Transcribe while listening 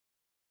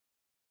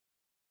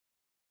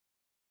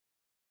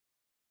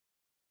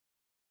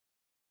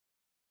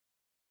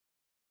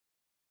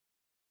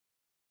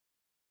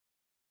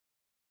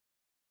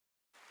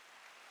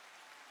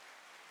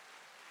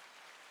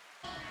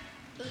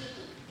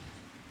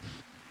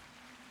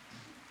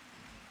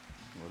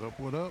What up,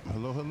 what up?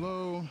 Hello,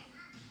 hello.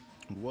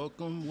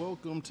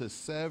 Welcome to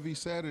Savvy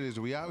Saturdays.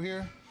 Are we out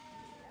here?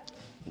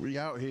 We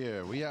out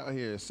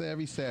here.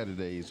 Savvy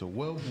Saturdays, a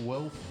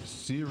wealth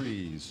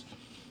series.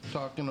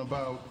 Talking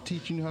about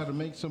teaching you how to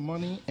make some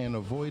money and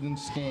avoiding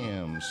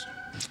scams.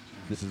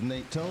 This is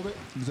Nate Talbot,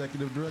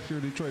 Executive Director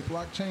of Detroit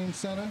Blockchain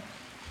Center.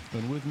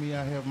 And with me,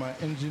 I have my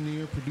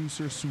engineer,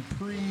 producer,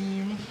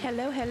 Supreme.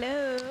 Hello.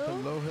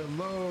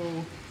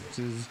 Hello. This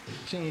is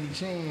Chandy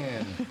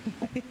Chan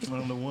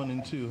on the 1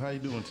 and 2. How you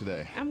doing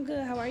today? I'm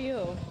good. How are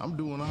you? I'm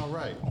doing all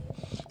right.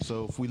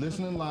 So if we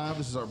listening live,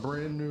 this is our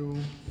brand new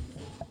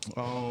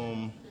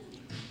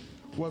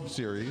web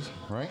series,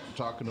 right?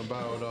 Talking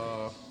about,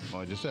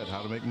 like I just said,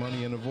 how to make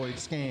money and avoid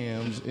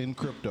scams in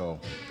crypto.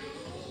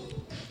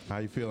 How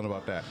you feeling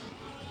about that?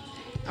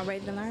 I'm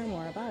ready to learn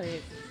more about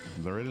it.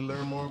 Ready to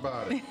learn more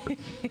about it.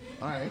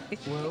 All right.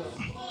 Well,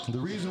 the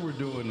reason we're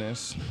doing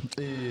this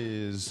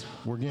is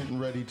we're getting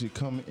ready to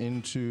come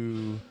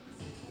into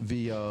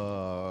the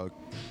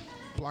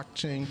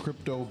blockchain,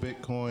 crypto,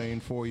 Bitcoin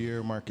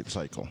 4-year market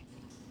cycle,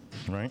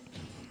 right?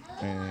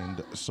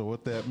 And so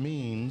what that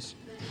means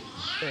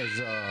is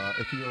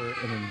if you're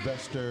an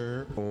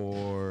investor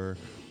or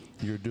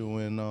you're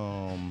doing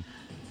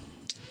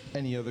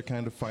any other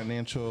kind of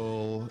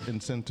financial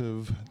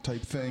incentive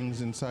type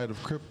things inside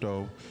of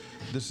crypto,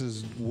 this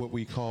is what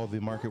we call the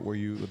market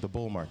the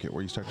bull market,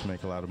 where you start to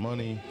make a lot of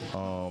money.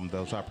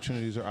 Those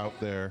opportunities are out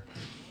there,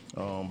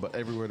 but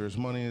everywhere there's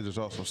money, there's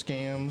also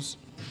scams,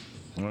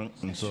 right?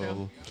 And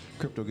so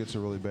crypto gets a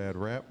really bad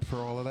rap for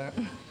all of that,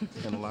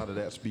 and a lot of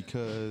that's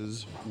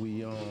because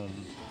you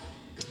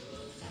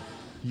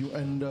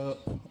end up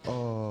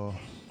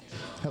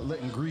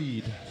letting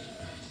greed,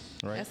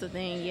 right? That's the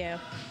thing, yeah.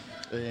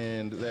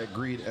 And that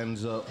greed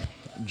ends up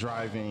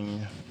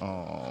driving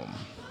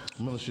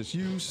malicious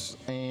use,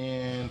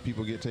 and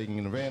people get taken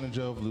advantage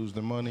of, lose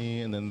their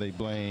money, and then they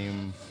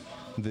blame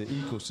the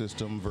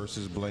ecosystem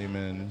versus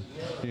blaming,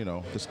 the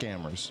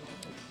scammers.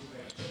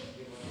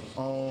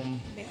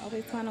 They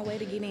always find a way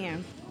to get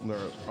in. They're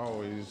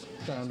always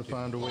trying to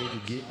find a way to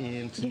get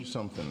into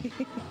something.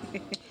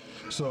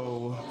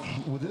 So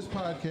with this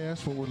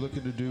podcast, what we're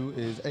looking to do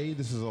is,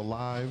 this is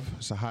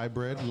it's a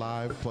hybrid,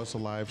 live plus a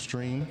live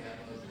stream.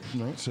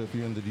 Right, so if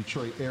you're in the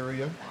Detroit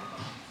area,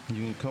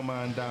 you can come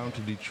on down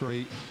to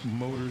Detroit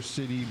Motor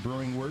City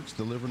Brewing Works,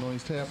 the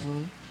Livernois Tap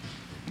Room.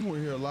 We're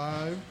here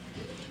live,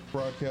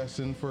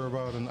 broadcasting for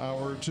about an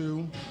hour or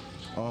two,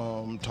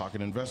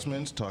 talking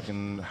investments,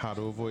 talking how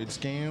to avoid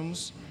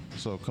scams.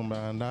 So come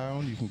on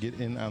down. You can get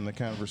in on the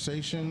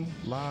conversation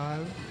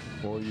live,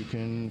 or you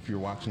can, if you're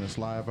watching us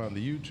live on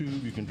the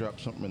YouTube, you can drop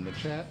something in the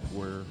chat.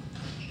 We're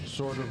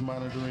sort of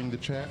monitoring the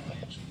chat,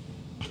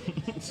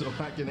 so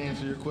I can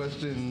answer your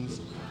questions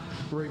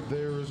right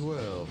there as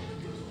well.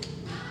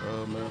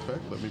 Matter of fact,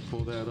 let me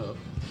pull that up.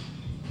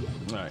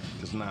 All right,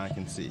 because now I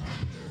can see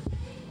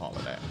all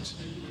of that.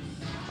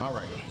 All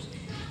right,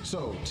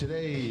 so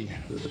today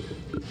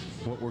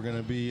what we're going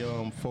to be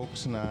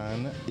focusing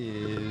on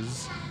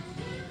is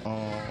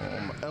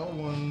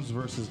L1s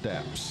versus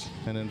DApps,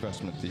 an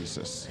investment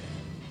thesis.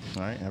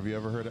 All right, have you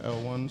ever heard of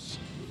L1s,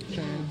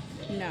 Shane?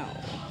 No.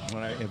 All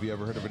right, have you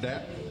ever heard of a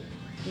DApp?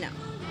 No.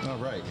 All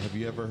right, have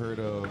you ever heard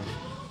of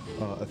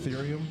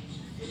Ethereum?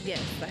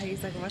 Yes, I hear you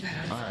talking about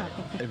that. All right.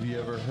 Have you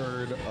ever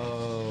heard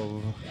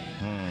of,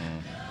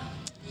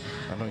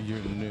 I know you're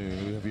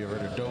new. Have you ever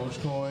heard of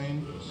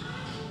Dogecoin?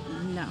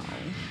 No.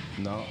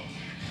 No?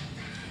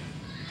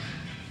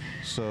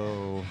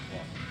 So,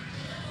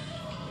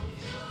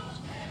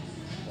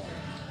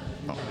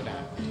 all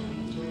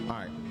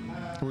right.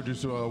 We're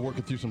just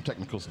working through some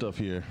technical stuff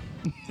here.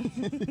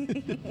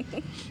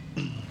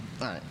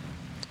 All right.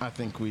 I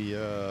think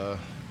we're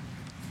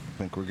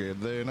good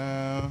there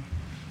now.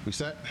 We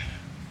set?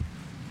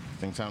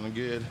 Things sounding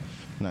good?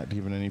 Not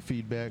giving any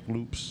feedback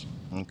loops?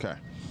 Okay.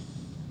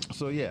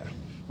 So yeah.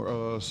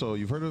 So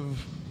you've heard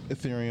of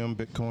Ethereum,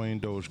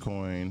 Bitcoin,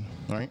 Dogecoin,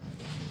 right?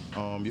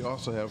 You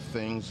also have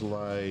things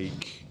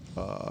like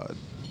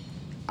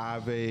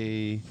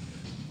Aave,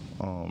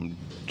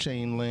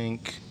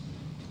 Chainlink.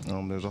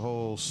 There's a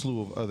whole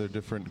slew of other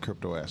different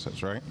crypto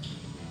assets, right?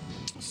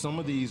 Some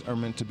of these are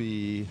meant to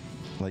be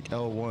like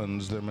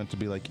L1s. They're meant to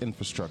be like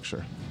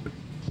infrastructure.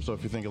 So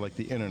if you think of like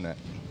the internet,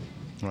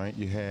 right?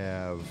 You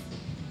have,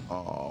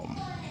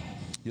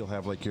 you'll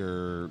have like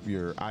your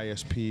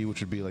ISP, which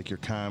would be like your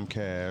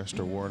Comcast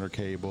or Warner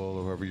Cable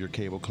or whoever your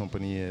cable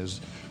company is.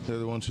 They're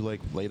the ones who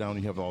like lay down.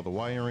 You have all the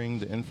wiring,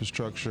 the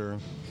infrastructure.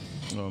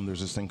 There's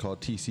this thing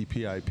called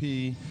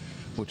TCP/IP,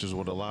 which is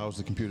what allows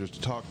the computers to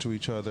talk to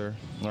each other.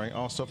 Right?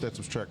 All stuff that's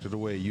abstracted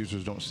away.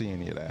 Users don't see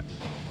any of that.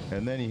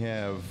 And then you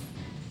have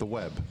the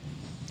web,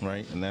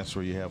 right? And that's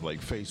where you have like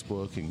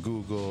Facebook and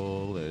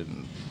Google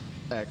and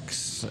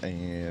X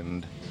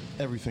and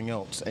everything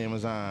else,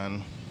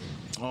 Amazon,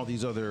 all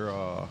these other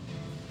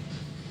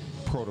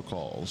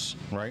protocols,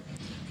 right?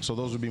 So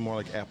those would be more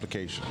like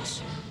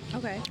applications.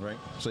 Okay. Right?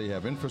 So you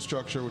have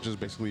infrastructure, which is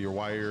basically your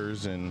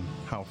wires and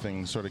how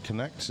things sort of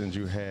connect, and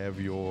you have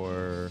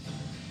your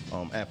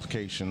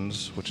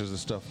applications, which is the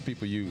stuff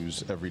people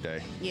use every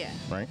day. Yeah.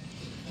 Right?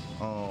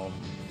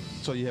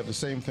 So you have the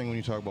same thing when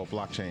you talk about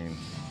blockchain,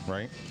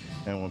 right?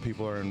 And when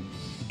people are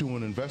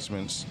doing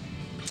investments,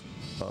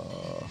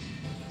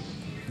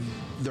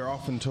 they're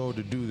often told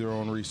to do their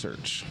own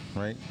research,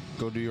 right?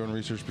 Go do your own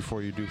research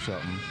before you do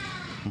something.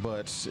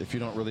 But if you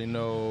don't really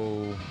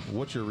know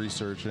what you're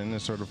researching,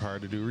 it's sort of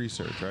hard to do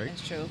research, right?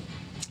 That's true.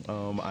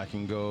 I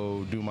can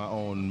go do my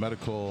own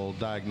medical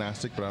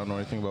diagnostic, but I don't know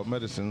anything about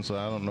medicine, so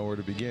I don't know where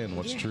to begin.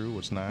 What's true,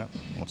 what's not,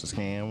 what's a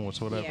scam, what's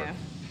whatever.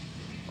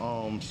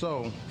 Yeah.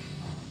 So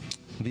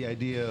the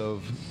idea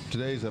of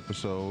today's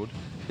episode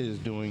is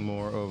doing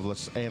more of,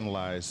 let's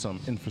analyze some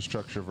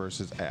infrastructure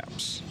versus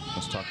apps.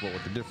 Let's talk about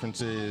what the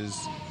difference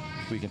is.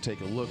 We can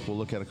take a look. We'll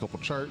look at a couple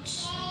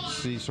charts,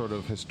 see sort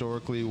of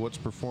historically what's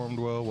performed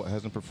well, what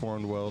hasn't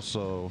performed well.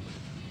 So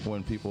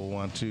when people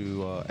want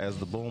to, as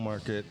the bull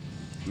market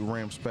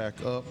ramps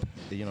back up,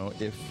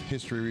 if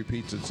history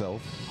repeats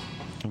itself,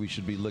 we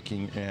should be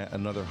looking at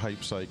another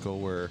hype cycle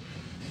where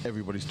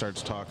everybody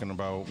starts talking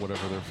about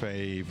whatever their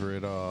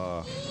favorite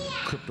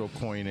crypto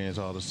coin is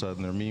all of a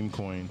sudden, their meme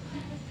coin.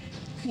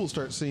 We'll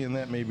start seeing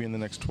that maybe in the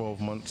next 12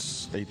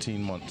 months,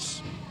 18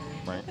 months,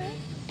 right?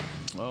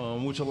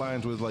 Which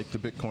aligns with like the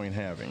Bitcoin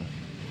halving,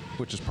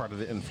 which is part of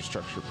the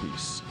infrastructure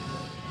piece.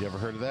 You ever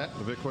heard of that,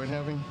 the Bitcoin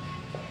halving?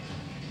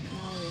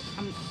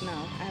 No,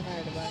 I haven't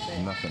heard about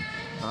that. Nothing.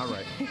 All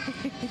right.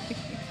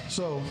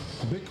 So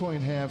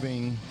Bitcoin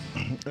halving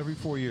every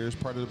 4 years,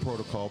 part of the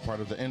protocol, part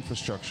of the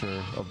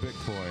infrastructure of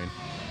Bitcoin,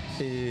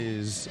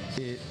 is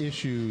it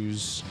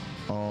issues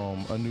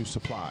a new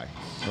supply,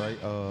 right?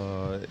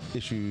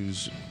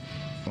 Issues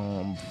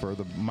for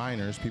the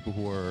miners, people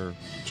who are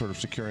sort of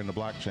securing the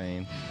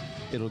blockchain,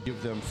 it'll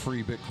give them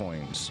free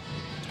Bitcoins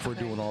for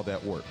doing all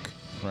that work,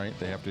 right?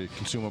 They have to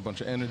consume a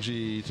bunch of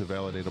energy to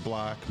validate a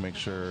block, make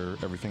sure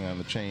everything on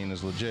the chain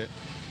is legit.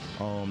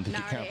 Now, are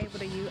they able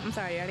to use? I'm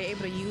sorry, are they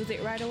able to use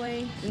it right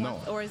away?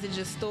 No. Or is it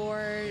just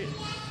stored?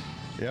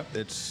 Yep,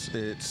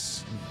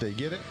 it's they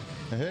get it.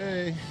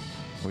 Hey,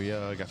 we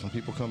got some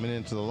people coming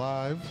into the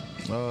live.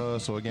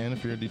 So again,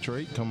 if you're in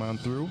Detroit, come on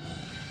through.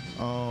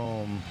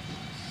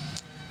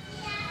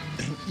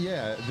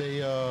 Yeah, they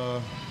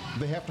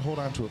have to hold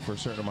on to it for a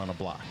certain amount of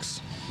blocks,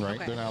 right?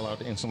 Okay. They're not allowed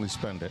to instantly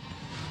spend it.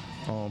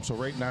 So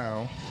right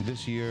now,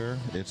 this year,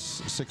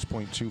 it's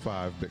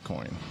 6.25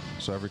 Bitcoin.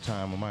 So every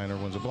time a miner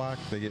wins a block,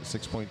 they get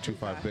 6.25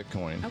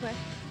 Bitcoin. Okay.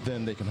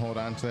 Then they can hold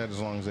on to that as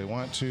long as they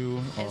want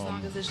to. As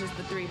long as it's just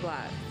the 3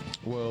 blocks.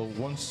 Well,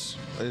 once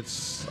I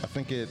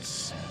think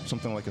it's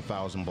something like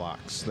 1,000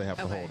 blocks, they have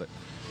to hold it.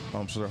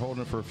 So they're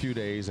holding it for a few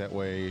days. That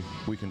way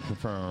we can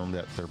confirm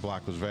that their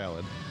block was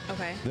valid.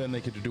 Okay. Then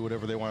they can do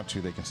whatever they want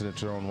to. They can send it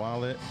to their own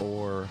wallet,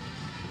 or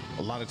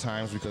a lot of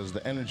times, because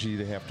the energy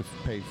they have to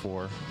pay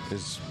for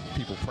is,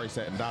 people price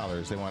that in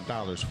dollars. They want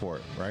dollars for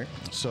it, right?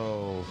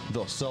 So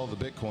they'll sell the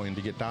Bitcoin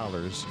to get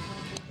dollars,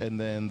 and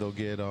then they'll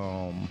get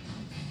they'll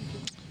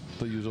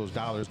use those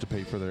dollars to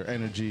pay for their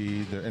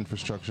energy, their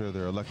infrastructure,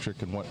 their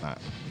electric, and whatnot.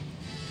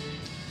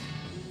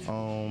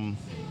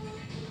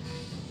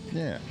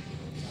 Yeah.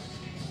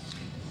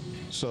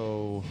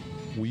 So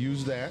we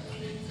use that,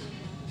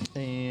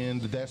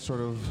 and that's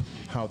sort of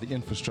how the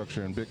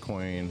infrastructure in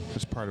Bitcoin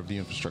is part of the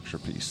infrastructure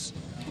piece,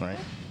 right?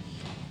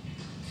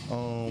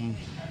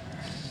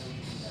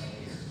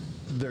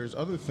 There's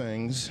other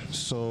things,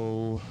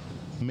 so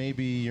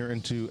maybe you're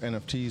into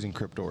NFTs and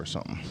crypto or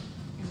something,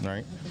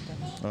 right?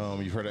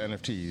 You've heard of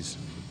NFTs.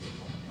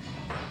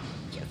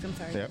 Yes, I'm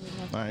sorry. Yep.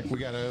 All right,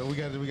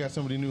 we got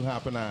somebody new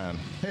hopping on.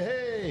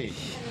 Hey,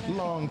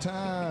 long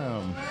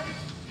time.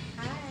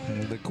 Hi.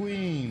 The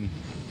queen.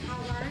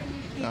 How are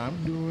you?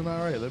 I'm doing all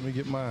right. Let me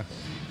get I'm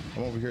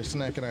over here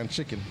snacking on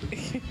chicken.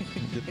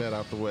 Get that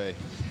out the way.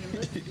 It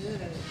looks good.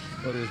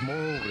 Oh, there's more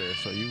over there,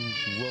 so you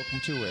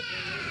welcome to it.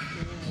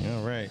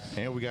 All right.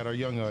 And we got our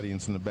young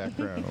audience in the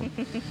background.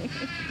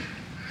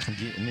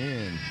 Getting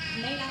in.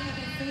 Nate, I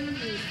haven't seen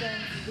you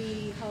since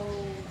the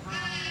whole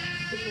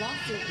big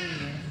lawsuit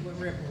ended with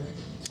Ripple.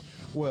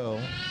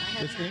 Well,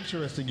 it's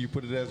interesting you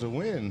put it as a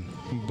win,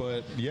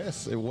 but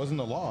yes, it wasn't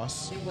a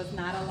loss. It was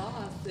not a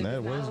loss. It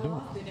That was was not a dope.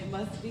 loss, and it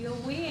must be a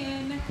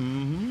win.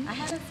 Mm-hmm. I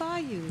haven't saw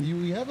you.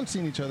 We haven't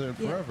seen each other in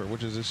Yeah. forever,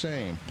 which is a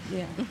shame.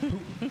 Yeah.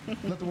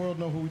 Let the world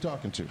know who we're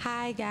talking to.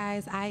 Hi,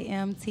 guys. I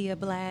am Tia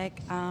Black,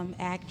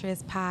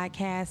 actress,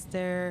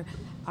 podcaster.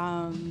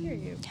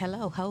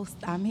 Hello, host.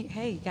 I'm here.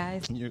 Hey,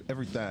 guys. You're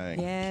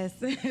everything. Yes.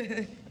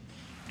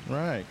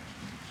 Right.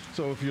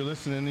 So if you're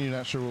listening and you're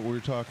not sure what we're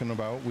talking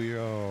about, we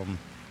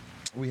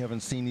haven't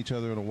seen each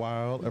other in a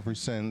while, ever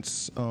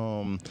since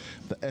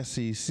the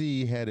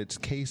SEC had its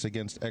case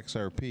against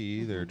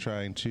XRP. They're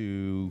trying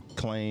to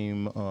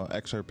claim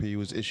XRP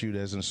was issued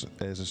as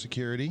a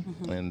security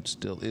and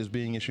still is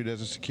being issued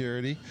as a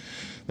security.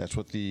 That's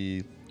what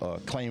the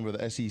claim of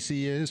the SEC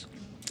is.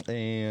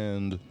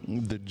 And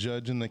the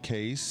judge in the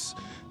case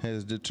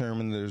has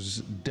determined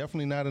there's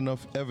definitely not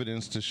enough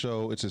evidence to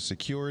show it's a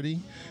security,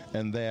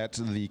 and that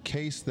the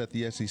case that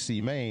the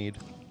SEC made,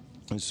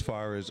 as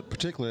far as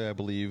particularly, I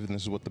believe, and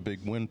this is what the big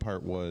win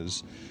part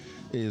was,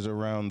 is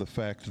around the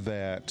fact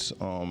that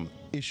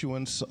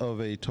issuance of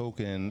a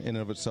token in and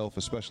of itself,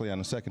 especially on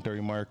the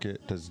secondary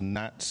market, does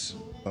not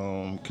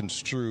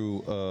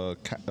construe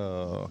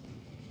a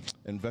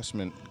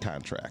investment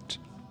contract.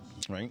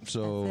 Right,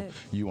 so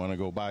you want to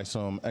go buy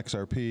some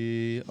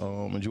XRP,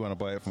 and you want to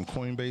buy it from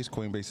Coinbase.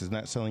 Coinbase is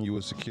not selling you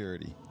a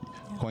security.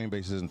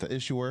 Coinbase isn't the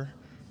issuer,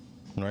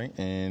 right?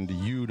 And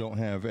you don't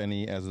have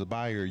any, as the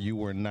buyer, you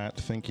were not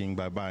thinking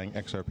by buying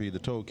XRP, the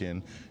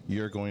token,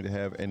 you're going to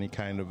have any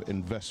kind of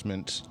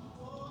investment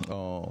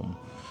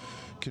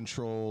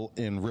control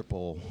in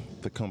Ripple,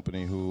 the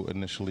company who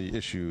initially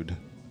issued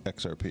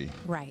XRP.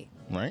 Right.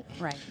 Right?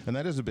 Right. And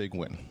that is a big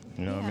win.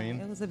 You know what I mean?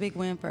 It was a big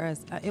win for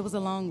us. It was a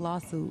long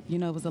lawsuit. You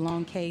know, it was a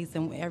long case,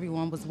 and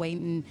everyone was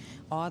waiting,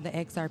 all the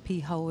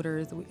XRP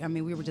holders. I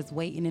mean, we were just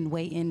waiting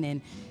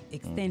and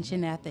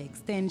extension after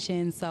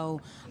extension.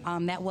 So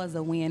that was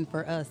a win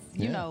for us,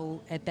 you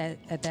know, at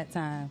that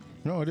time.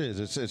 No, it is.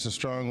 It's a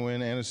strong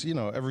win, and it's, you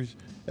know,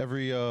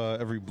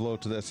 every blow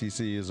to the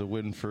SEC is a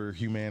win for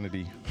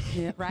humanity.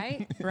 Yeah,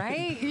 right.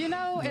 You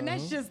know, and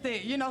that's just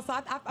it. You know,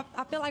 so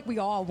I feel like we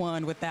all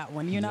won with that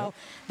one. You know,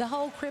 the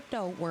whole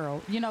crypto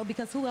world. You know,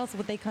 because who else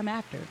would they come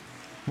after?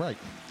 Right.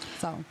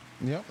 So.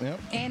 Yep.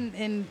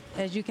 And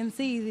as you can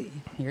see,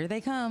 here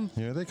they come.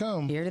 Here they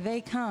come. Here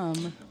they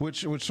come.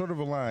 Which sort of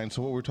aligns.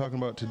 So what we're talking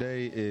about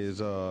today is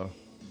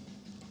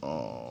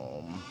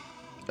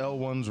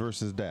L1s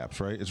versus dApps,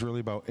 right? It's really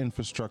about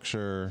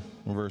infrastructure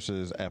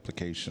versus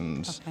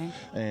applications. Okay.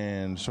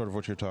 And sort of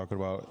what you're talking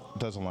about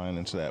does align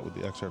into that with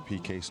the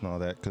XRP case and all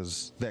that,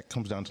 because that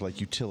comes down to like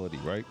utility,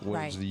 right?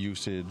 What is the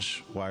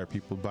usage? Why are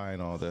people buying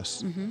all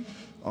this?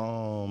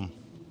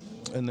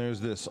 And there's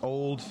this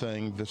old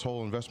thing, this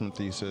whole investment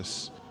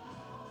thesis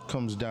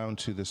comes down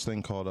to this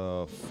thing called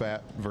a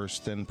fat versus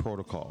thin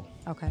protocol.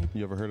 Okay.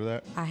 You ever heard of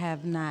that? I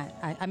have not.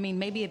 I mean,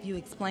 maybe if you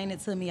explain it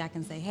to me, I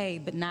can say, hey,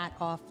 but not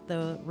off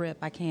the rip.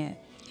 I can't.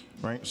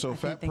 Right. So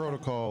fat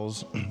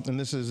protocols, and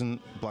this isn't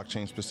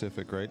blockchain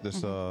specific, right?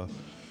 This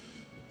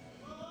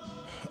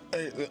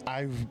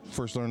I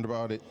first learned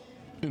about it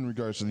in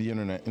regards to the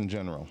internet in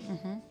general.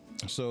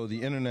 So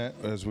the internet,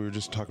 as we were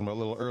just talking about a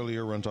little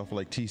earlier, runs off of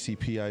like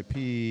TCP/IP,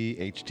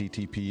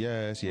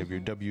 HTTPS. You have your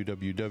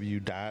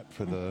www dot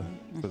for the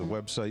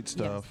website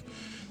stuff.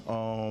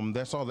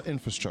 That's all the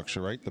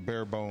infrastructure, right? The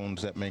bare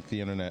bones that make the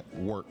internet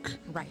work.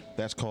 Right.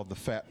 That's called the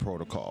FAT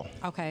protocol.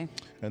 Okay.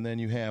 And then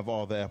you have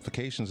all the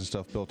applications and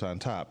stuff built on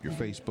top. Your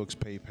Facebooks,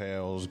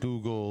 PayPals,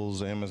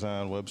 Googles,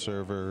 Amazon web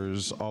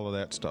servers, all of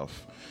that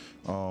stuff.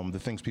 The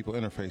things people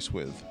interface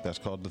with. That's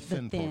called the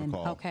thin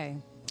protocol. Okay.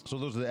 So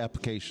those are the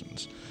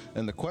applications.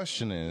 And the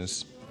question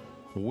is,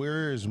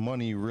 where is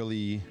money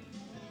really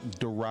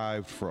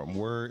derived from?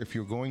 Where, if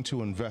you're going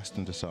to invest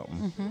into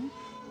something,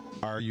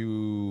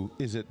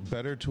 is it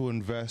better to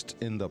invest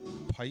in the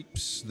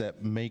pipes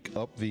that make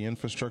up the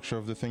infrastructure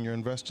of the thing you're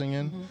investing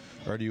in?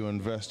 Or do you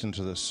invest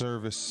into the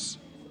service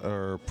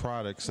or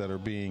products that are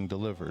being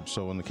delivered?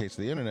 So in the case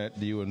of the internet,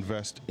 do you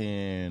invest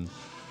in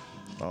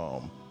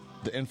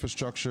the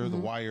infrastructure, the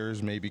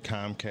wires, maybe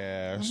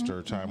Comcast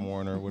or Time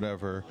Warner,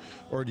 whatever,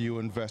 or do you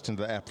invest in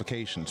the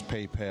applications,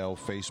 PayPal,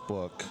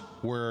 Facebook?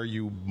 Where are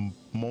you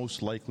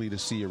most likely to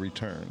see a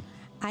return?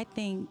 I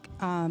think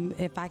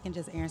if I can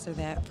just answer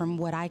that from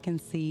what I can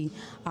see,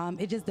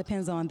 it just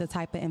depends on the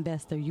type of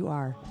investor you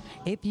are.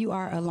 If you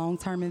are a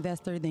long-term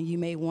investor, then you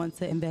may want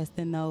to invest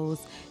in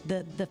those,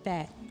 the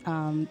fat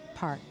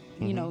part.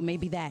 You know,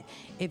 maybe that.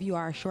 If you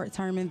are a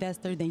short-term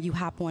investor, then you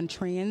hop on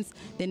trends,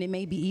 then it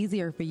may be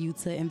easier for you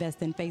to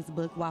invest in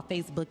Facebook while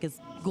Facebook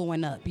is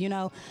going up, you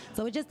know?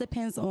 So it just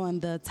depends on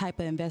the type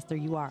of investor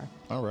you are.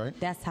 All right.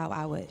 That's how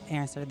I would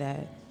answer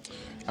that.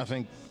 I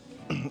think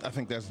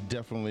that's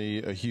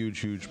definitely a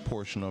huge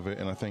portion of it,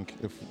 and I think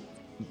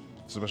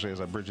especially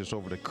as I bridge this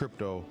over to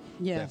crypto,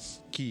 that's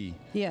key.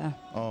 Yeah.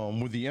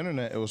 With the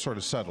internet, it was sort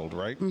of settled,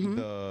 right?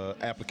 The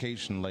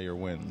application layer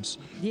wins.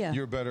 Yeah.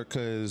 You're better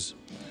because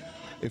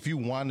if you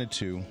wanted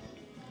to,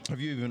 have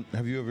you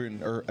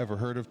ever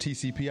heard of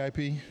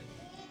TCP/IP?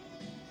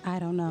 I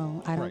don't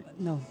know. I don't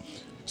know.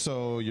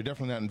 So you're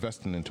definitely not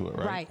investing into it,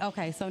 right? Right.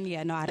 Okay. So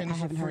yeah, no, I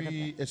haven't heard of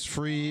it. It's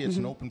free. It's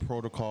an open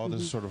protocol. This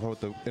is sort of what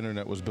the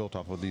internet was built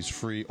off of, these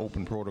free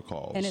open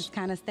protocols. And it's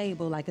kind of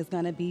stable, like it's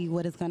going to be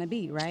what it's going to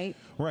be, right?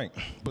 Right.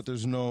 But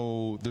there's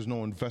no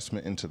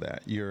investment into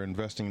that. You're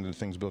investing into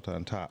things built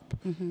on top.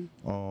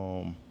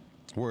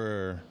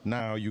 Where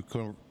now you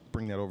can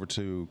bring that over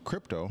to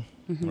crypto,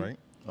 right?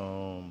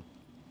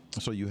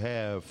 So you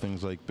have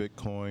things like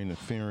Bitcoin,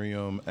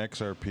 Ethereum,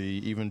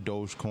 XRP, even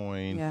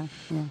Dogecoin.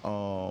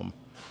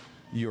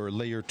 Your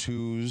layer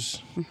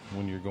twos,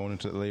 when you're going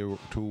into the layer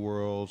two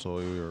worlds,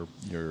 or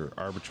your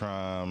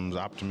Arbitrums,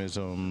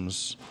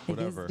 Optimisms,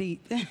 whatever. It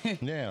is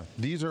deep. Yeah,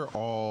 these are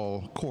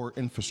all core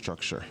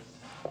infrastructure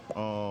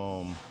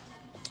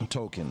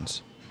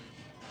tokens.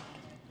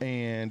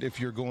 And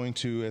if you're going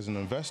to, as an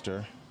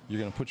investor,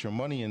 you're going to put your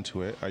money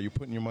into it. Are you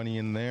putting your money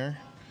in there?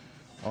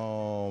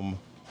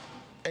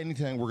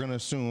 Anything we're going to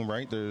assume,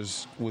 right?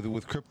 There's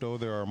with crypto,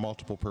 there are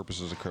multiple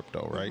purposes of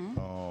crypto, right?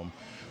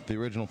 the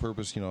original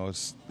purpose,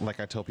 it's like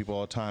I tell people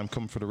all the time: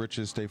 come for the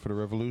riches, stay for the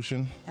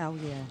revolution. Oh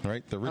yeah.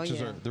 Right. The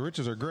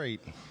riches are great,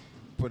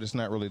 but it's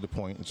not really the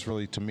point. It's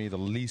really, to me, the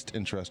least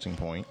interesting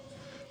point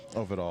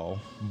of it all.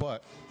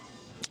 But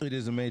it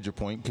is a major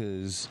point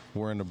because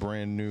we're in a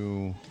brand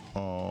new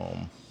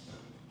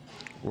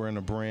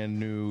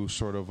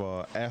sort of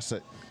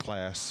asset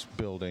class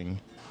building,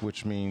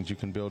 which means you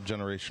can build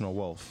generational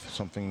wealth,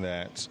 something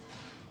that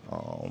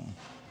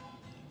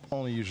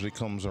only usually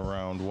comes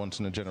around once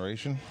in a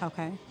generation.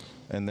 Okay.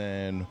 And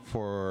then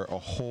for a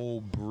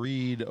whole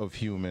breed of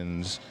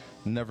humans,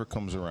 never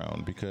comes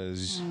around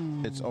because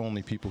it's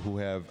only people who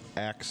have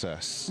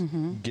access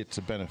get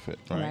to benefit,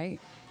 right? Right.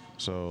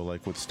 So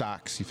like with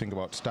stocks, you think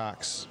about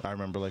stocks. I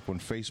remember like when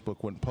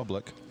Facebook went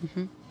public.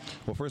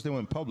 Well, first they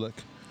went public,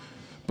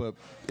 but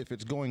if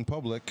it's going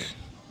public,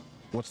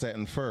 what's that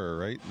infer,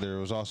 right? There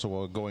was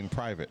also a going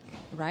private.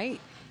 Right.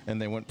 And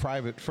they went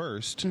private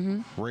first,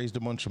 raised a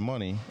bunch of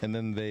money, and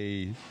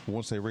then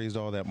once they raised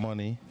all that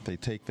money, they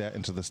take that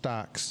into the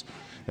stocks,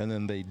 and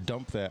then they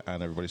dump that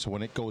on everybody. So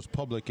when it goes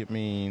public, it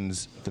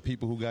means the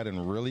people who got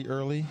in really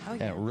early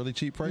at really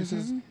cheap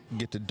prices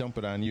get to dump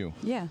it on you.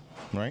 Yeah.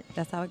 Right?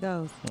 That's how it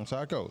goes. That's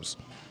how it goes.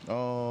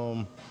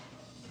 And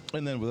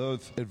then with other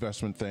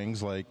investment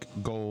things like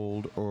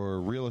gold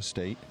or real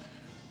estate,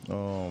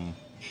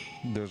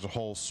 there's a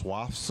whole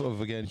swaths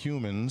of, again,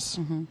 humans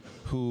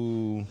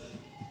who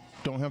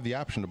don't have the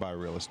option to buy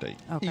real estate.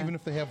 Okay. Even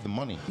if they have the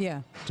money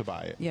to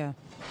buy it. Yeah.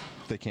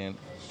 They can't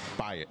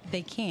buy it.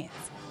 They can't.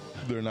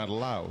 They're not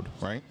allowed,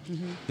 right?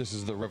 This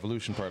is the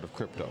revolution part of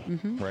crypto,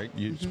 right?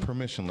 It's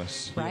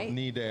permissionless. You Right. don't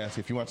need to ask.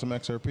 If you want some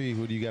XRP,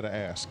 who do you got to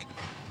ask?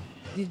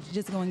 You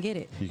just go and get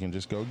it. You can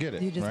just go get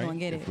it. You just right? go and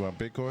get if it. you want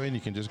Bitcoin,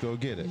 you can just go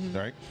get it,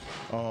 right?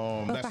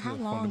 But That's for how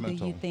the long do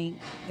fundamental. you think?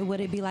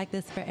 Would it be like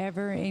this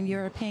forever, in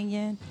your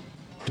opinion?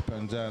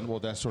 Depends on, well,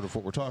 that's sort of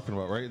what we're talking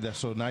about, right?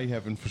 So now you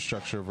have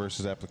infrastructure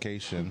versus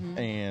application.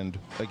 And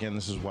again,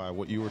 this is why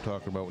what you were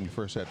talking about when you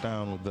first sat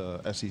down with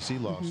the SEC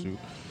lawsuit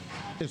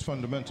is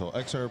fundamental.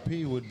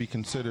 XRP would be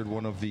considered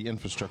one of the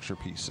infrastructure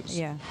pieces.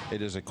 Yeah.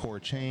 It is a core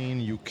chain.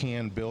 You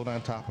can build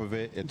on top of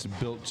it. It's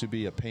built to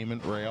be a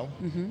payment rail,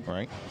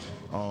 right?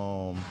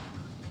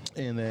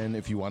 And then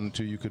if you wanted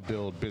to, you could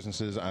build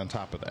businesses on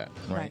top of that,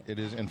 right? It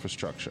is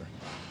infrastructure.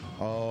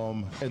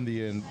 And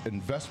the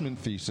investment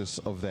thesis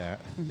of that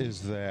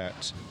is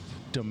that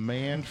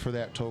demand for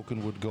that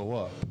token would go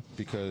up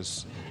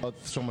because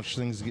so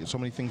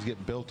many things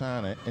get built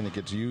on it, and it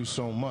gets used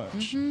so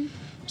much.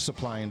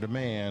 Supply and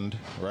demand,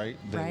 right?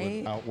 That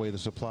would outweigh the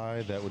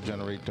supply. That would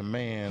generate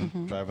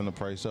demand, driving the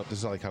price up. This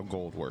is like how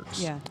gold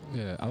works. Yeah.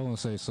 Yeah, I want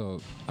to say,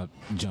 so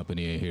jumping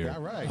in here.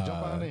 All right,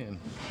 jump on in.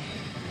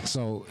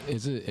 So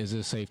is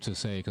it safe to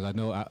say, because I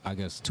know, I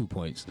guess 2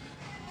 points.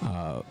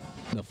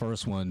 The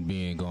first one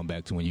being going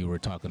back to when you were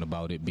talking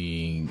about it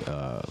being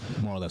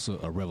more or less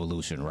a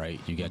revolution, right?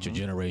 You got your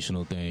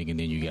generational thing, and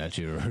then you got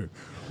your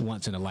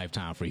once in a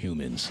lifetime for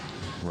humans,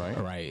 right?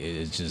 Right.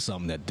 It's just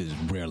something that just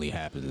rarely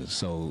happens.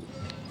 So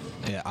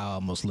I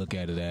almost look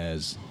at it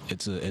as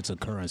it's a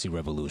currency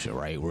revolution,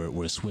 right?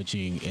 We're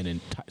switching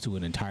to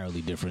an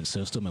entirely different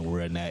system, and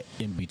we're in that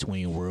in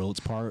between worlds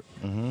part,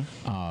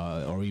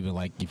 or even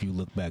like if you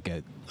look back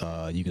at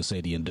you could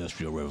say the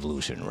Industrial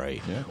Revolution,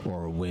 right? Yeah.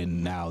 Or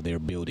when now they're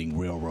building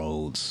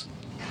railroads.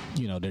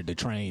 You know, the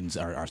trains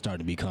are starting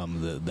to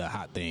become the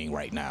hot thing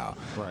right now.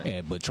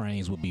 Right. But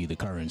trains will be the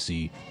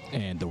currency,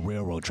 and the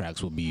railroad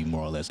tracks will be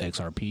more or less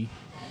XRP.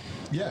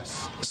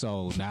 Yes.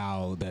 So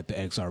now that the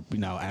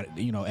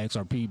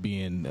XRP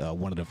being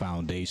one of the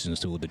foundations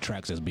to the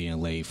tracks that's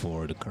being laid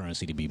for the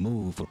currency to be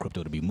moved, for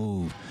crypto to be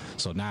moved.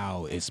 So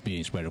now it's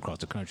being spread across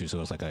the country. So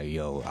it's like,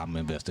 I'm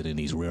invested in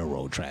these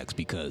railroad tracks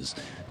because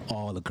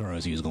all the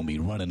currency is going to be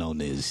running on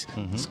this,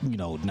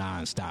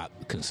 nonstop,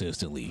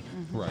 consistently,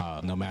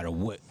 right? No matter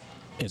what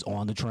is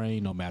on the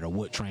train, no matter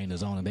what train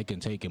is on, and they can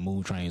take and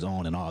move trains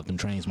on and off. Them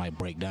trains might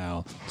break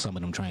down. Some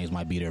of them trains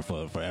might be there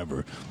for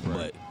forever,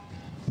 but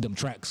them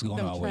tracks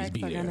gonna always be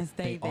there.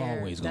 They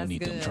always gonna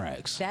need them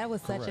tracks. That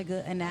was such a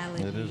good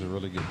analogy. It is a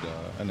really good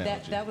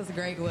analogy. That was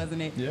great,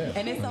 wasn't it? Yeah.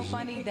 And it's so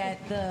funny that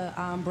the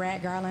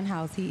Brad Garland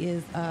House, he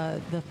is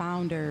the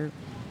founder,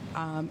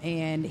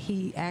 and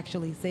he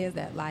actually says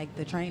that like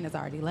the train has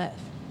already left.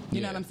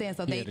 You know what I'm saying?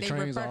 So they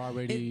trains refer, are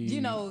already.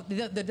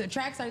 The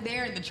tracks are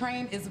there and the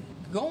train is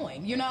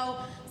going.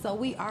 So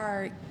we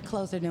are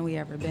closer than we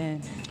ever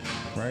been.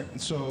 Right.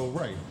 So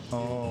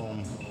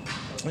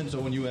and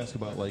so when you ask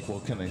about like, well,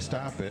 can they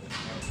stop it?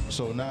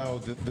 So now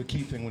the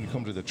key thing when you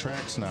come to the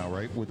tracks now,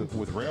 right,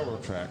 with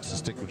railroad tracks, to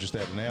stick with just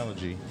that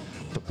analogy,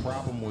 the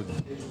problem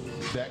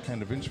with that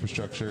kind of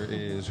infrastructure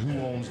is who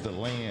owns the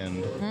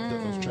land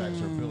that those tracks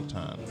are built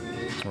on,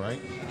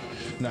 right?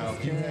 Now,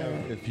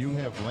 if you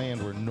have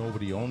land where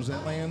nobody owns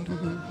that land,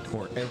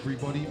 or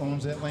everybody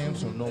owns that land,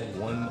 so no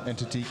one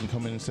entity can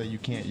come in and say you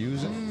can't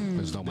use it,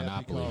 there's no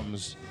monopoly.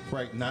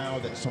 Right now,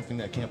 that's something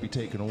that can't be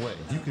taken away.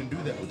 You can do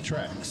that with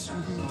tracks,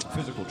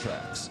 physical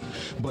tracks.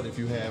 But if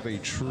you have a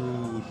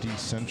true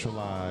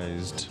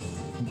decentralized,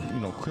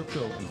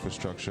 crypto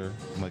infrastructure,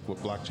 like what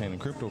blockchain and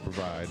crypto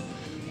provide,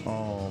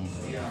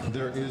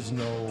 there's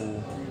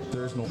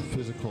no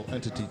physical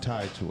entity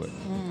tied to it.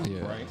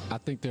 Yeah. Right? I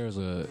think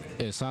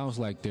it sounds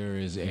like there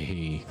is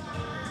a,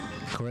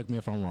 correct me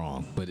if I'm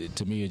wrong, but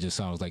to me it just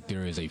sounds like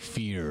there is a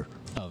fear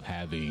of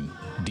having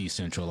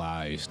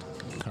decentralized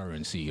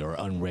currency or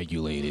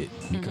unregulated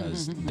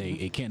because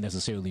it can't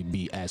necessarily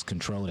be as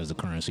controlled as the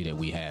currency that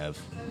we have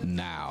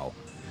now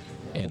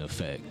in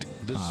effect.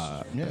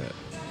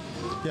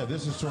 Yeah,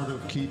 this is sort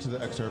of key to the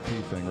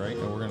XRP thing, right?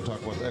 And we're going to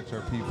talk about the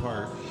XRP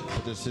part,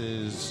 but this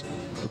is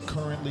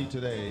currently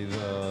today,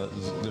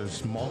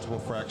 there's multiple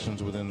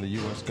fractions within the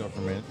U.S.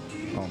 government.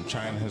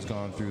 China has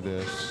gone through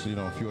this,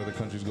 a few other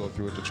countries go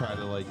through it to try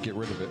to get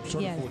rid of it.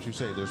 Sort of what you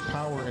say, there's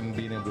power in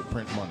being able to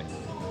print money.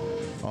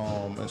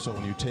 And so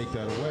when you take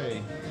that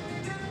away,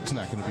 it's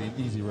not going to be an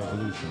easy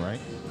revolution, right?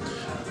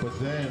 But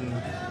then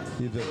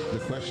the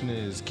question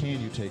is,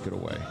 can you take it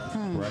away,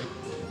 right?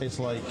 It's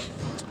like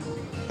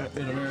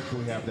in America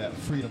we have that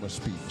freedom of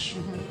speech.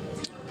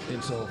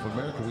 And so if in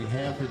America we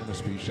have freedom of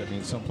speech, that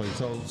means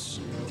someplace else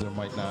there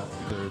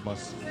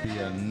must be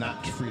a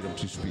not freedom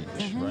to speech,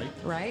 right?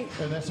 Right.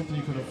 And that's something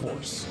you can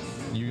enforce.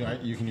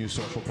 You can use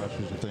social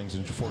pressures and things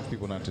and force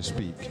people not to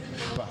speak.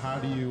 But how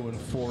do you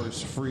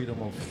enforce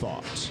freedom of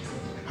thought?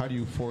 How do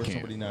you force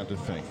somebody not to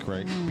think,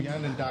 right?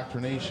 Beyond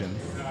indoctrination,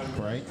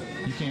 right?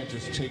 You can't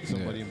just take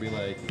somebody and be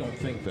like, don't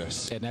think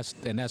this. And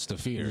that's the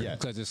fear.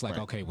 Because it's like,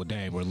 okay, well,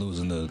 dang, we're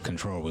losing the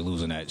control. We're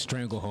losing that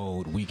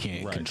stranglehold. We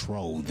can't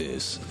control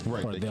this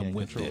or them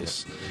with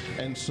this.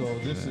 And so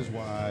this is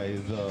why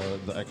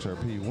the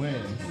XRP win,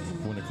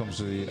 when it comes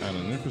to on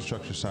an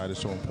infrastructure side, is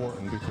so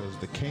important because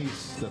the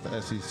case that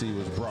the SEC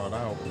was brought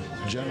out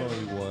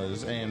generally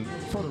was, and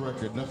for the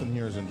record, nothing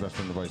here is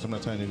investment advice. I'm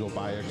not telling you to go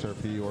buy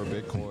XRP or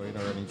Bitcoin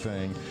or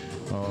anything,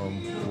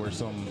 where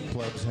some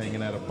plebs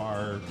hanging at a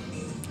bar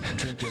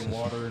drinking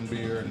water and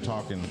beer and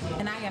talking.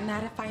 And I am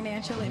not a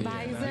financial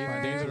advisor.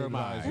 Neither am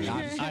I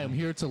am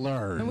here to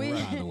learn,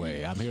 by the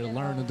way. I'm here to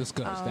learn and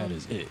discuss. That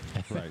is it.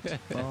 Right.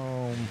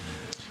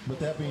 But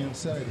that being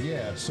said,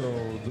 so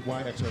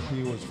why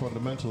XRP was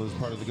fundamental as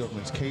part of the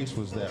government's case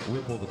was that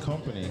Ripple, the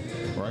company,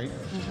 right,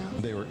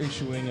 they were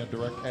issuing a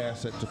direct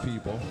asset to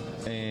people,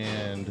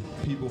 and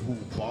people who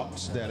bought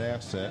that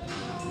asset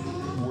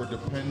were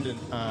dependent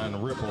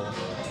on Ripple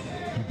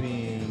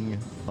being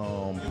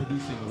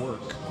producing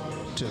work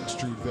to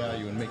extrude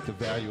value and make the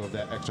value of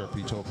that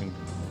XRP token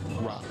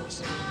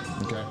rise.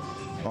 Okay.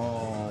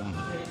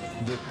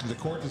 The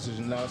court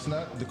decision, now it's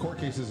not, the court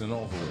case isn't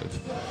over with,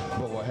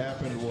 but what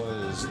happened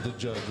was the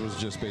judge was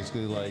just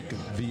basically like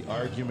the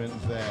argument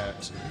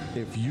that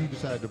if you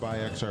decide to buy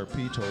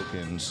XRP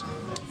tokens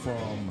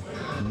from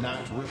not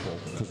Ripple,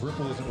 because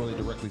Ripple isn't really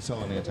directly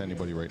selling it to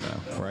anybody right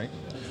now, right?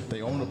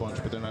 They own a bunch,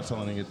 but they're not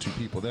selling it to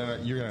people.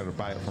 You're going to have to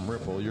buy it from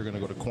Ripple. You're going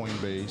to go to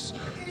Coinbase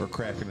or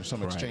Kraken or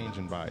some exchange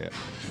and buy it.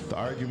 The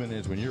argument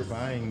is when you're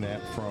buying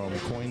that from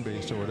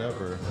Coinbase or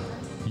whatever,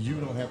 you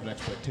don't have an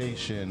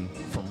expectation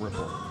from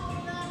Ripple.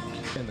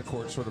 And the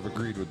court sort of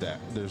agreed with that.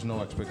 There's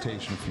no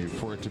expectation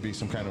for it to be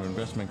some kind of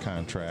investment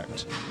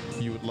contract.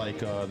 You would like,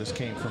 this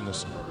came from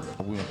this,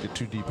 we won't get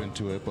too deep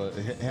into it, but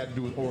it had to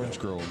do with orange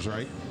groves,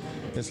 right?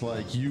 It's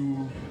like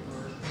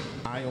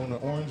I own an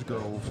orange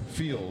grove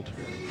field.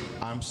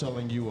 I'm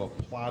selling you a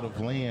plot of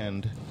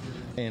land,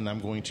 and I'm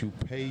going to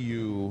pay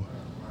you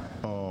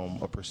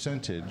a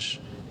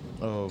percentage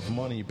of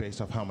money based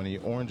off how many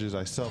oranges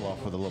I sell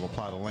off of the little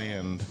plot of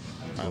land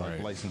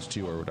I'm licensed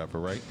to or whatever,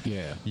 right?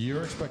 Yeah.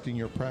 You're expecting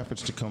your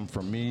profits to come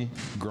from me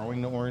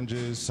growing the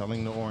oranges,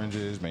 selling the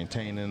oranges,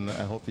 maintaining a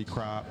healthy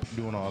crop,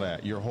 doing all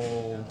that. Your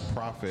whole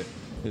profit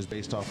is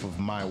based off of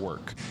my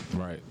work.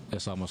 Right.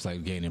 It's almost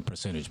like gaining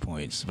percentage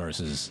points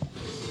versus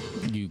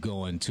you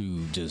going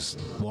to just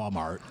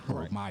Walmart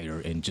or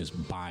Meijer and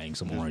just buying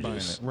some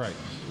oranges. Right.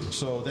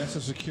 So that's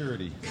a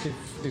security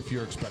if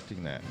you're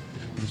expecting that.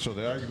 So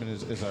the argument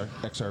is our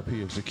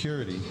XRP of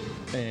security,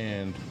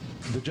 and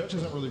the judge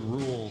hasn't really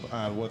ruled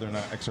on whether or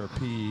not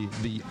XRP,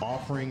 the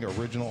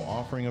original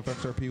offering of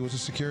XRP was a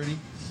security,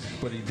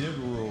 but he did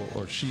rule,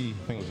 or she,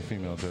 I think it was a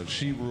female judge,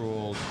 she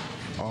ruled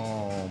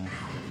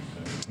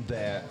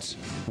that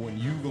when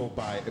you go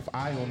buy, if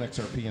I own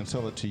XRP and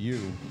sell it to you,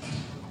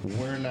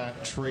 we're not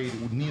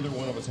neither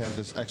one of us have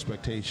this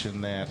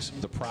expectation that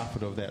the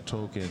profit of that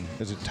token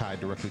is tied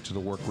directly to the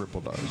work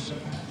Ripple does.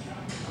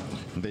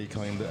 They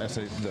claim the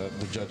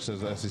judge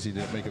says the SEC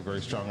didn't make a very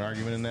strong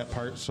argument in that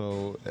part,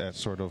 so that's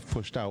sort of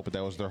pushed out, but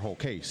that was their whole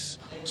case.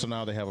 So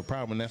now they have a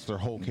problem, and that's their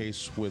whole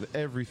case with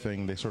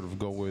everything they sort of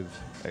go with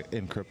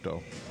in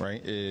crypto,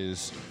 right,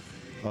 is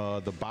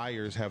the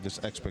buyers have this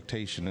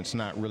expectation. It's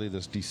not really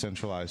this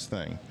decentralized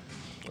thing,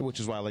 which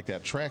is why I like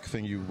that track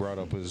thing you brought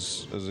up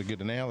is a good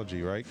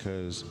analogy, right?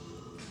 Because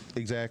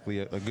exactly,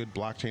 a good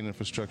blockchain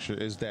infrastructure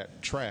is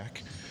that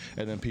track,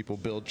 and then people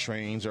build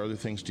trains or other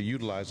things to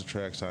utilize the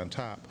tracks on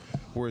top.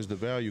 Where does the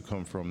value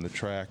come from, the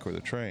track or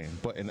the train?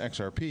 But in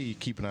XRP,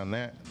 keeping on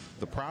that,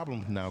 the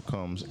problem now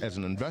comes as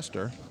an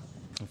investor.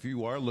 If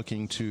you are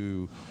looking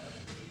to,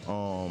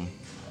 I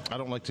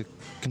don't like to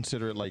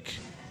consider it like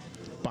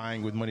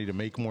buying with money to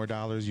make more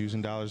dollars,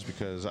 using dollars,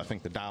 because I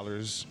think the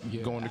dollars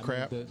going to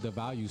crap. The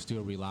value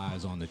still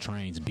relies on the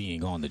trains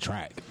being on the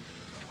track.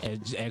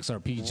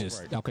 XRP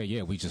just right. okay.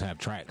 Yeah, we just have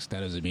tracks.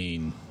 That doesn't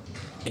mean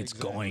it's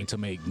going to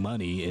make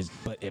money.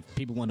 But if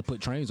people want to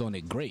put trains on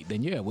it, great.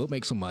 Then yeah, we'll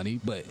make some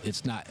money. But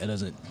it's not. It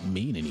doesn't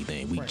mean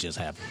anything. We just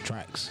have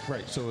tracks.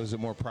 Right. So is it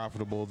more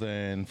profitable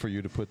than for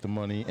you to put the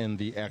money in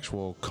the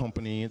actual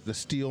company, the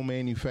steel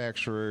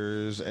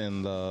manufacturers,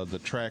 and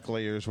the track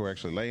layers who are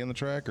actually laying the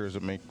track, or does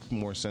it make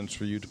more sense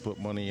for you to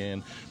put money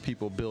in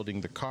people building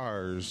the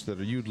cars that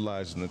are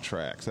utilizing the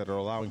tracks, that are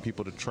allowing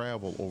people to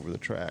travel over the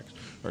tracks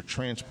or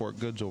transport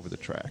goods over the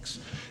tracks?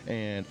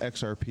 And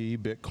XRP,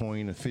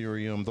 Bitcoin,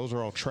 Ethereum, those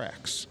are all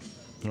tracks,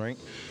 right?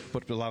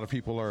 But a lot of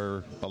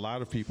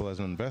people as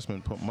an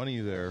investment put money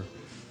there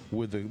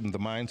with the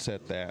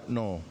mindset that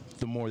no,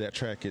 the more that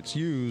track gets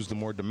used, the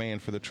more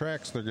demand for the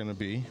tracks they're going to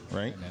be,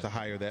 right? The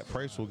higher that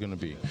price will going to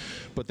be.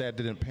 But that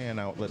didn't pan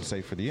out, let's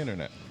say, for the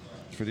internet.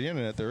 For the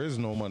internet, there is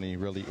no money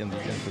really in the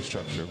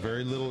infrastructure.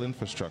 Very little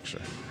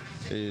infrastructure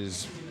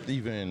is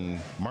even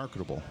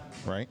marketable,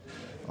 right?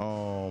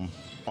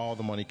 All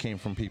the money came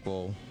from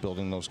people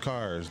building those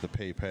cars, the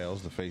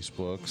PayPals, the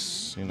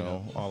Facebooks,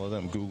 all of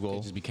them, Google.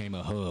 It just became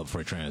a hub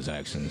for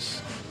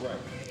transactions.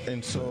 Right.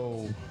 And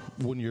so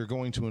when you're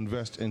going to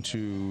invest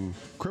into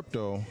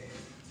crypto,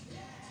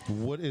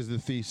 what is the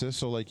thesis?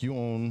 So like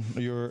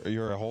you're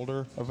a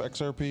holder of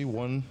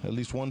XRP, at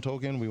least one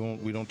token.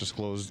 We don't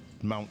disclose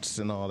amounts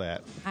and all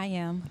that. I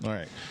am. All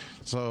right.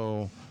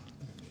 So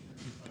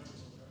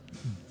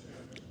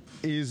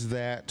is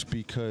that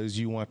because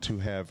you want to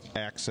have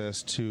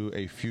access to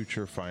a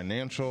future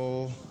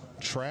financial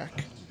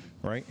track,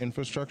 right,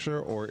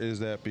 infrastructure, or is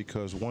that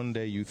because one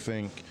day you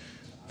think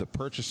the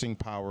purchasing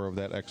power of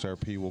that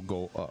XRP will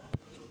go up?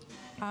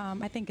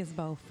 I think it's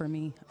both for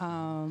me.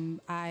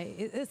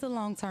 It's a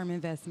long-term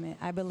investment.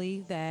 I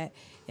believe that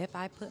if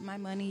I put my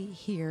money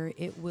here,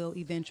 it will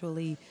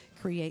eventually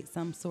create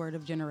some sort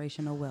of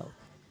generational wealth.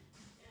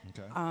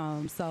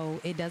 Okay. So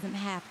it doesn't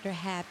have to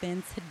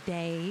happen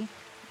today.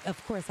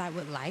 Of course, I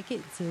would like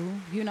it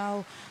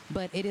to,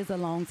 but it is a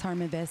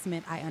long-term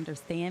investment. I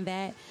understand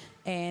that.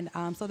 And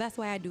so that's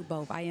why I do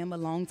both. I am a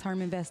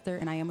long-term investor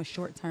and I am a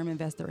short-term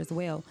investor as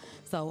well.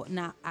 So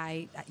now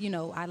I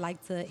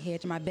like to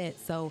hedge my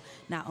bets. So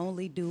not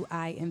only do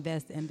I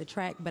invest in the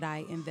track, but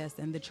I invest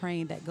in the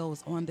train that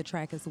goes on the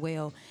track as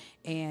well.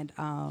 And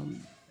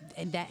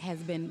that has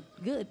been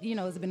good.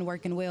 It's been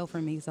working well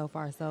for me so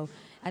far. So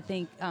I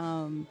think,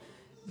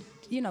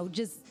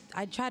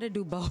 I try to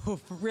do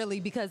both really,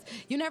 because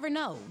you never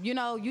know,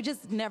 you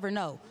just never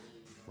know.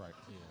 Right.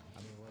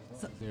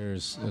 Yeah.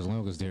 As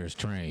long as there's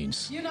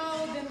trains, then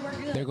we're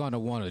good. They're going to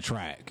want a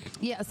track.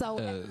 Yeah. So,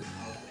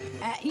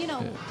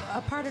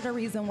 a part of the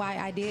reason why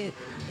I did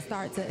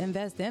start to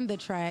invest in the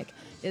track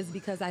is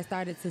because I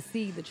started to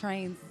see the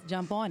trains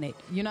jump on it.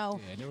 Yeah,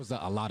 there's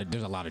a lot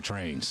of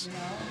trains.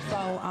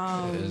 So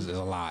there's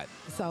a lot.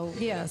 So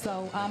yeah,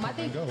 I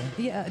think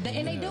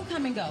and they do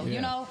come and go.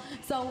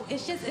 So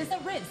it's a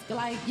risk.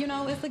 Like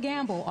it's a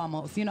gamble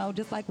almost.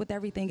 Just like with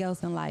everything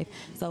else in life.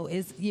 So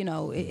it's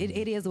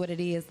it is what it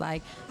is.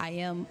 Like I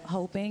am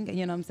hoping,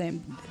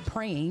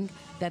 praying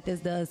that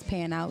this does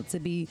pan out to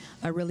be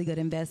a really good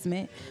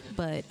investment.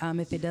 But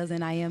if it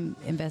doesn't, I am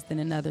investing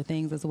in other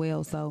things as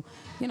well. So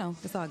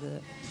it's all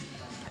good.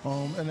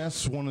 And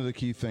that's one of the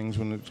key things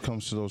when it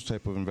comes to those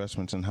type of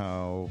investments and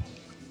how,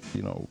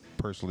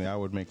 personally, I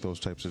would make those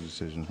types of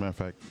decisions. Matter of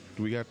fact,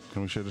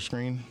 can we share the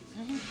screen?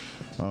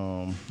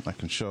 Mm-hmm. I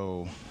can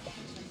show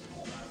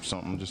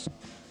something. Just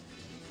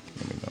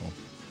let me know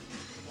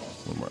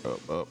when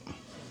we're up.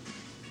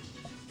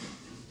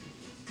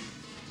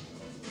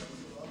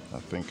 I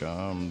think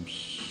I'm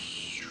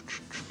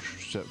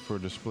set for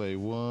display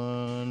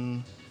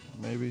 1,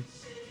 maybe.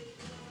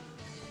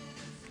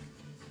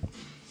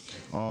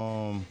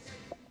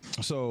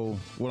 So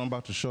what I'm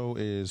about to show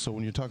is, so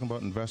when you're talking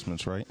about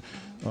investments, right?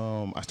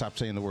 I stopped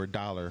saying the word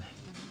dollar,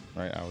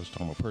 right? I was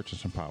talking about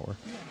purchasing power.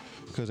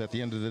 Because at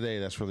the end of the day,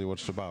 that's really what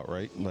it's about,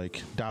 right?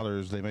 Like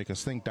dollars, they make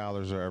us think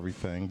dollars are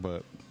everything,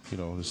 but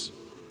there's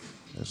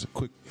a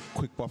quick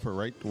buffer,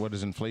 right? What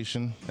is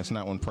inflation? It's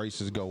not when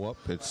prices go up.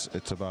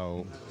 It's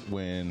about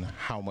when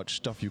how much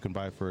stuff you can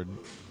buy for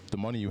the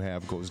money you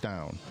have goes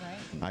down.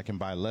 Right. I can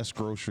buy less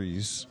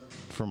groceries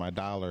for my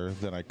dollar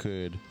than I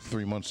could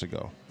 3 months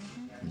ago,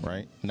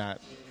 right?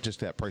 Not just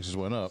that prices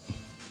went up.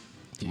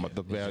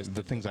 Yeah,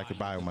 the things I could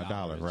buy with my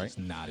dollar, right? It's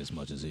not as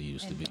much as it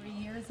used to be. 3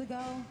 years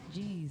ago,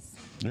 geez.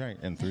 Right,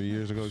 and 3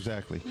 years ago,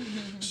 exactly.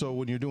 So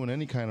when you're doing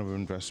any kind of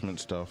investment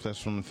stuff,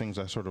 that's one of the things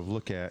I sort of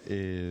look at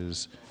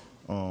is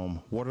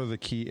what are the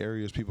key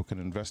areas people can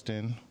invest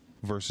in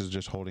versus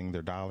just holding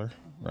their dollar,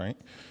 right?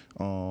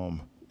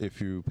 If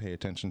you pay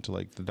attention to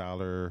like the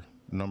dollar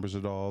numbers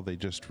at all, they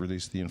just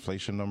released the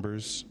inflation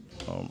numbers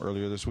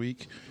earlier this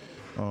week.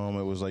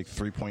 It was like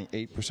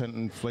 3.8%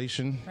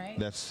 inflation. Right.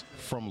 That's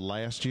from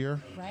last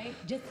year. Right.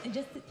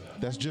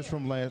 That's just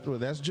from last. Well,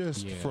 that's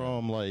just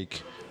from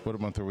like what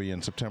month are we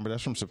in? September.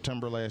 That's from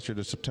September last year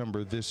to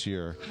September this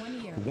year.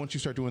 1 year. Once you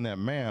start doing that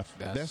math,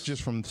 that's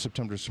just from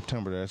September to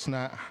September. That's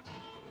not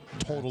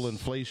total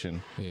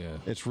inflation. Yeah.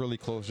 It's really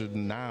closer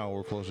now.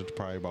 We're closer to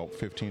probably about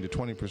 15 to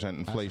 20%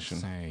 inflation.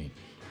 That's insane.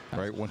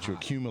 Right, once you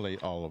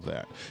accumulate all of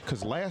that.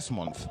 Because last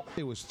month,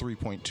 it was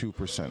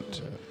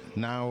 3.2%.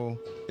 Now,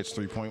 it's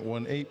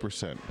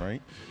 3.18%,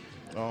 right?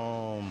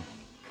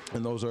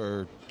 And those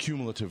are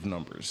cumulative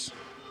numbers.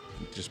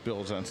 It just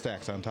builds on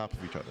stacks on top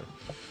of each other.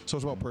 So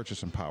it's about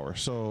purchasing power.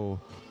 So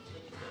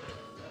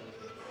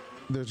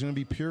there's going to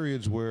be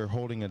periods where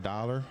holding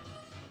 $1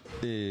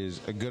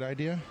 is a good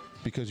idea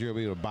because you're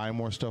able to buy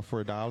more stuff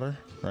for $1,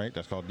 right?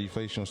 That's called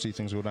deflation. You'll see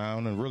things go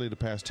down. And really, the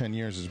past 10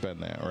 years has been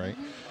that, right?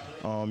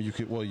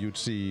 You'd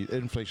see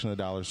inflation of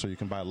the dollar, so you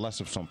can buy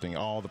less of something.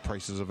 All the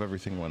prices of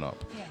everything went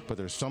up. Yeah. But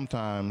there's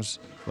sometimes,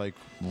 like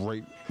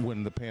right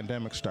when the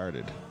pandemic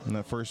started, in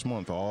that first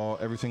month,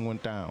 everything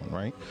went down,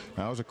 right?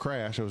 Now, it was a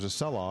crash, it was a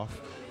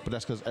sell-off, but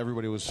that's because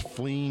everybody was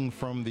fleeing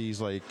from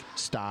these like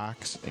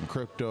stocks and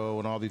crypto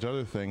and all these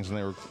other things, and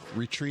they were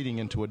retreating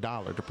into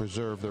 $1 to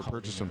preserve their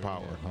purchasing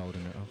power.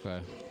 Holding it,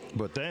 okay.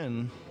 But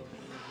then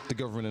the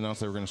government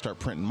announced they were going to start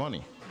printing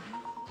money.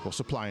 Well,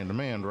 supply and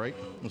demand, right?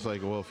 It's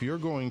like, well, if you're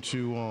going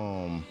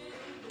to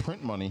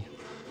print money,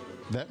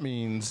 that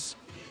means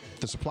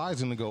the supply is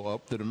going to go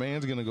up, the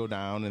demand's going to go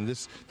down, and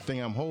this thing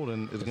I'm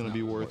holding is going to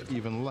be worth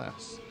even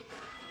less.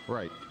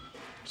 Right.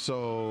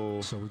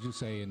 So would you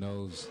say in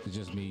those,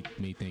 just me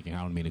thinking,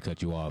 I don't mean to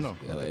cut you off, No.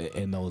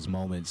 In those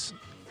moments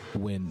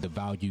when the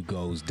value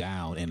goes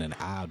down in an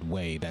odd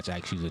way, that's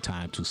actually the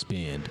time to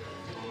spend?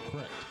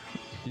 correct.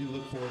 You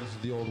look for, this is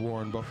the old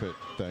Warren Buffett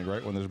thing,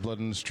 right? When there's blood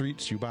in the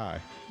streets, you buy.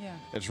 Yeah.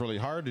 It's really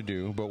hard to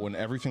do, but when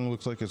everything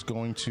looks like it's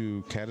going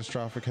to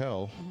catastrophic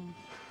hell,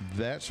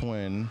 that's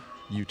when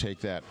you take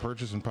that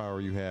purchasing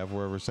power you have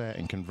wherever it's at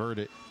and convert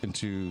it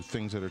into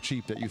things that are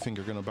cheap that you think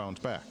are going to bounce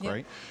back, Yep.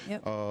 right?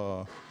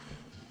 Yep.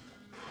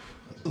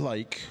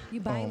 Like You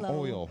buy low,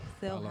 oil.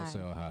 sell high.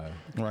 Sell high.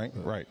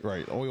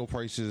 Right. Oil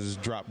prices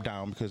dropped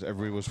down because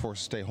everybody was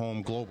forced to stay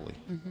home globally.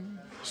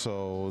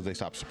 So they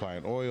stopped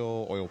supplying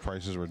oil. Oil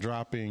prices were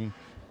dropping.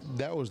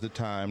 That was the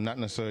time, not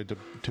necessarily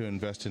to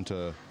invest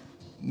into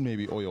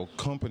maybe oil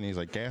companies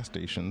like gas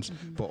stations,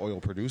 but oil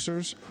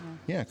producers.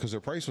 Yeah, because their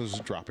price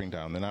was dropping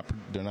down.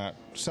 They're not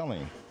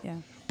selling. Yeah.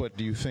 But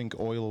do you think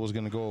oil was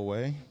going to go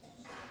away?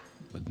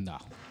 But no.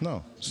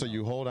 No. So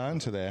you hold on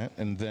to that,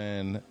 and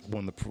then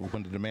when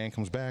the demand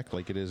comes back,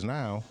 like it is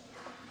now,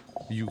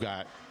 you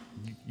got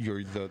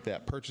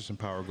that purchasing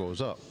power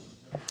goes up,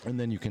 and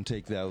then you can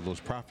take those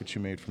profits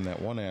you made from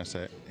that one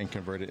asset and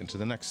convert it into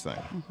the next thing,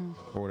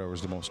 or whatever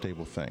is the most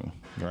stable thing,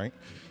 right?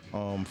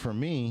 For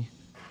me,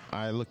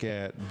 I look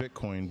at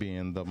Bitcoin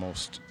being the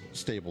most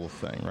stable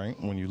thing, right?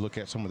 When you look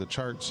at some of the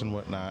charts and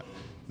whatnot,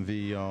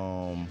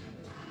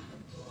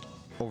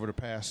 over the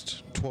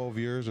past 12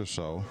 years or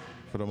so,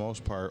 for the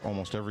most part,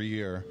 almost every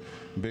year,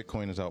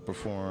 Bitcoin has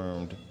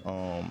outperformed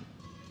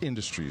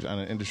industries on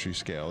an industry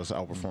scale. It's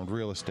outperformed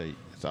real estate.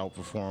 It's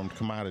outperformed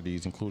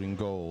commodities, including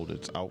gold.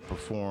 It's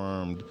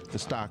outperformed the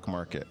stock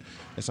market.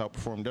 It's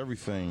outperformed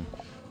everything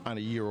on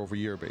a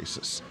year-over-year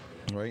basis,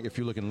 right? If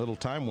you look in little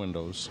time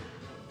windows,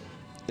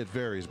 it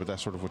varies, but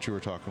that's sort of what you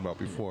were talking about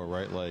before,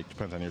 right? Like,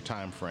 depends on your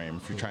time frame.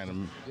 If you're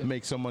trying to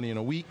make some money in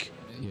a week,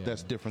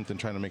 that's different than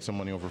trying to make some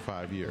money over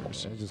 5 years.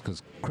 That's just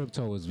because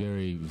crypto is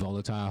very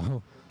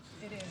volatile.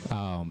 It is.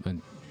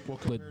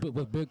 But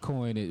with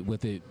Bitcoin,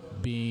 with it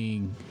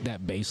being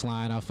that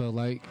baseline, I feel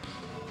like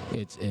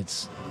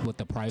it's with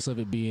the price of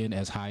it being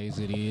as high as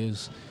it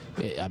is.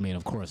 I mean,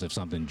 of course, if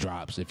something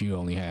drops, if you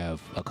only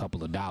have a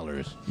couple of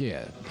dollars,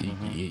 you're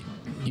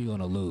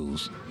gonna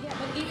lose. Yeah,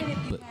 but even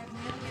if you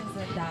have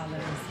millions of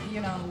dollars,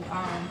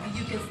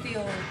 you can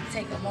still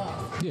take a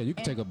loss. Yeah, you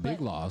can take a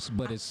big loss,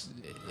 but it's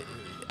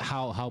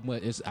how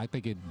much. I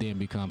think it then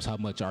becomes how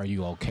much are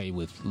you okay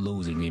with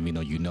losing, even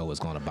though you know it's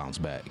going to bounce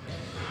back.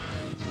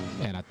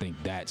 And I think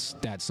that's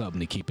something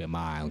to keep in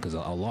mind, because a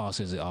loss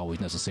isn't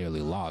always necessarily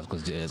a loss,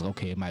 because it's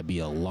okay, it might be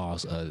a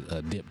loss,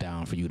 a dip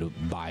down for you to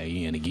buy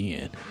in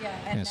again. Yeah,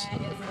 and that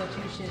is what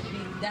you should be,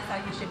 that's how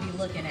you should be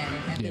looking at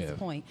it at this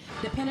point.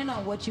 Depending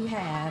on what you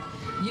have,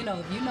 if you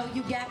know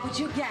you got what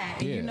you got,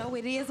 and you know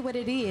it is what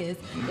it is,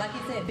 like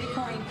you said,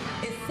 Bitcoin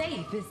is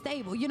safe, it's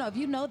stable. If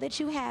you know that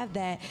you have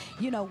that,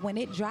 when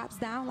it drops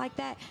down like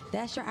that,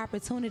 that's your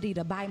opportunity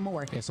to buy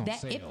more. It's on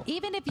sale.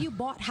 Even if you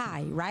bought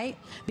high, right?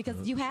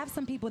 Because you have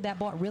some people that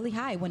bought really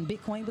high when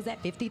Bitcoin was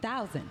at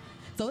 50,000.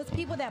 So it's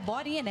people that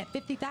bought in at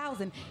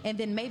 50,000, and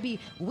then maybe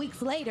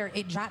weeks later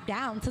it dropped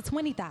down to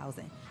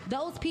 20,000.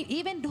 Those people,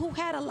 even who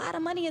had a lot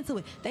of money into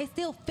it, they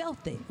still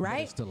felt it, right?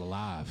 They're still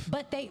alive.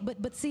 But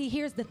see,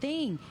 here's the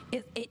thing: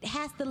 it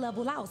has to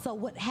level out. So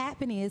what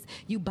happened is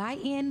you buy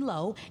in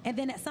low, and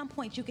then at some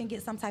point you can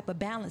get some type of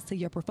balance to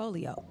your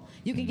portfolio.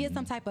 You can get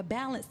some type of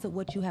balance to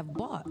what you have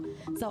bought.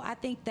 So I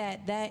think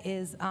that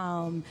is,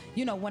 one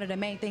of the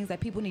main things that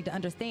people need to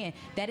understand.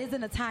 That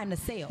isn't a time to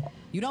sell.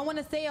 You don't want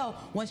to sell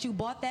once you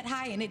bought that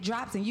high and it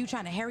drops, and you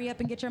trying to hurry up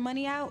and get your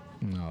money out.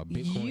 No,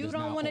 Bitcoin you is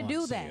don't not want to on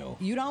do sale.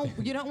 that. You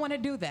don't want to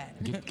do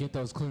that. Get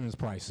those clearance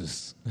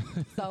prices.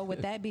 So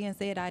with that being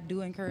said, I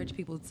do encourage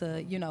people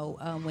to,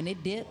 when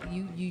it dip,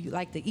 you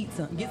like to eat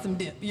some, get some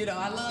dip.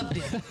 I love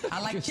dip. I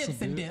like chips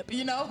and dip.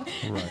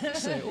 Right.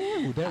 Say,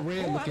 ooh, that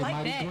red looking like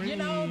mighty that. green.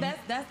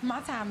 That's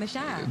my time to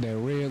shine. That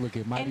red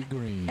looking mighty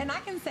green. And I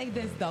can say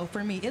this though,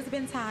 for me, it's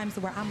been times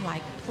where I'm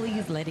like,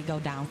 please let it go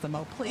down some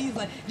more. Please,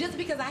 just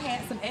because I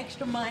had some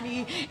extra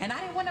money and I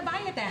didn't want to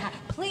buy it that high.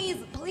 Please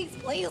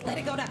let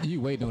it go down.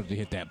 You waiting on it to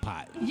hit that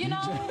pot.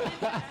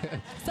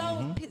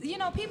 So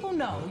people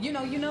know. You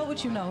know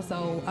what you know.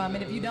 So and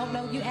if you don't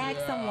know, you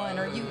ask someone,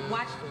 or you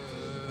watch,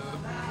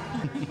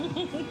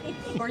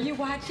 or you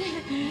watch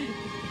it.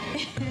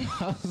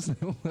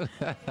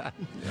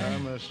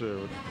 I'm not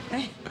sure.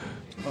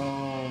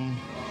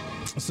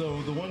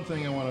 So the one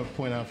thing I want to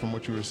point out from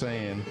what you were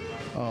saying,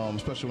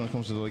 especially when it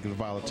comes to the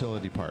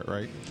volatility part,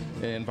 right?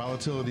 And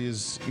volatility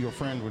is your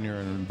friend when you're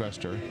an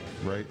investor,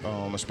 right?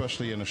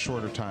 Especially in a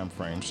shorter time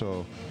frame.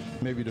 So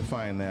maybe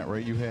define that,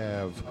 right? You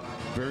have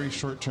very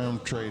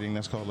short-term trading.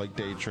 That's called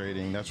day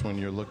trading. That's when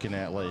you're looking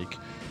at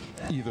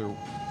either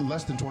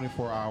less than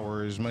 24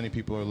 hours. Many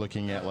people are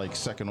looking at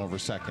second over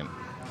second,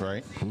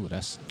 right? Ooh,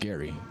 that's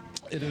scary.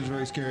 It is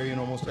very scary, and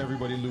almost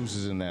everybody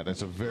loses in that.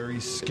 It's a very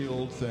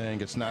skilled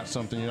thing. It's not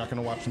something you're not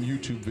going to watch some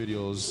YouTube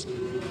videos.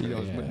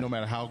 But no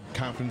matter how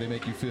confident they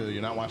make you feel,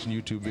 you're not watching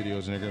YouTube videos,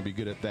 and you're going to be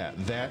good at that.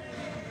 That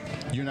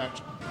you're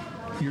not.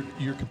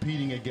 You're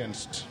competing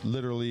against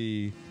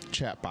literally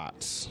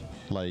chatbots,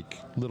 like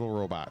little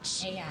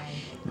robots. AI.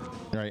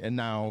 Right, and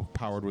now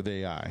powered with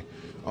AI.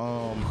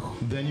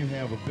 Then you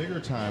have a bigger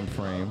time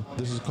frame.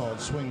 This is called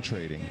swing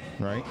trading,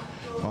 right?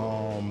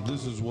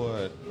 This is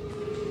what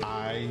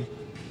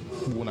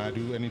when I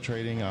do any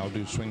trading, I'll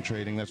do swing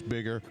trading. That's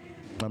bigger.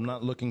 I'm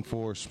not looking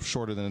for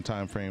shorter than the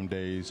time frame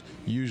days.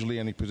 Usually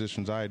any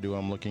positions I do,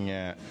 I'm looking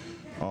at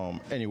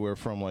anywhere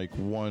from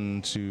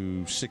 1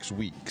 to 6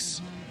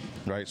 weeks,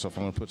 right? So if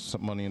I'm going to put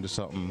some money into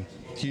something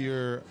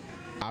here,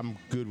 I'm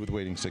good with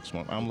waiting 6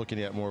 months. I'm looking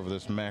at more of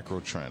this macro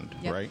trend,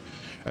 right?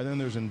 And then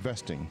there's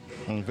investing.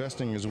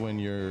 Investing is when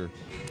you're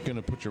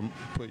going to put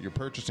your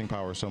purchasing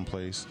power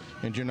someplace,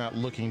 and you're not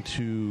looking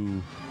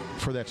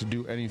for that to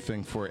do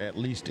anything for at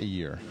least a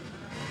year,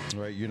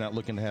 right? You're not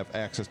looking to have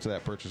access to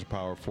that purchasing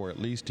power for at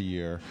least a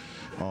year.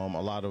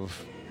 A lot of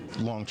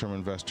long-term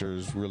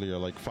investors really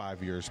are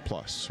 5 years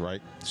plus,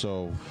 right?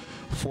 So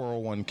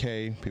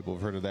 401k, people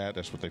have heard of that.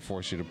 That's what they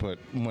force you to put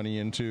money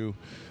into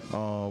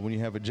when you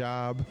have a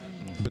job,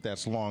 but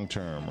that's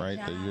long-term, right?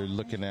 That you're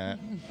looking at,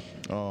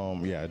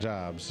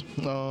 jobs.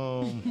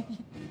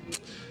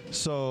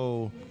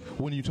 So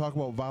when you talk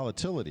about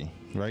volatility,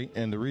 right?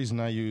 And the reason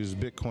I use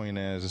Bitcoin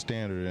as a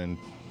standard and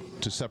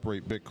to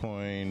separate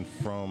Bitcoin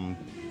from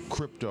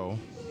crypto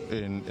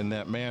in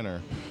that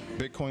manner,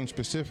 Bitcoin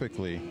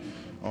specifically,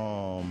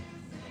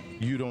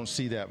 you don't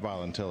see that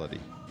volatility.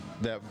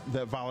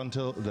 The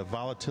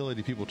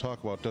volatility people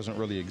talk about doesn't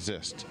really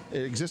exist.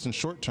 It exists in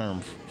short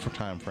term for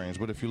time frames,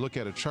 but if you look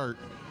at a chart,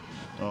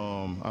 I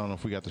don't know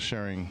if we got the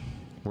sharing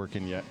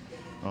working yet.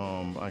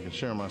 I can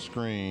share my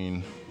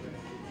screen.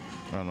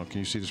 I don't know. Can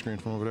you see the screen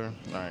from over there?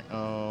 All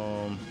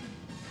right.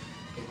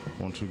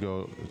 1, 2,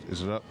 go.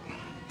 Is it up?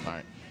 All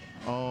right.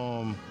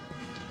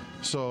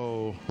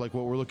 So what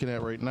we're looking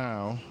at right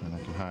now, and I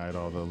can hide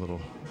all the little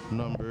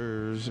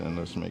numbers, and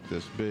let's make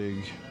this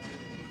big.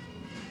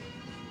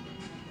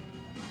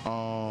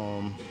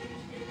 No,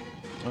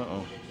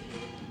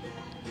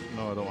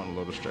 I don't want to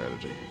load a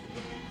strategy.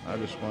 I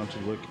just want to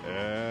look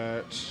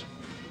at.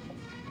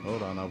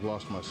 Hold on, I've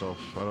lost myself.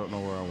 I don't know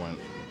where I went.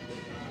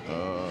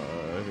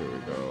 Here we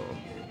go.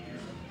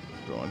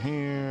 Going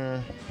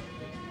here.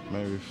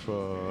 Maybe if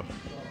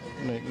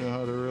Nick knew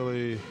how to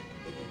really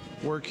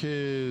work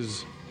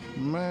his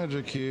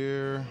magic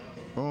here.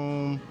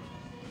 Boom.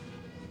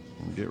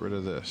 Get rid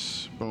of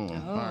this. Boom.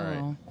 Oh. All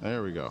right.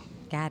 There we go.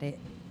 Got it.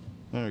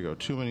 There we go.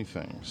 Too many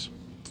things.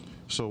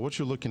 So what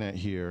you're looking at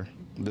here,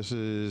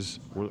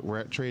 we're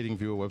at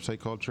TradingView, a website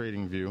called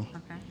TradingView.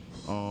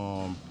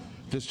 Okay.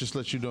 This just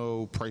lets you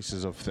know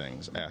prices of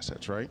things,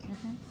 assets, right?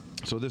 Mm-hmm.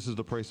 So this is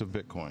the price of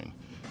Bitcoin.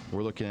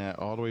 We're looking at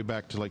all the way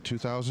back to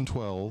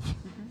 2012.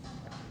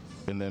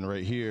 Mm-hmm. And then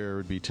right here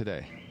would be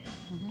today.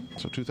 Mm-hmm.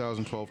 So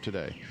 2012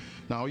 today.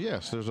 Now,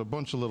 yes, there's a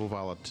bunch of little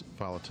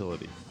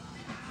volatility.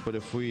 But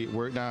if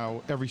we're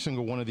now, every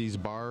single one of these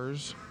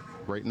bars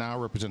right now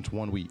represents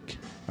 1 week.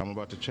 I'm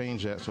about to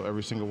change that, so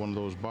every single one of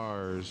those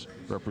bars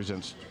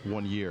represents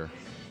 1 year.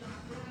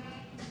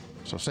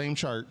 So same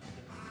chart,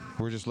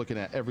 We're just looking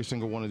at every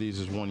single one of these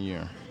as 1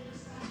 year.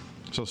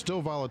 So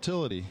still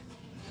volatility,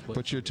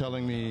 but you're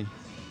telling me,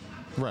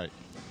 right,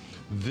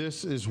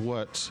 this is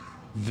what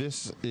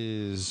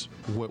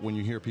when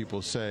you hear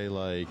people say,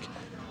 like,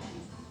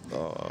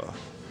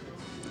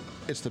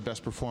 it's the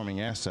best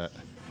performing asset,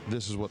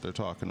 this is what they're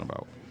talking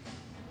about.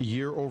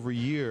 Year over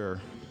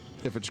year,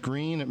 if it's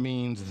green, it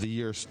means the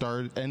year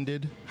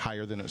ended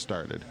higher than it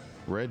started.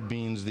 Red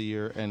means the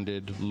year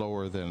ended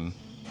lower than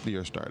the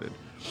year started.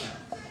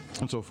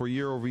 And so for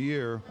year over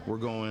year, we're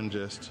going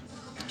just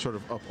sort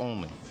of up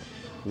only.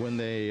 When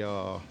they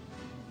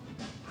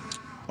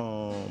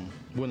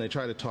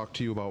try to talk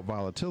to you about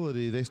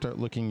volatility, they start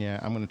looking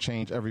at, I'm going to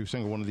change every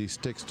single one of these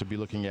sticks to be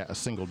looking at a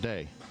single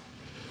day.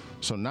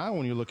 So now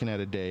when you're looking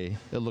at a day,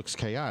 it looks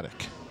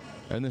chaotic.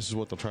 And this is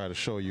what they'll try to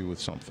show you with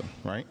something,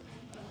 right?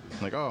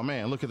 Like, oh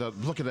man, look at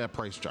that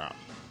price drop.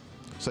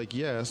 It's like,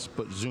 yes,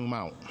 but zoom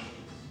out,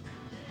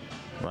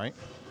 right?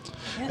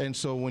 And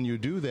so when you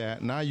do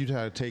that, now you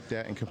try to take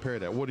that and compare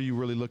that. What are you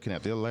really looking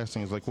at? The other last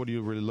thing is, like, what are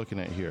you really looking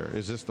at here?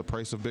 Is this the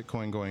price of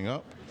Bitcoin going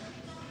up?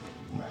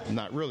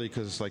 Not really,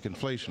 because it's like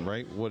inflation,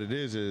 right? What it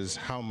is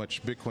how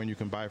much Bitcoin you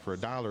can buy for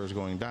 $1 is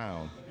going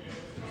down.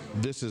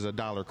 This is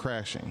 $1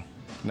 crashing,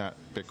 not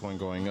Bitcoin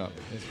going up.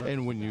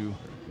 And when you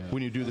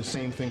do the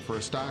same thing for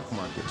a stock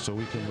market, so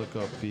we can look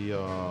up the,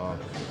 I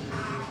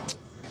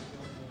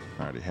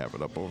already have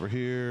it up over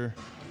here.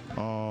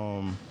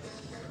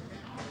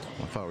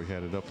 I thought we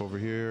had it up over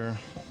here.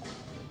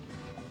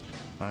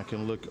 I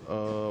can look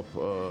up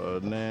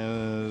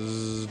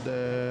NASDAQ.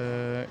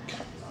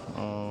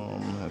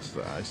 That's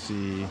the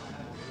IC.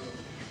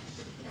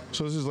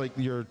 So this is like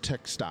your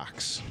tech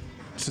stocks.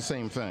 It's the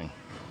same thing,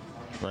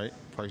 right?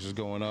 Prices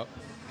going up.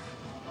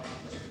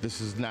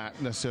 This is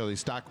not necessarily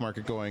stock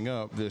market going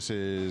up. This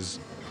is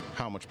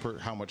how much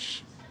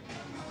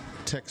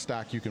tech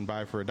stock you can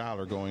buy for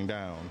 $1 going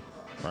down,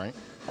 right?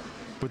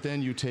 But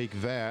then you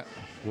take that.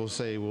 We'll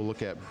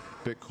look at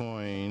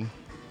Bitcoin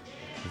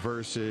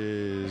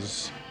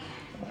versus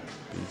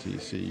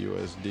BTC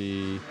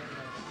USD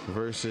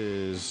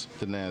versus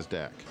the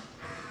NASDAQ.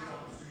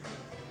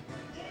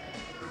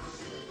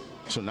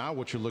 So now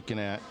what you're looking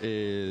at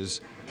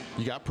is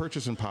you got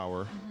purchasing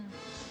power.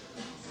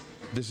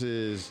 This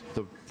is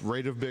the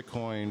rate of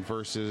Bitcoin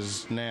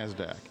versus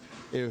NASDAQ.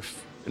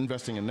 If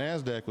investing in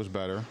NASDAQ was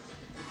better,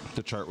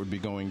 the chart would be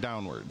going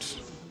downwards,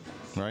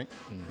 right?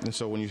 And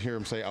so when you hear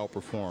them say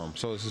outperform,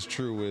 so this is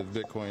true with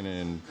Bitcoin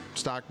in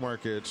stock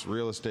markets,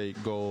 real estate,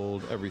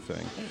 gold,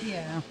 everything.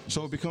 Yeah.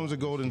 So it becomes a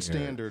golden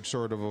standard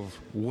sort of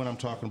when I'm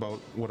talking about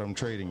what I'm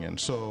trading in.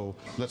 So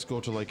let's go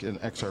to like an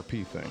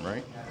XRP thing,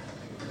 right?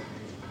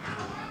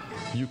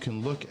 You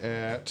can look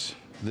at,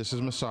 this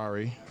is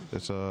Masari.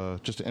 It's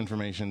just an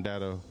information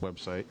data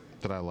website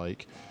that I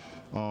like.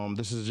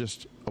 This is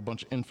just a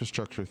bunch of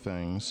infrastructure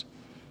things.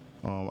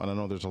 And I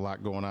know there's a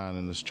lot going on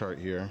in this chart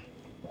here.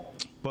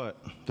 But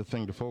the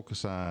thing to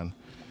focus on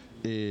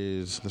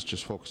is,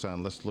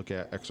 let's look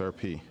at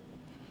XRP.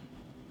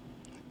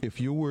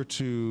 If you were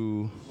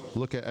to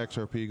look at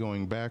XRP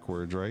going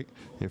backwards, right?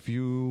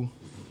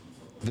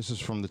 This is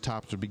from the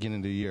top to the beginning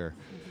of the year,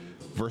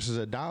 versus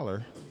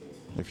 $1.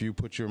 If you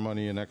put your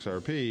money in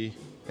XRP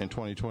in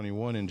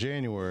 2021 in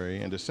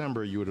January and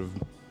December, you would have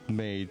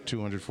made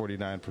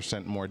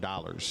 249% more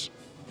dollars,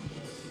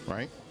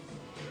 right?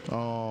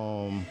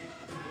 1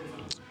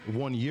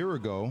 year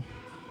ago,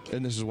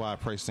 and this is why I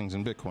price things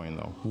in Bitcoin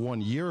though. 1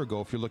 year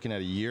ago, if you're looking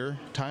at a year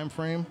time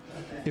frame,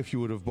 if you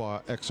would have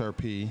bought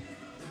XRP,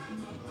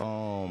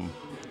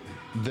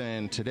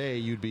 then today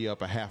you'd be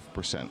up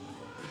 0.5%.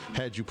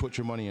 Had you put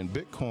your money in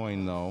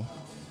Bitcoin though,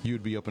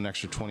 you'd be up an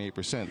extra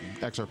 28%.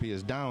 XRP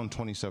is down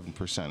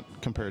 27%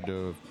 compared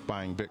to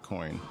buying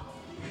Bitcoin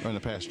in the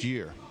past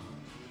year.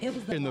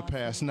 In the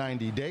past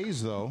 90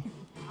 days though,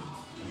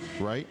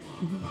 right?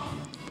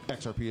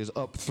 XRP is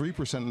up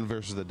 3%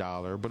 versus the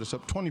dollar, but it's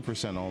up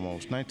 20%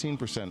 almost,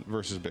 19%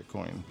 versus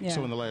Bitcoin. Yeah.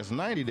 So in the last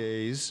 90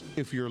 days,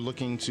 if you're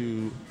looking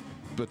to,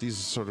 but these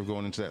are sort of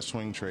going into that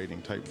swing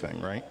trading type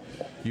thing, right?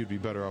 You'd be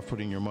better off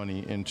putting your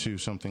money into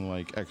something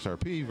like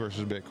XRP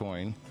versus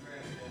Bitcoin,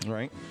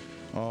 right?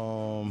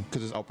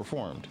 Because it's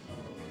outperformed.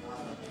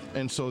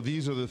 And so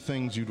these are the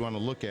things you'd want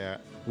to look at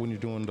when you're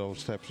doing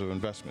those types of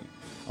investment.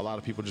 A lot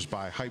of people just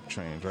buy hype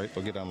trains, right?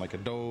 They'll get on like a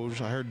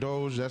Doge. I heard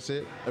Doge, that's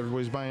it.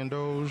 Everybody's buying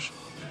Doge.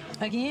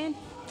 Again?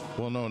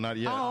 Well, no, not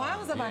yet. Oh, I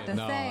was about to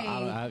say.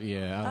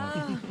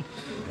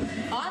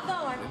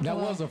 That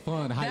was a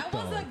fun hype. That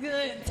was a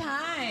good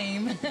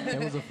time.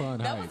 That was a fun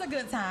hype. That was a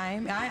good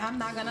time. I'm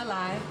not gonna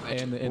lie.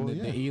 And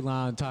the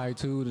Elon tie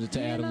too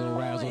to add a little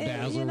razzle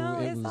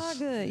dazzle. It's all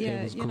good.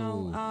 Yeah, it was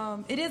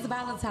cool. It is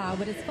volatile,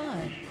 but it's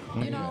fun.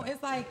 You know,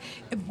 it's like,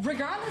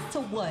 regardless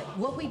to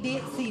what we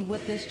did see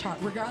with this chart,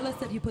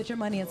 regardless if you put your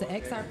money into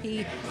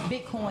XRP,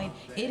 Bitcoin,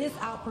 it is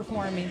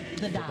outperforming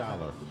the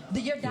dollar.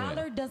 Your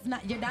dollar does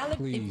not. Your dollar.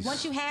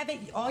 Once you have it,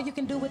 all you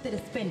can do with it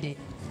is spend it.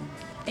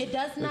 It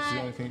does not. That's the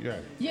only thing,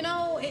 yeah. You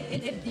know,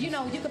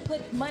 you can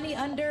put money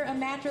under a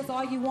mattress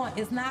all you want.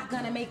 It's not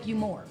gonna make you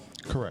more.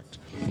 Correct.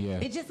 Yeah.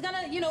 It's just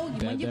gonna, you know,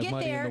 when you that get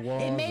money in there, the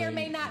walls it may or ain't-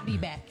 may not be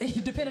back,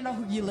 depending on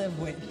who you live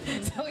with.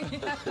 So,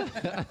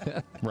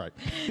 Right.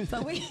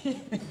 so we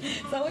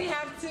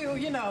have to,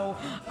 you know,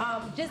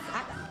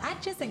 I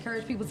just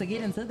encourage people to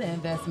get into the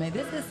investment.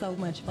 This is so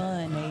much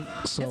fun,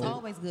 Nate. So- It's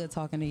always good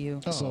talking to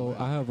you. So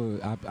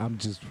I'm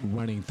just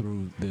running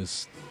through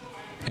this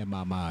in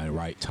my mind,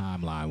 right,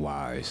 timeline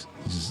wise,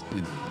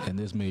 and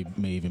this may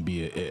even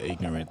be an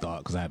ignorant thought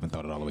because I haven't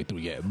thought it all the way through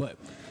yet. But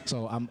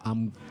so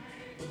I'm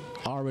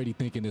already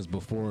thinking this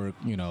before,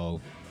 you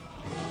know,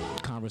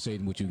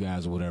 conversating with you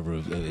guys or whatever,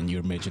 and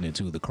you're mentioning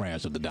too the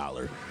crash of the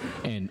dollar.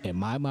 And in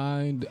my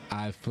mind,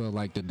 I feel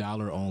like the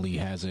dollar only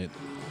hasn't.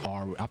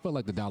 I feel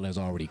like the dollar has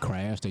already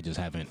crashed. They just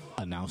haven't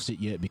announced it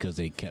yet because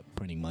they kept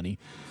printing money.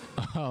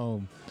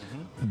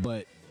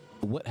 But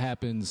what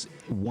happens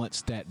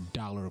once that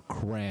dollar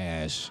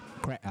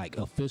like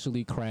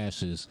officially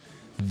crashes?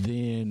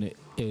 Then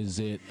is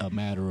it a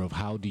matter of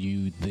how do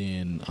you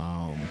then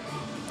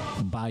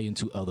buy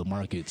into other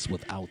markets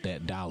without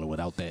that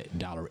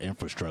dollar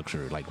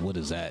infrastructure? Like, what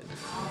does that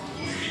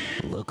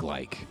look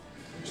like?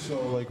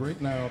 So, like right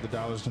now, the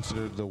dollar is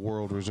considered the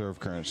world reserve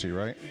currency,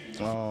 right?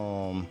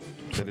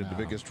 They did the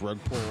biggest rug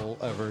pull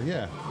ever.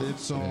 Yeah,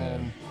 it's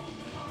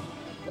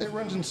it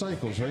runs in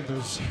cycles, right?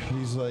 There's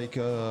these like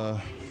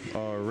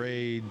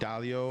Ray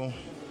Dalio.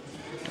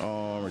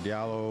 Or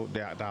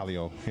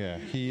Dalio, yeah.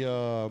 He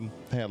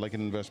had like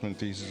an investment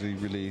thesis he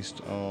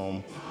released,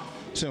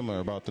 similar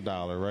about the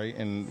dollar, right?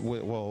 And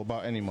well,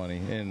 about any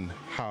money and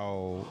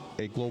how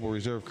a global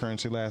reserve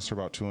currency lasts for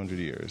about 200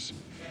 years.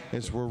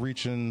 We're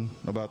reaching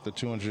about the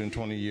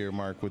 220-year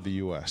mark with the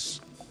U.S.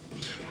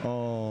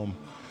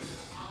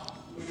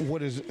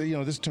 What is, you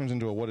know, this turns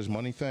into a what is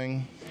money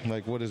thing.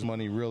 Like, what is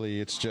money really?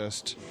 It's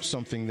just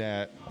something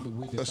that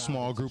a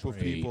small group of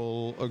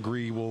people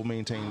agree will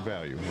maintain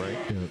value, right?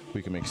 Yeah.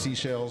 We can make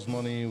seashells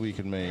money, we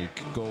can make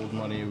gold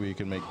money, we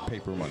can make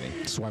paper money.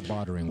 Swap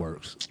bartering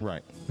works.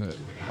 Right. Yeah.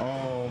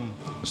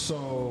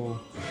 So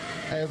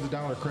as the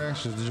dollar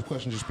crashes, the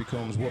question just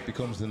becomes what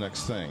becomes the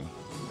next thing,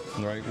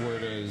 right? Where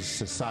does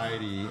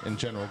society in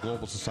general,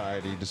 global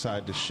society,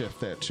 decide to shift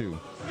that to?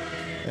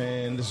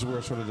 And this is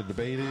where sort of the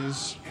debate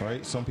is,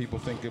 right? Some people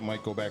think it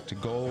might go back to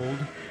gold.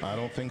 I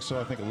don't think so.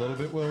 I think a little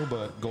bit will,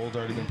 but gold's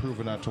already been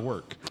proven not to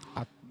work.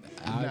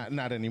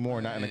 Not anymore,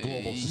 not in a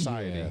global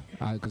society.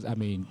 Because I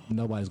mean,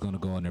 nobody's going to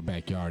go in their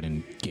backyard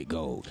and get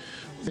gold.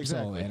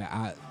 Exactly. So, and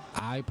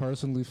I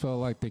personally felt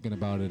like thinking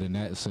about it in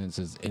that sense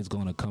is it's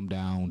going to come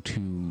down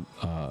to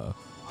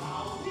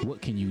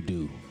what can you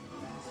do.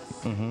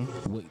 Mm-hmm.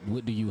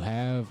 What do you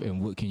have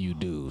and what can you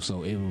do?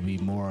 So it will be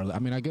more. I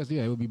mean, I guess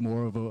it would be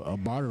more of a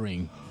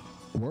bartering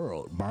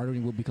world.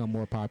 Bartering will become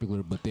more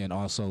popular, but then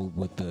also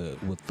with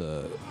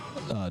the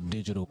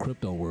digital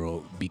crypto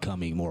world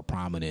becoming more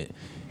prominent,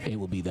 it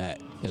will be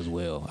that as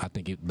well. I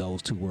think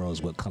those two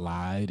worlds would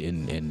collide,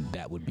 and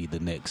that would be the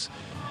next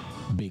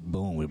big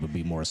boom. It would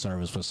be more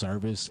service for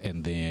service,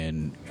 and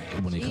then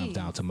when it comes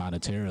down to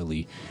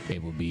monetarily,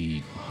 it will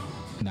be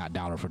not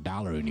dollar for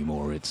dollar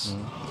anymore. It's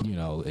you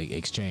know,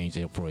 exchange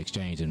for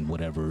exchange and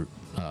whatever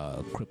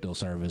crypto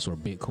service or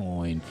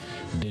Bitcoin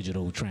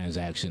digital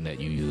transaction that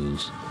you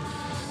use.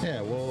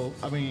 Yeah, well,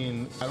 I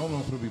mean, I don't know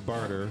if it'll be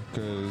barter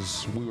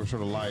because we were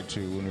sort of lied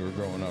to when we were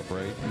growing up,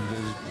 right?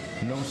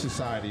 There's no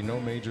society, no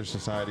major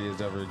society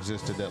has ever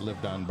existed that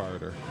lived on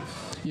barter.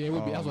 Yeah, it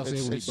would be. I was going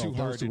to say it's too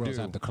hard to do.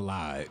 Have to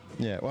collide.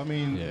 Yeah, well, I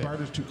mean,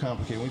 barter's too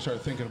complicated. When we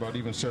start thinking about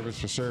even service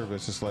for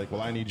service, it's like,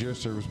 well, I need your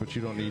service, but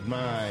you don't need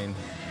mine.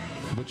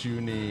 But you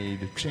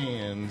need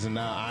Chan's, and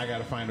now I got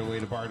to find a way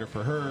to barter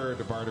for her,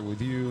 to barter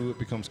with you. It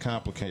becomes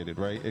complicated,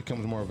 right? It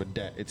becomes more of a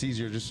debt. It's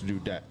easier just to do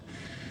debt,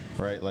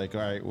 right? Like,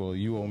 all right, well,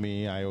 you owe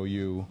me, I owe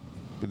you.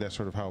 But that's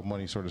sort of how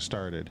money sort of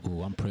started.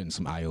 Ooh, I'm printing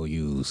some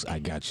IOUs. I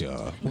got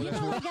y'all. Well,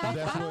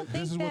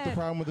 this is what the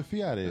problem with the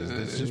fiat is.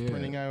 It's just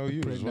printing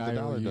IOUs. Is what the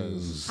dollar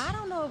does. I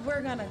don't know if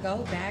we're gonna go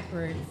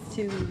backwards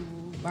to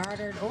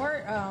bartered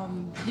or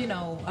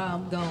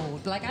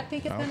gold. Like, I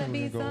think it's gonna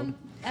be some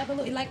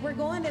evolution. Like, we're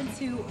going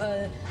into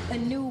a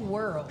new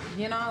world,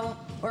 you know,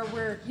 or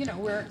we're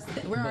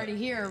already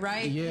here,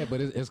 right? Yeah, but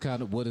it's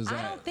kind of, what is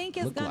that? I don't think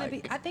it's gonna like?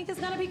 be. I think it's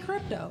gonna be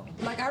crypto.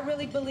 Like, I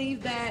really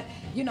believe that,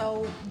 you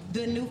know,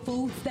 the new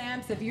food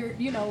stamps, if you're,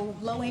 you know,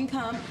 low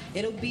income,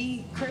 it'll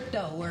be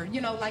crypto, or, you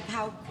know, like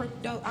how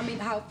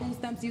how food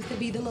stamps used to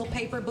be the little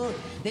paper book,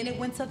 then it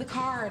went to the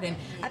card, and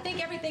I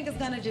think everything is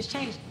gonna just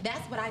change.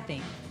 That's what I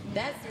think.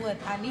 That's what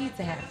I need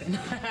to happen.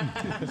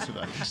 That's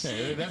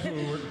what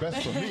would work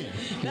best for me.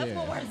 That's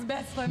what works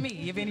best for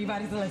me, if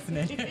anybody's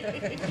listening.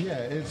 Yeah,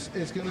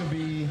 it's going to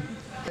be,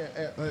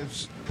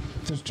 there's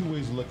two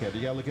ways to look at it.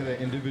 You got to look at it at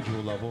an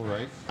individual level,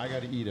 right? I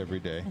got to eat every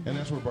day. And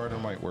that's where barter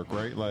might work,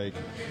 right? Like,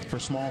 for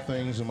small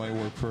things, it might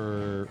work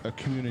for a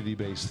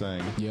community-based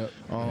thing. Yep.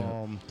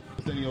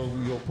 But then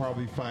you'll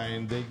probably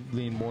find they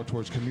lean more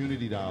towards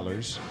community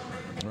dollars,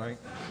 right?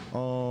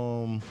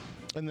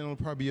 And then it'll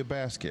probably be a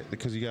basket,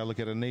 because you got to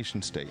look at a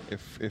nation state.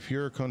 If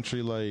you're a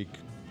country like,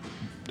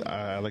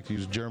 I like to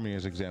use Germany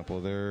as an example.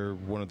 They're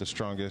one of the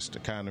strongest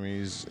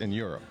economies in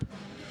Europe.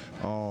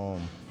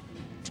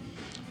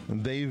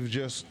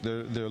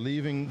 They're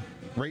leaving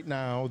right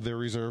now. Their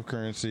reserve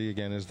currency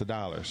again is the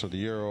dollar. So the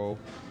euro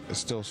is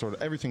still sort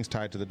of everything's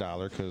tied to the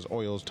dollar because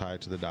oil is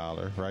tied to the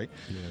dollar, right?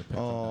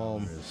 Yeah,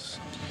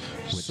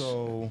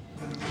 so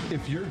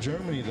if you're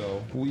Germany,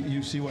 though,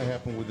 you see what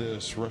happened with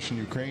this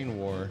Russian-Ukraine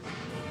war,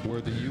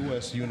 where the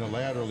U.S.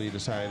 unilaterally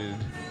decided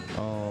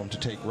to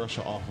take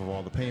Russia off of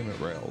all the payment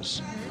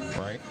rails,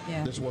 right?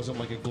 Yeah. This wasn't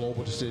like a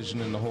global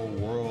decision in the whole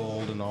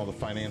world and all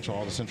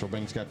the central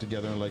banks got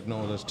together and like,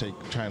 no, let's take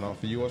China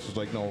off. The U.S. was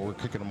like, no, we're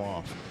kicking them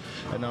off.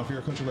 And now if you're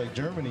a country like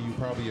Germany, you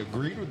probably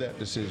agreed with that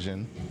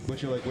decision,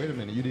 but you're like, wait a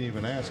minute, you didn't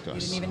even ask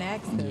us. You didn't even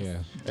ask us.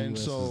 Yeah. And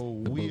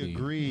so we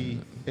agree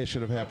it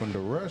should have happened to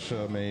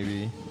Russia,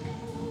 maybe.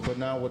 But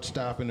now what's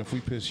stopping if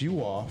we piss you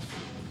off?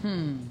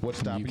 What's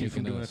stopping you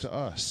from doing it to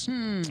us?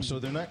 So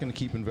they're not going to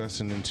keep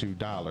investing into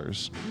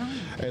dollars. No.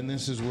 And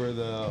this is where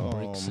the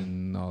BRICS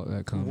and all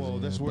that comes in. Well,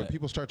 that's where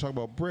people start talking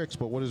about BRICS.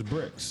 But what is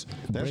BRICS?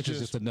 That's BRICS is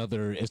just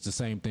another. It's the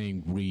same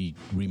thing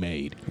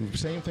remade.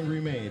 Same thing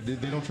remade.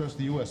 They don't trust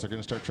the U.S. They're going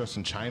to start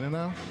trusting China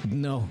now.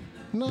 No.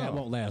 No. That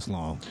won't last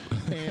long.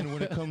 And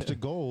when it comes to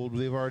gold,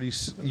 you've already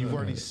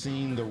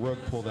seen the rug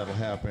pull that'll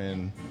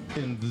happen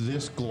in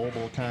this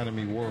global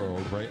economy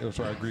world, right?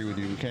 So I agree with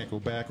you. We can't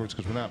go backwards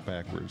because we're not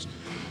backwards.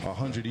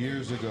 100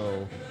 years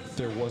ago,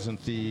 there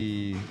wasn't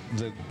the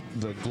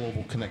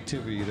global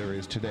connectivity there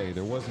is today.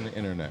 There wasn't the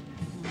internet.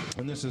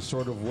 And this is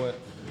sort of what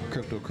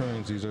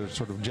cryptocurrencies are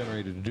sort of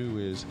generated to do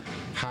is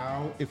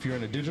how, if you're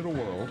in a digital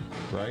world,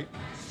 right?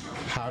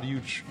 How do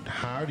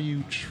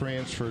you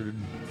transfer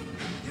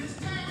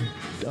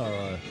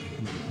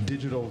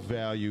digital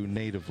value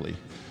natively?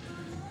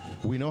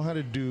 We know how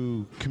to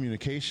do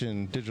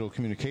digital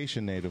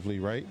communication natively,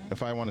 right?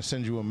 If I want to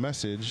send you a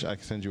message, I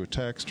can send you a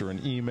text or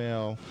an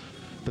email,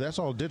 but that's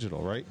all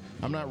digital, right?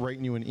 I'm not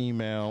writing you an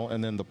email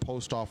and then the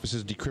post office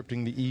is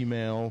decrypting the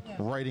email,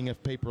 writing a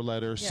paper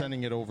letter,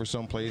 sending it over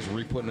someplace,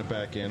 re-putting it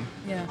back in.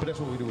 Yeah. But that's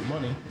what we do with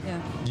money.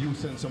 Yeah. You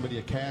send somebody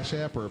a Cash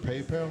App or a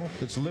PayPal,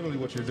 it's literally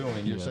what you're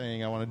doing. You're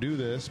saying, I want to do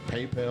this.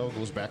 PayPal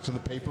goes back to the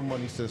paper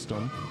money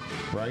system,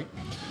 right?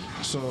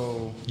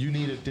 So you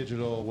need a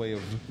digital way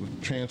of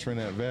transferring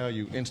that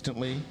value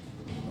instantly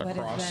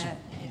across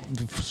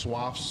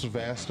swaths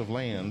vast of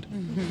land.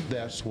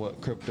 That's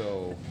what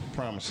crypto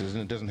promises,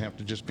 and it doesn't have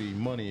to just be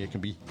money. It can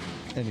be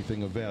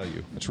anything of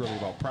value. It's really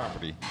about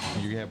property.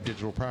 You have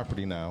digital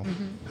property now.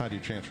 How do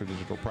you transfer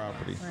digital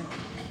property?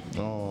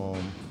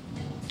 Right.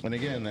 And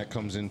again, that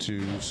comes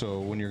into, so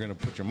when you're going to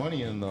put your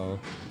money in, though,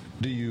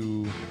 do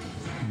you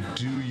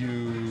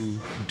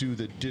do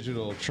the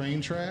digital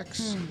train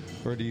tracks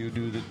or do you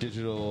do the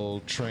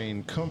digital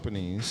train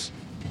companies?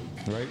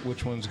 Right,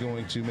 which one's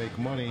going to make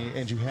money,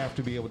 and you have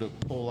to be able to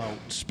pull out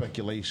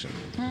speculation.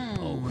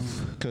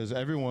 Both, because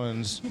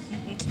everyone's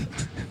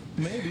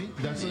maybe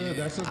that's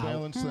a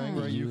balanced thing,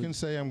 right? You can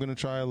say I'm going to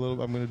try a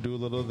little, I'm going to do a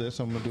little of this,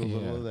 I'm going to do a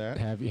little of that.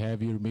 Have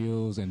your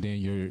meals and then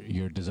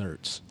your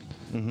desserts.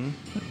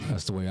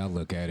 That's the way I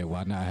look at it.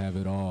 Why not have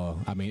it all?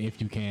 I mean, if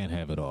you can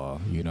have it all,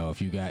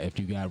 if you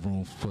got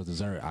room for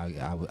dessert,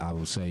 I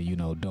would say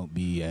don't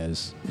be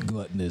as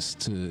gluttonous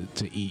to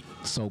eat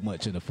so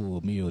much in a full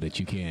meal that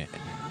you can't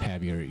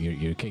have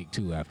your cake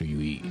too after you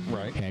eat.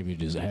 Right. Have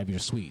your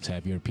sweets.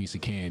 Have your piece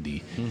of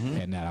candy.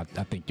 And I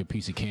think your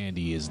piece of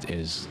candy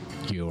is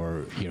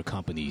your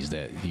companies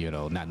that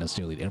not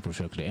necessarily the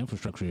infrastructure. The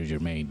infrastructure is your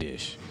main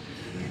dish.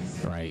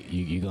 Right,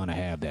 you're gonna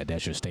have that.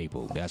 That's your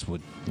staple. That's what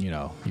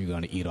you're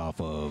gonna eat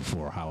off of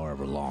for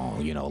however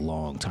long,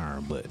 long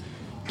term. But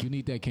you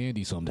need that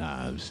candy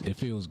sometimes. It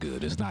feels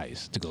good. It's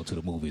nice to go to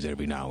the movies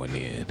every now and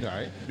then.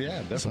 Right?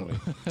 Yeah, definitely.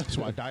 That's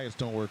why diets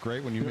don't work,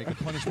 right? When you make a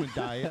punishment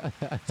diet,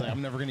 it's like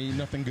I'm never gonna eat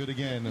nothing good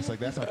again. It's like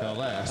that's not gonna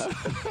last.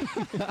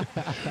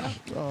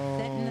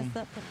 Setting us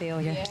up for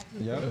failure.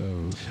 Yep.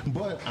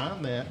 But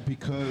on that,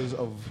 because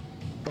of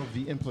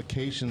the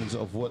implications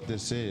of what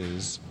this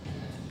is.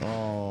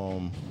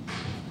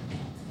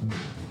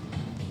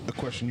 A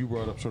question you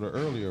brought up sort of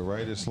earlier,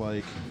 right? It's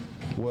like,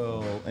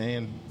 well,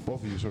 and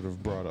both of you sort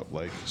of brought up,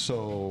 like,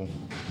 so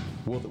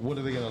what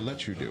are they going to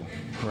let you do,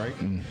 right?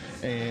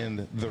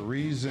 And the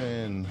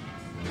reason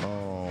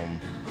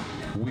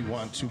we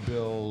want to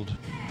build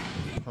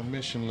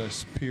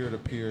permissionless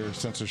peer-to-peer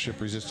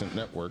censorship-resistant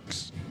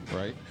networks,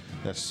 right?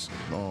 That's,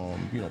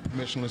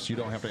 permissionless. You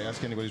don't have to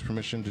ask anybody's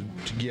permission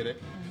to get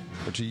it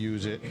or to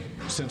use it.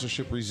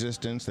 Censorship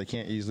resistance, they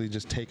can't easily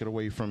just take it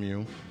away from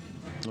you.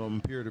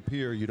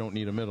 Peer-to-peer, you don't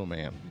need a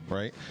middleman,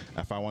 right?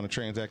 If I want to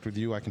transact with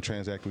you, I can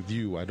transact with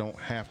you. I don't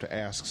have to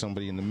ask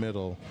somebody in the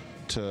middle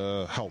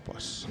to help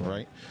us,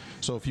 right?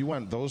 So if you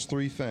want those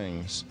three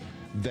things,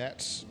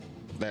 that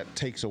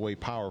takes away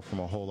power from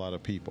a whole lot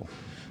of people.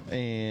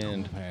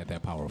 And I've had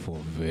that power for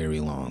a very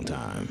long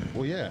time.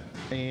 Well, yeah.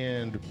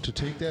 And to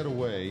take that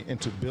away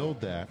and to build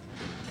that,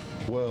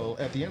 Well,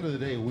 at the end of the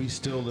day, we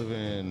still live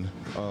in,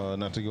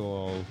 not to go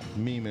all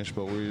meme-ish,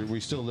 but we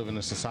still live in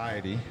a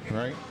society,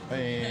 right?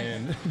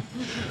 And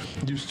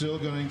you're still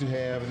going to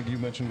have, and you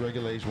mentioned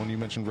regulation, when you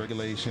mentioned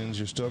regulations,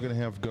 you're still going to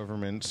have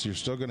governments, you're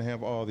still going to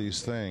have all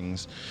these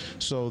things.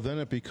 So then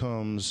it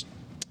becomes,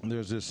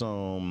 there's this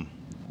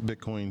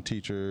Bitcoin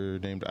teacher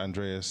named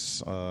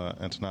Andreas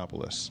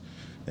Antonopoulos,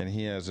 and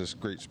he has this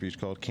great speech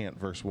called Can't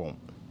versus Won't,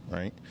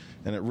 right?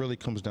 And it really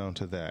comes down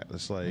to that.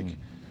 It's like,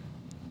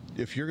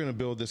 if you're going to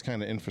build this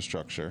kind of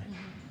infrastructure,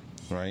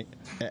 right,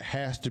 it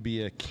has to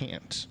be a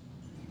can't.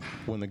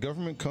 When the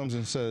government comes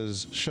and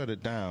says, shut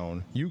it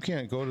down, you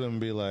can't go to them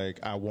and be like,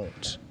 I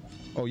won't.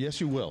 Oh,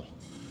 yes, you will.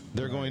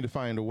 They're going to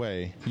find a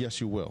way.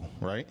 Yes, you will,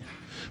 right?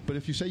 But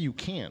if you say you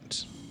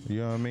can't,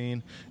 you know what I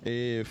mean?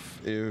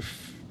 If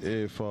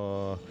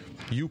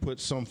you put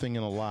something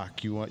in a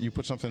lock, you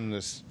put something in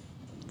this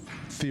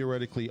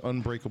theoretically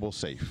unbreakable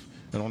safe,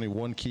 and only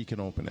one key can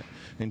open it,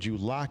 and you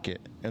lock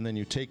it, and then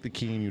you take the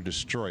key and you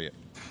destroy it,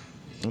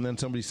 and then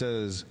somebody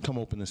says, come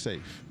open the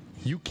safe.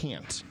 You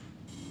can't,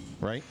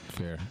 right?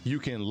 Fair. You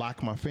can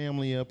lock my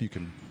family up, you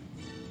can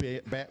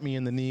bat me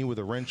in the knee with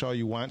a wrench all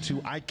you want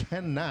to. I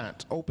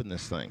cannot open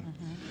this thing.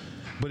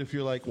 But if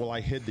you're like, well,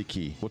 I hid the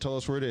key. Well, tell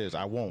us where it is.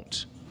 I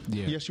won't.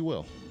 Yeah. Yes, you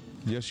will.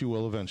 Yes, you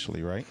will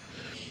eventually, right?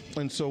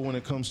 And so when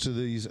it comes to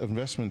these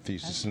investment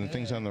theses and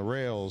things on the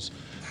rails,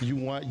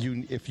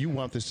 if you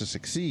want this to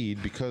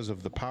succeed because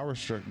of the power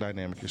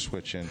dynamic you're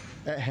switching,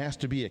 it has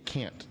to be a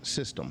can't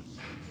system,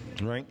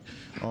 right?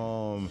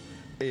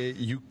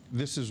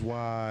 This is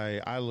why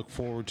I look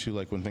forward to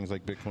like when things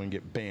like Bitcoin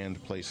get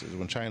banned places,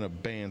 when China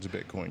bans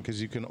Bitcoin,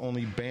 because you can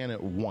only ban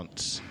it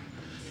once.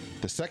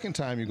 The second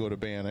time you go to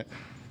ban it,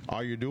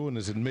 all you're doing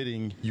is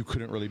admitting you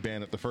couldn't really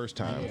ban it the first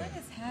time. What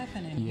is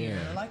happening here?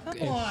 Like,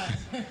 come on.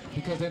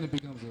 Because then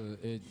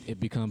it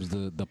becomes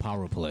the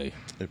power play.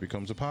 It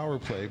becomes a power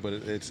play, but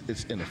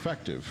it's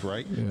ineffective,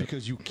 right? Yeah.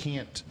 Because you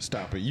can't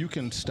stop it. You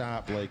can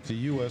stop, like the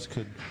U.S.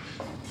 could,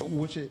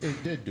 which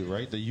it did do,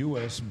 right? The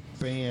U.S.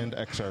 banned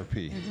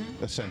XRP,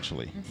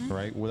 essentially,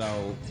 right?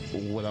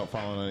 Without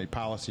following any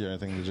policy or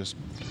anything.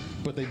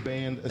 But they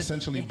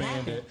essentially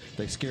banned it.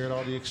 They scared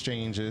all the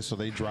exchanges, so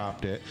they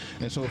dropped it.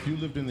 And so if you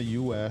lived in the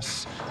U.S.,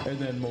 and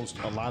then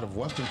a lot of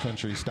Western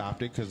countries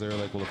stopped it because they were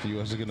like, well, if the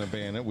U.S. is going to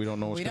ban it, we don't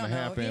know what's going to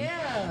happen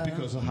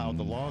because of how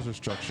the laws are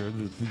structured.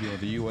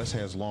 The U.S.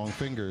 has long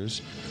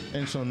fingers.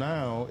 And so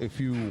now, if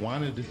you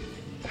wanted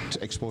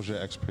to exposure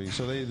to XP,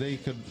 so they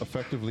could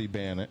effectively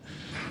ban it.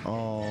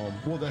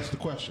 Well, that's the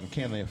question.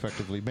 Can they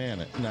effectively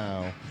ban it?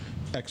 Now,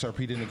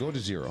 XRP didn't go to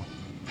zero.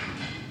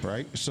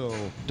 Right, so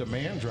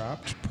demand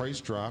dropped, price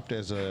dropped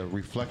as a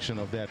reflection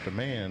of that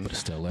demand,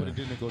 but it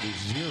didn't go to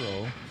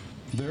zero.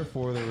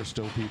 Therefore, there were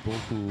still people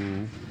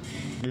who,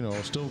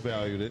 still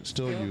valued it,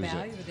 still used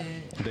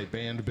it. They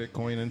banned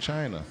Bitcoin in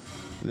China.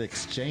 The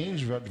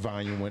exchange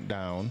volume went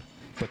down,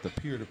 but the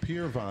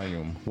peer-to-peer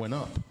volume went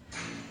up.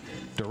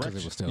 Direct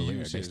it was still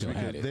there. They still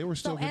had it. They were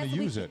still going to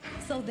use it.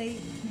 So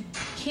they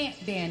can't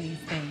ban these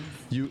things.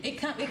 It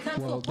comes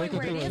to a point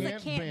where it is a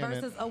can't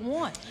versus a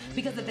want.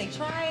 Because if they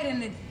try it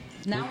and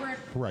now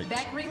we're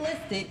back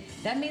relisted,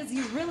 that means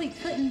you really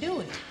couldn't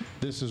do it.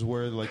 This is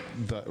where like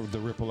the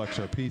Ripple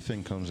XRP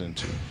thing comes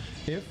into.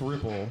 If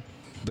Ripple,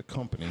 the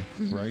company,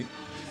 right,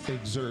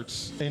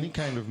 exerts any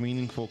kind of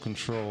meaningful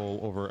control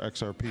over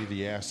XRP,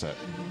 the asset,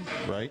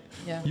 right?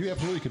 Yeah. You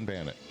absolutely can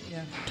ban it.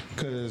 Yeah.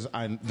 Because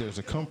there's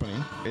a company,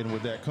 and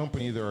with that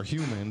company there are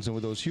humans, and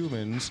with those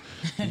humans,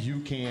 you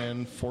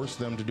can force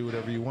them to do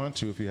whatever you want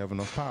to if you have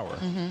enough power.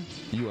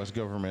 U.S.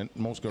 government,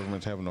 most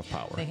governments have enough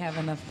power. They have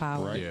enough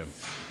power. Right? Yeah.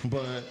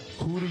 But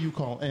who do you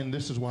call? And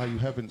this is why you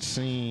haven't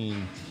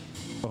seen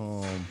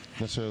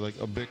necessarily like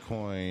a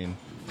Bitcoin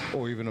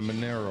or even a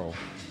Monero,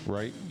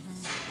 right,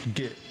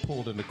 get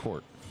pulled into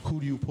court. Who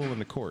do you pull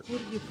into court? Who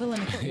do you pull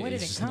into court? Where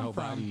did it come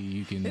from?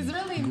 You can There's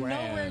really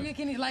nowhere you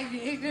can, like,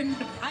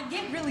 I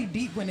get really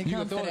deep when it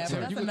comes to that, but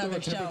that's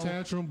another show. You can throw a temper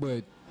tantrum,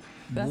 but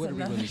what are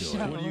we really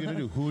doing? What are you going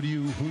to do? Who do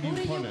you punish? Who do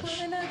you pull into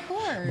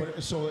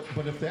court?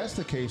 But if that's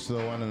the case,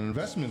 though, on an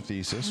investment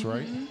thesis,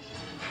 right,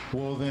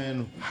 well,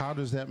 then how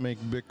does that make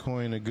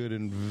Bitcoin a good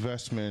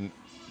investment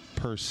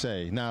per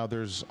se? Now,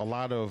 there's a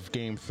lot of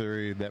game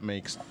theory that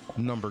makes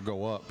number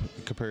go up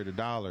compared to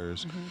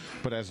dollars,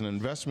 but as an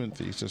investment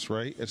thesis,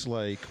 right, it's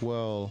like,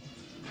 well,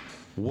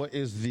 what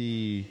is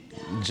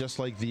just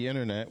like the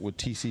internet with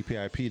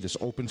TCP/IP, this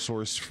open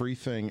source free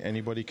thing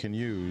anybody can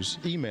use.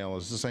 Email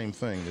is the same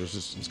thing. There's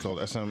this, it's called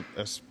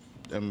SMTP.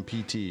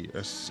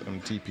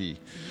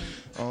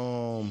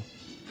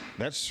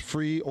 That's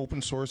free,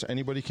 open source.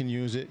 Anybody can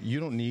use it. You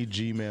don't need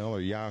Gmail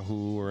or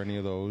Yahoo or any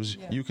of those.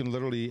 Yeah. You can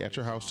literally, at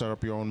your house, set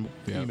up your own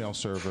email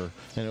server,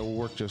 and it will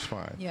work just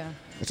fine. Yeah.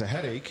 It's a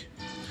headache,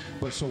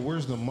 but so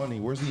where's the money?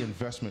 Where's the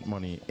investment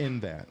money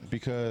in that?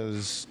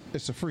 Because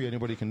it's a free,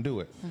 anybody can do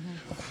it.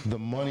 The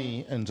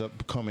money ends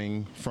up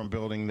coming from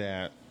building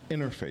that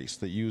interface,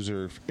 the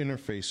user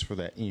interface for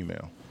that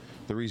email.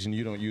 The reason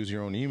you don't use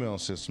your own email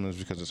system is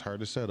because it's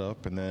hard to set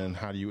up, and then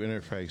how do you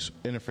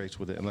interface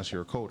with it unless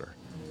you're a coder?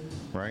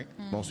 right?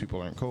 Most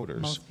people aren't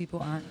coders. Most people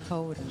aren't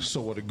coders.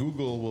 So what a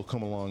Google will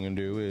come along and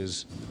do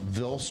is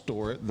they'll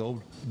store it.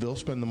 They'll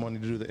spend the money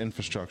to do the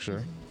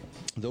infrastructure.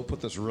 They'll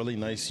put this really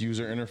nice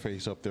user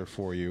interface up there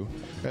for you,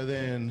 and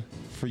then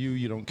for you,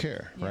 you don't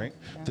care, right?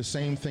 Yeah. The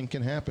same thing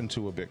can happen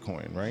to a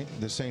Bitcoin, right?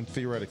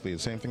 Theoretically, the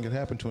same thing could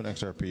happen to an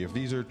XRP. If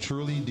these are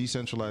truly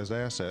decentralized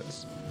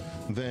assets,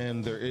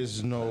 then there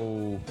is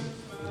no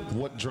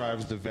what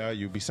drives the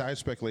value besides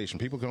speculation.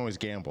 People can always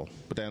gamble,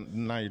 but then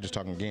now you're just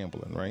talking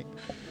gambling, right?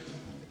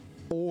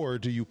 Or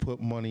do you put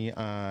money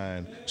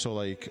on,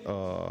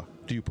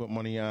 do you put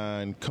money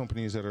on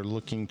companies that are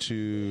looking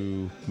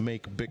to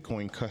make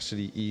Bitcoin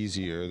custody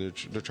easier?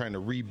 They're trying to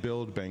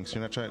rebuild banks.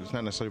 It's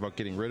not necessarily about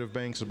getting rid of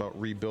banks, it's about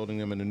rebuilding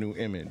them in a new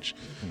image.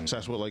 Mm-hmm. So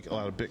that's what a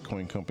lot of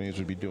Bitcoin companies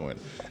would be doing.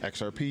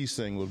 XRP's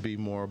thing would be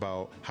more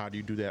about how do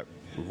you do that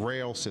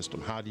rail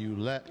system? How do you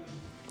let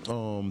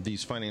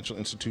these financial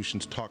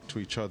institutions talk to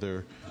each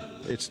other?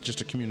 It's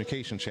just a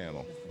communication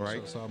channel, right?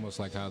 So it's almost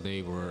like how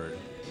they were,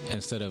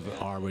 instead of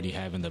already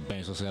having the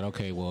banks, they said,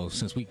 okay, well,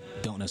 since we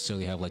don't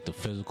necessarily have the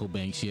physical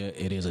banks yet,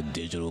 it is a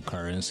digital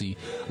currency.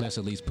 Let's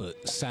at least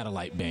put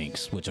satellite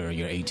banks, which are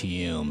your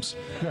ATMs,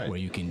 right, where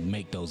you can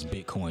make those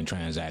Bitcoin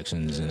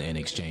transactions and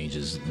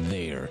exchanges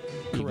there.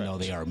 Correct. Even though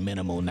they are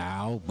minimal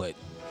now, but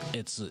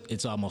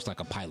it's almost like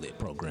a pilot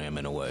program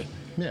in a way.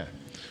 Yeah.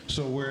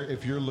 So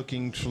if you're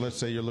looking, let's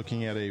say you're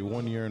looking at a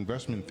 1-year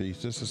investment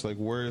thesis, it's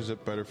where is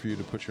it better for you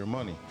to put your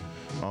money?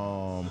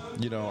 I'm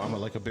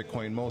a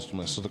Bitcoin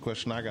mostmalist. So the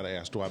question I got to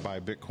ask, do I buy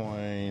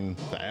Bitcoin,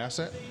 the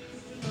asset,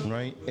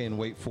 right, and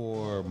wait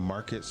for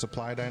market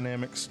supply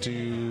dynamics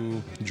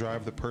to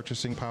drive the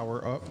purchasing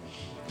power up?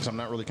 Because I'm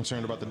not really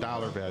concerned about the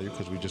dollar value,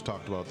 because we just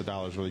talked about the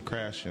dollar's really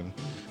crashing.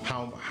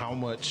 How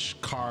much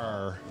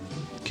car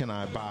can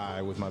I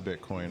buy with my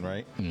Bitcoin,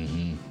 right?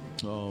 Mm-hmm.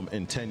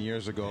 And 10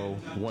 years ago,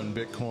 one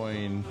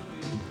Bitcoin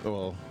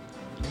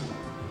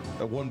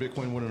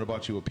wouldn't have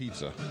bought you a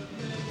pizza.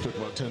 It took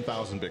about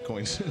 10,000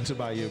 Bitcoins to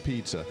buy you a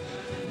pizza.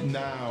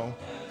 Now,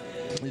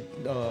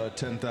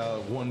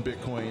 one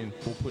Bitcoin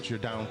will put your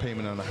down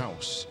payment on a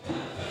house.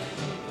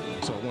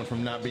 So it went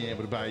from not being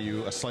able to buy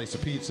you a slice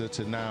of pizza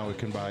to now it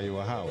can buy you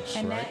a house,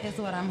 and right? that is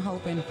what I'm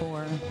hoping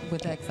for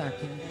with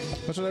XRP.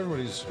 That's what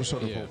everybody's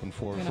sort of hoping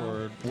for.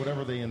 For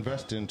whatever they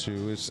invest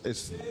into,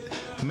 it's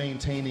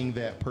maintaining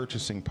that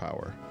purchasing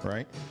power,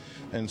 right?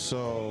 And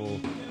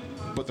so,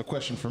 but the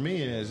question for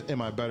me is,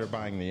 am I better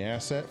buying the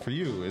asset? For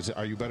you,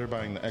 are you better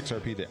buying the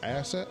XRP, the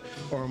asset,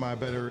 or am I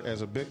better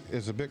as a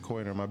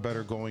Bitcoiner? Am I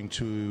better going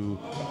to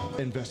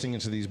investing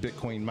into these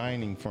Bitcoin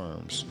mining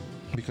firms?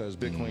 Because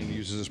Bitcoin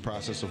uses this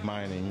process of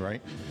mining,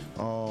 right?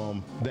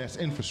 That's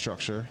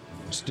infrastructure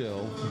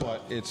still,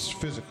 but it's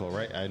physical,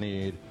 right? I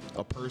need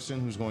a person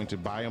who's going to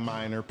buy a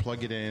miner,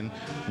 plug it in.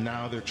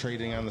 Now they're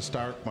trading on the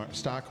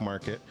stock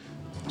market.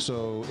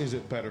 So is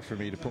it better for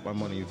me to put my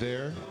money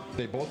there?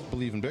 They both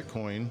believe in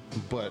Bitcoin,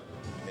 but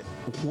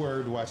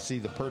where do I see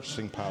the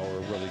purchasing power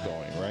really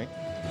going, right?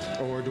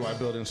 Or do I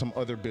build in some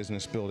other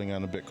business building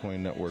on a Bitcoin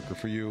network, or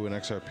for you an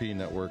XRP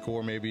network,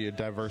 or maybe a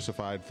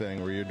diversified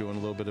thing where you're doing a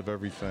little bit of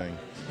everything?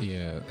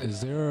 Yeah.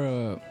 Is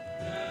there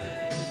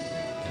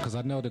because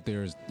I know that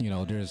there's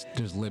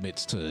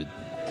limits to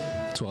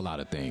a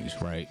lot of things,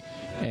 right?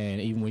 And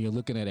even when you're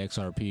looking at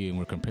XRP and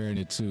we're comparing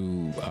it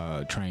to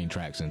train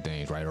tracks and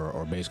things, right,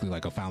 or basically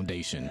like a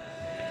foundation,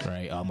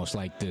 right, almost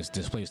like this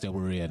place that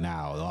we're in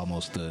now,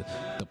 almost the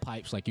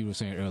pipes, like you were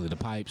saying earlier, the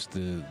pipes,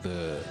 the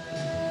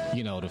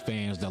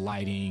fans, the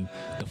lighting,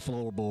 the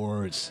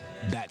floorboards,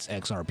 that's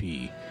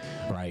XRP,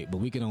 right? But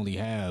we can only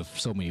have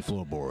so many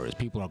floorboards.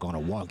 People are going to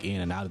walk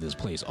in and out of this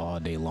place all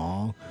day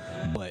long,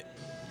 but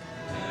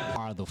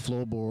are the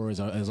floorboards,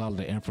 is all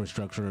the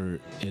infrastructure,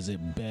 is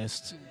it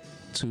best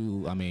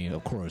to,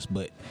 of course,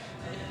 but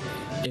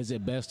is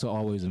it best to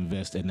always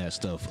invest in that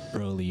stuff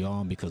early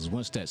on? Because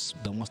once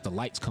the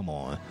lights come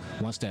on,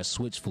 once that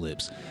switch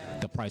flips,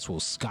 the price will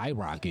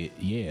skyrocket,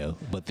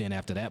 but then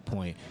after that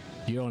point,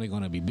 you're only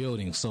going to be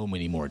building so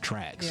many more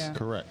tracks. Yeah.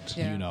 Correct.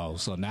 Yeah.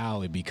 So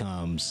now it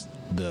becomes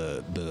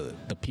the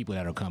people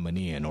that are coming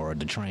in, or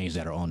the trains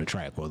that are on the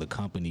track, or the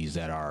companies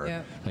that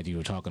are, like you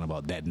were talking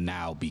about, that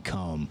now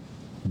become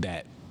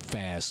that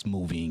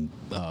fast-moving,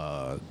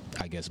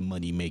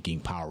 money-making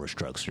power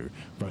structure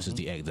versus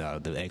the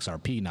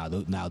XRP.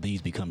 Now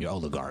these become your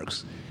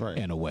oligarchs, right,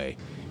 in a way.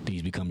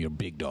 These become your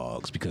big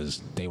dogs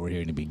because they were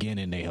here in the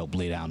beginning. They helped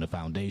lay down the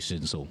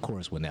foundation. So, of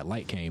course, when that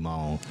light came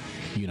on,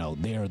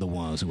 they're the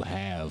ones who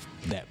have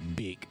that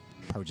big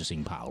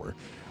purchasing power.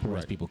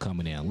 Whereas people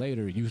coming in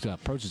later, usually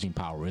purchasing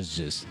power is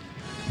just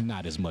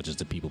not as much as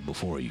the people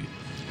before you.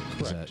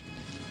 Correct.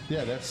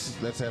 Yeah,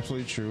 that's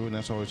absolutely true, and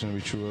that's always going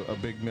to be true. A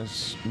big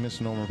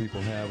misnomer people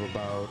have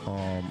about,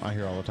 I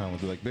hear all the time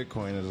with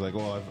Bitcoin is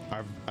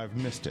I've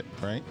missed it,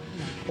 right?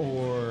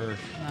 Or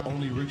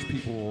only rich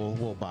people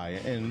will buy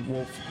it. And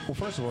well,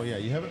 first of all,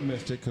 you haven't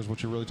missed it, because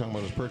what you're really talking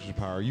about is purchasing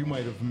power. You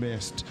might have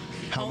missed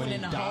how many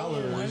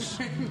dollars.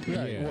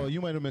 Well,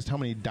 you might have missed how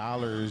many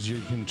dollars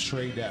you can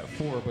trade that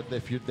for. But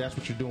if that's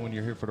what you're doing,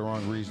 you're here for the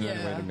wrong reason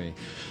anyway to me.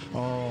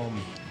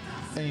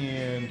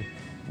 And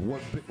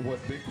what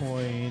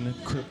Bitcoin,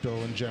 crypto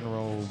in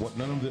general, what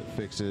none of it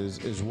fixes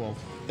is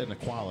wealth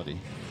inequality.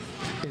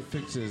 It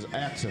fixes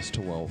access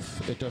to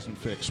wealth. It doesn't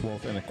fix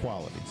wealth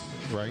inequality,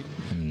 right?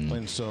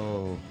 And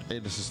so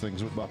this is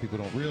things about people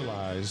don't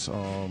realize.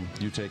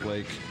 You take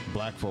like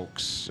black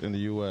folks in the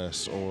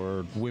U.S.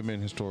 or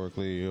women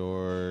historically,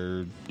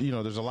 or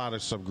there's a lot of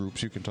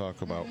subgroups you can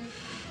talk about,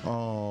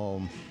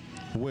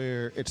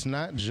 where it's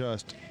not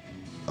just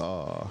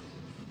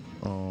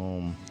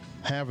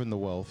having the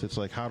wealth. It's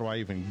like, how do I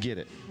even get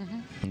it?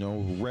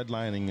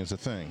 Redlining is a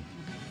thing,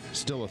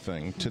 still a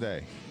thing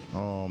today.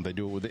 They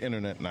do it with the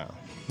internet now,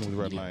 with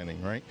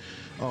redlining, right?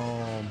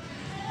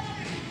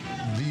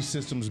 These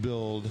systems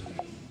build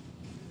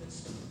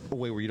a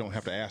way where you don't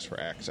have to ask for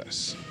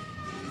access.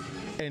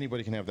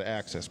 Anybody can have the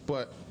access,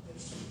 but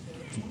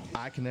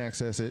I can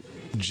access it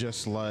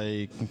just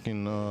like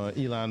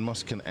Elon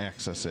Musk can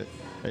access it.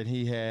 And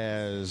he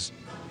has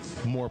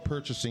more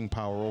purchasing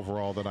power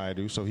overall than I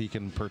do, so he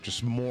can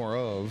purchase more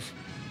of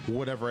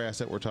whatever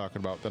asset we're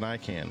talking about than I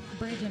can.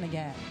 Bridging the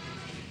gap.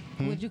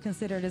 Would you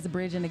consider it as a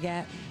bridge in the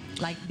gap?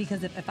 Like,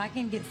 because if I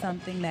can get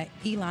something that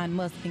Elon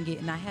Musk can get,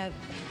 and I have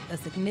a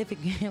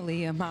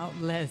significantly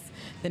amount less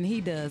than he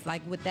does,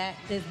 like with that,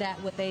 is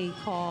that what they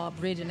call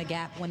bridging the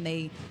gap when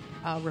they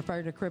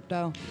refer to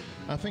crypto?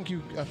 I think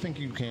you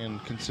can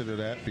consider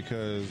that,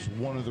 because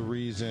one of the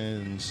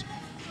reasons,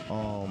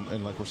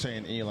 and like we're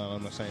saying Elon,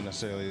 I'm not saying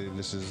necessarily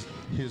this is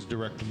his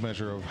direct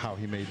measure of how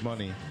he made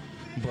money,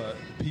 but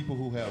people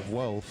who have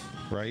wealth,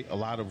 right, a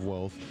lot of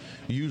wealth,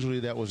 usually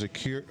that was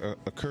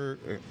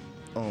accumulated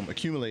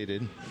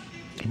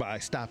by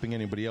stopping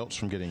anybody else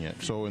from getting it.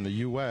 So in the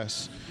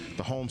U.S.,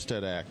 the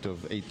Homestead Act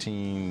of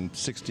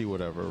 1860,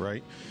 whatever,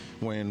 right,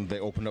 when they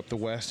opened up the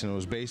West, and it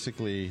was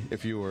basically,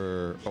 if you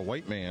were a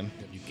white man,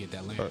 you get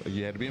that land.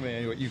 You had to be a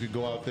man. You could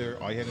go out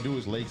there. All you had to do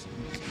was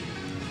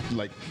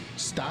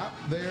stop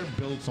there,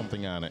 build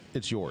something on it.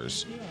 It's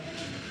yours.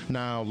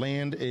 Now,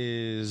 land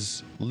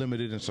is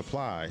limited in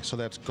supply, so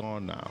that's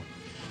gone now.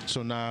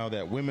 So now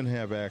that women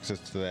have access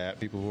to that,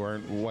 people who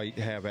aren't white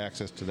have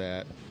access to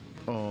that,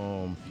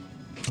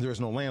 there's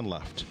no land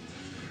left.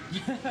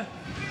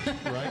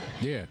 Right?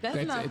 Yeah.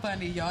 That's not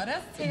funny, y'all.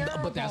 That's terrible.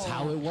 But that's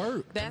how it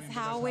worked. That's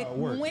how it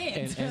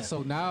went. And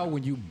so now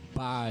when you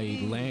buy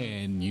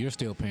land, you're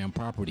still paying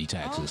property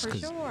taxes. Oh, for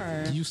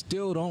sure. You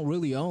still don't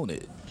really own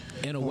it,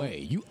 in a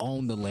way. You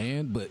own the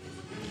land, but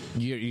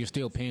you're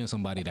still paying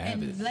somebody to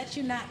have it. And let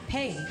you not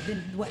pay,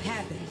 then what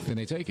happens? Then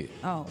they take it.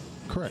 Oh.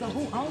 Correct. So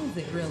who owns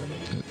it, really?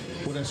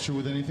 Well, that's true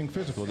with anything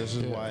physical. This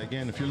is why,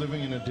 again, if you're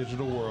living in a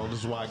digital world,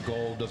 this is why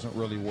gold doesn't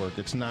really work.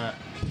 It's not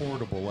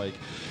portable. Like,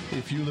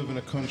 if you live in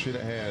a country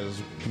that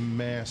has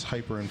mass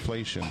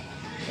hyperinflation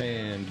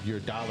and your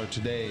dollar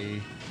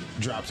today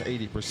drops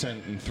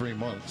 80% in 3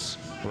 months,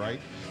 right?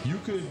 You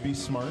could be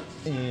smart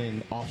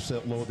and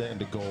offset load that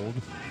into gold,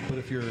 but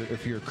if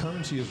your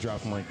currency is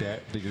dropping like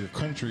that, then your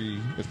country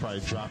is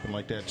probably dropping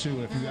like that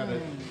too.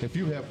 And if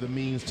you have the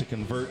means to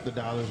convert the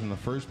dollars in the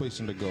first place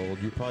into gold,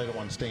 you probably don't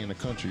want to stay in the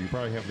country. You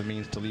probably have the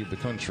means to leave the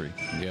country.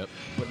 Yep.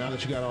 But now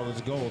that you got all this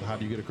gold, how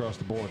do you get across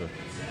the border?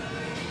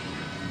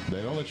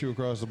 They don't let you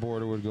across the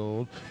border with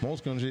gold.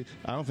 Most countries,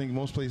 I don't think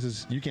most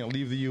places, you can't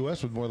leave the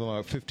U.S. with more than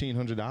like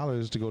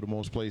 $1,500 to go to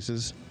most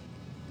places.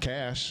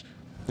 Cash,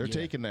 they're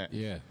taking that.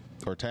 Yeah.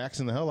 Or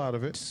taxing the hell out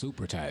of it.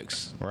 Super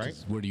tax. Right.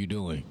 What are you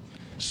doing?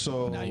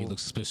 So now you look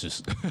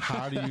suspicious.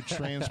 How do you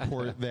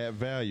transport that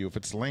value? If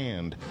it's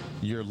land,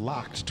 you're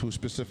locked to a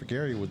specific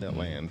area with that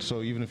land.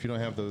 So even if you don't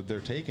have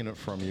they're taking it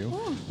from you.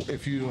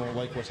 If you don't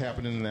like what's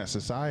happening in that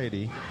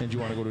society and you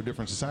want to go to a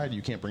different society,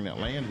 you can't bring that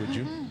land with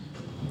you.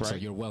 Right? So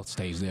your wealth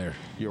stays there.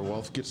 Your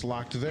wealth gets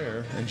locked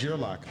there, and you're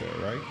locked there,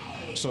 right?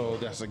 So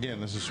that's, again,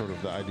 this is sort of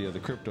the idea of the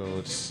crypto.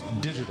 It's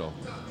digital.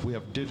 We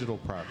have digital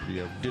property, you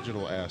have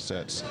digital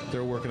assets.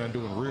 They're working on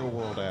doing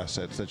real-world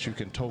assets that you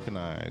can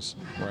tokenize,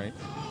 right?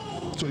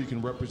 So you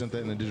can represent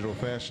that in a digital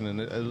fashion,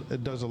 and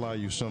it does allow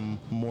you some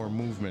more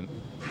movement.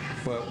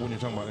 But when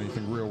you're talking about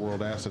anything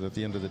real-world asset, at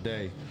the end of the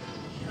day,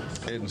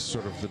 it's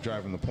sort of the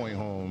driving the point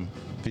home.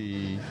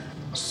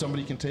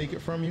 Somebody can take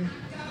it from you,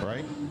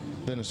 right?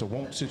 Then it's a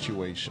won't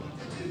situation.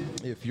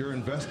 If you're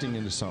investing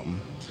into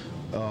something,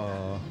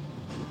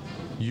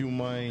 you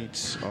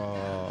might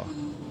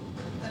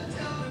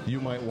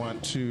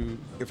want to,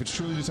 if it's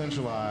truly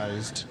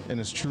decentralized and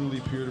it's truly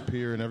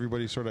peer-to-peer and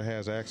everybody sort of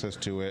has access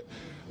to it,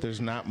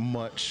 there's not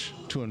much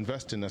to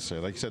invest in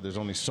necessarily. Like you said, there's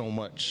only so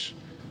much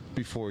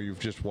before you've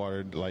just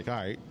watered, like, all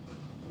right,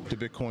 the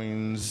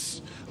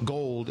Bitcoins,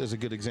 gold is a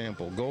good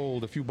example.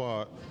 Gold, if you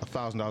bought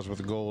 $1,000 worth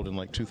of gold in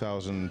like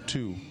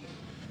 2002,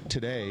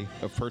 today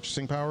of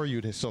purchasing power,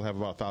 you'd still have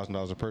about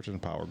 $1,000 of purchasing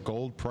power.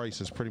 Gold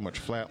price is pretty much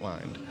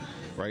flatlined,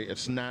 right?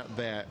 It's not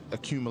that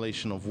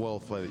accumulation of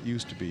wealth like it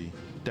used to be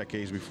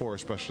decades before,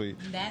 especially.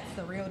 That's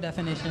the real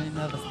definition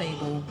of a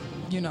stable,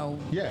 situation.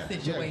 Yeah,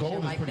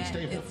 gold like is pretty that.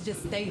 stable. It's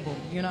just stable,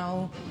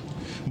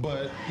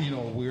 But,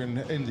 we're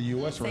in the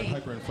U.S., we're in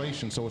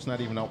hyperinflation, so it's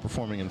not even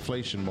outperforming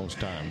inflation most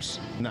times.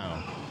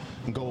 Now,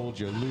 gold,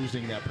 you're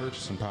losing that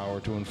purchasing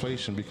power to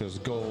inflation because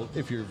gold,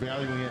 if you're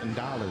valuing it in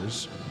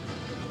dollars,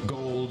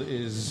 Gold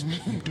is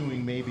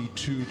doing maybe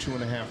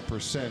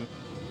 2.5%,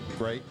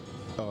 right?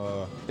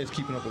 It's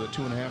keeping up with a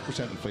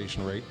 2.5%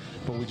 inflation rate,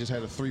 but we just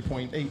had a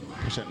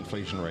 3.8%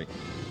 inflation rate.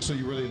 So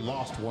you really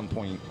lost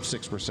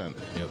 1.6%.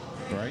 Yep.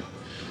 Right?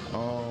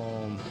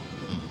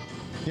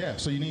 Yeah,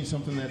 so you need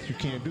something that you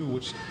can't do,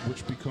 which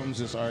becomes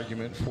this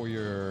argument for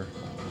your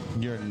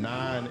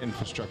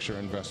non-infrastructure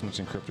investments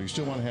in crypto. You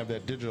still want to have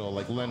that digital,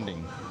 like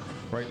lending,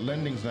 right?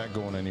 Lending's not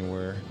going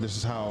anywhere. This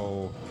is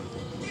how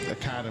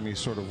economies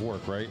sort of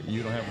work, right?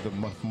 You don't have the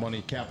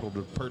money capital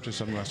to purchase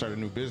something. I start a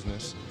new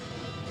business.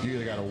 You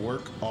either got to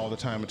work all the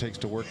time it takes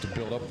to work to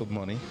build up the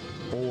money,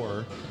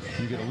 or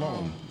you get a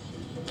loan,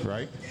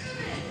 right?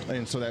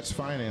 And so that's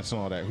finance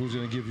and all that. Who's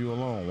going to give you a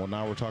loan? Well,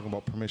 now we're talking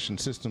about permission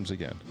systems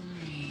again.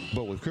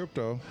 But with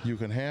crypto, you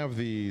can have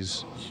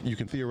these, you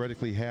can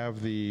theoretically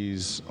have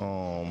these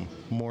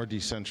more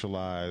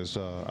decentralized,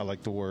 I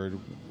like the word,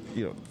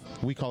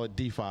 we call it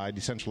DeFi,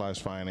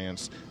 decentralized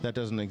finance. That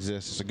doesn't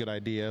exist. It's a good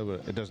idea,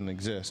 but it doesn't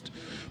exist.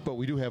 But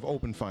we do have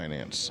open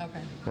finance,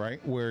 right,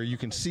 where you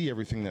can see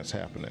everything that's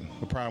happening.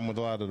 The problem with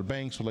a lot of the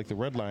banks was like the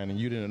red line, and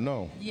you didn't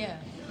know. Yeah.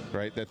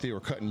 Right, that they were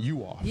cutting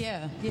you off.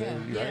 Yeah.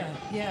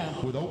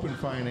 With open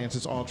finance,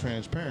 it's all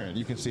transparent.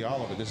 You can see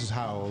all of it. This is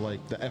how,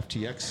 like, the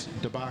FTX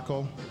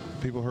debacle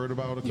people heard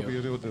about a couple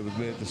years ago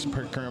with this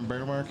current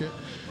bear market.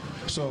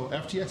 So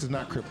FTX is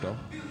not crypto.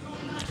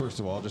 First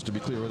of all, just to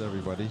be clear with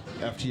everybody,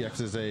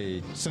 FTX is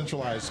a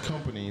centralized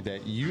company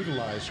that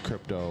utilized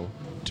crypto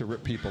to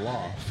rip people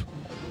off,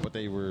 but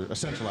they were a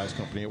centralized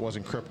company. It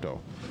wasn't crypto,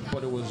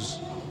 but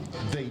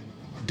they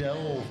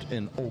delved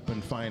in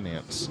open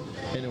finance,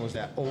 and it was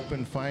that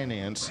open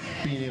finance,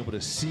 being able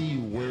to see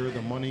where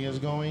the money is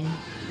going,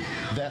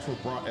 that's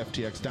what brought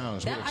FTX down.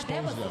 Is what exposed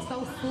that was them.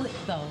 So slick,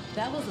 though.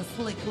 That was a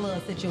slick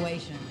little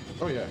situation.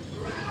 Oh yeah.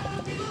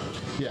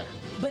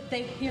 But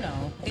they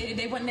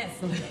weren't that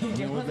slick.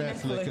 They weren't that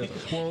slick.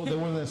 Well, they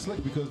weren't that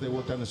slick because they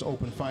worked on this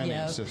open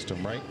finance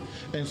system, right?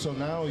 And so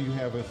now you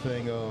have a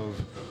thing of,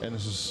 and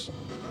this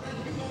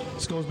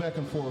goes back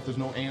and forth. There's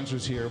no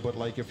answers here, but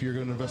like if you're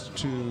going to invest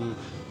to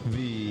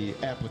the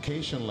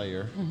application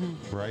layer,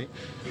 right?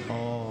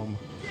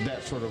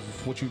 That's sort of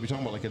what you'd be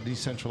talking about, like a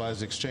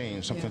decentralized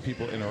exchange, something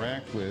people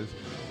interact with.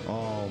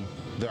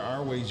 There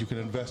are ways you can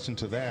invest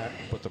into that,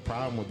 but the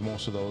problem with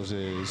most of those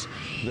is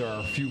there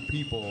are a few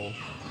people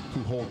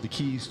who hold the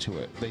keys to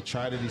it. They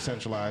try to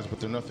decentralize, but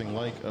they're nothing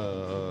like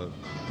a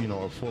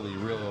fully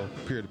real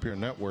peer-to-peer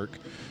network,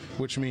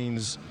 which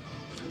means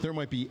there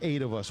might be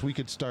 8 of us. We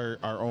could start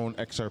our own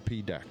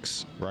XRP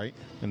DEX, right?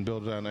 And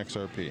build it on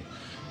XRP.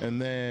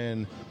 And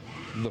then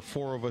the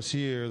 4 of us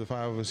here, the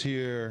 5 of us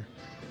here,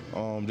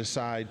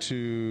 decide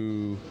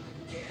to,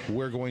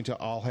 we're going to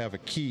all have a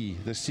key,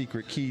 the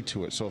secret key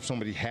to it. So if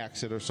somebody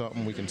hacks it or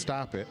something, we can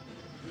stop it.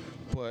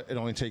 But it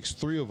only takes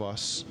 3 of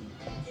us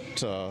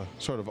to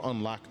sort of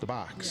unlock the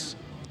box.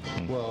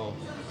 Well,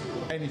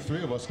 any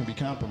 3 of us can be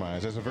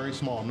compromised. There's a very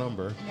small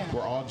number.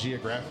 We're all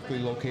geographically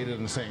located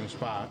in the same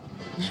spot.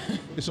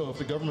 So if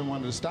the government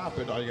wanted to stop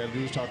it, all you got to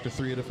do is talk to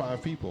 3 of the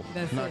 5 people.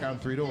 Knock on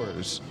 3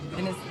 doors.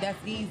 And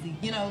that's easy,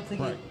 to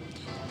get.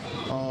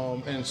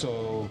 And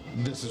so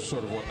this is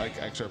sort of what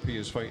XRP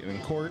is fighting in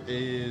court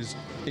is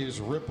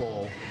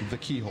Ripple the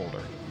key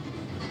holder?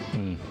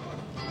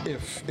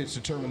 If it's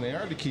determined they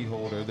are the key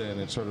holder, then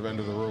it's sort of end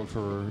of the road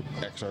for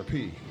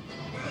XRP.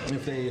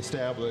 If they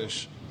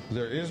establish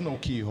there is no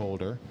key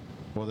holder,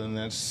 well, then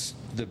that's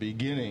the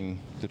beginning,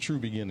 the true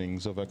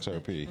beginnings of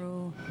XRP.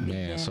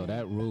 Man, so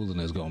that ruling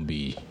is going to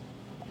be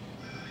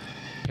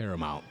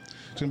paramount.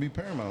 It's going to be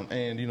paramount.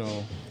 And,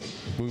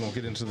 we won't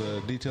get into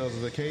the details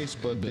of the case,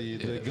 but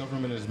the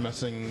government is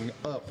messing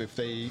up.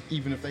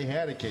 Even if they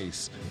had a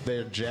case,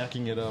 they're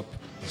jacking it up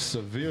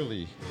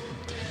severely,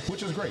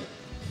 which is great.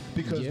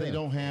 Because they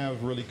don't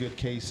have really good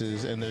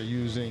cases, and they're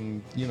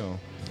using,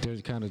 They're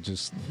kind of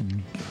just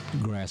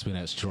grasping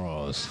at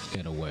straws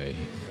in a way.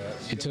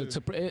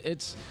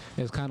 It's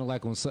kind of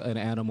like when an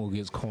animal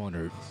gets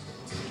cornered.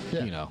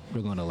 They're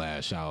going to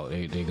lash out.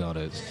 They're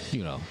going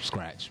to,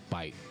 scratch,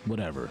 bite,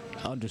 whatever.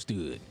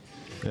 Understood.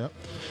 Yep.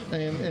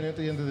 And at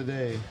the end of the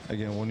day,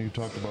 again, when you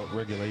talk about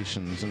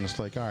regulations, and it's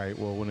like, all right,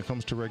 well, when it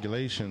comes to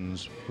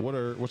regulations,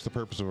 what's the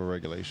purpose of a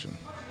regulation?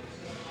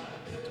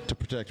 To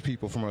protect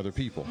people from other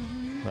people,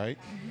 right?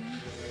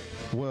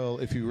 Well,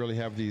 if you really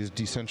have these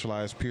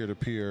decentralized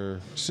peer-to-peer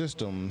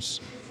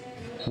systems,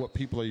 what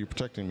people are you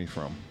protecting me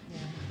from?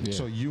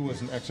 So you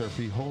as an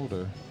XRP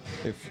holder,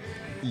 if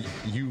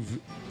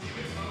you've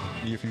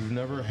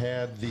never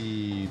had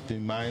the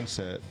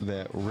mindset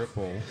that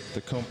Ripple,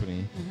 the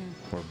company,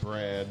 or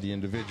Brad, the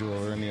individual,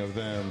 or any of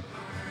them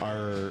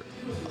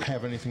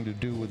have anything to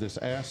do with this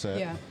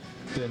asset,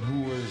 then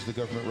who is the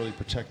government really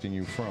protecting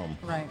you from?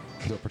 Right.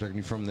 They're protecting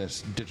you from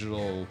this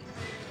digital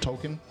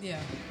token?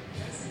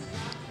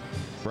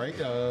 Right?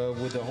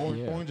 With the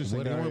oranges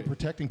thing, they weren't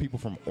protecting people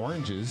from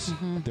oranges.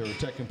 They were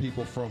protecting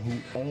people from who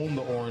own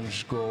the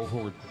orange grove,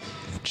 who were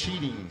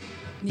cheating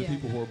the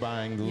people who are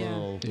buying the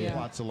little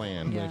plots of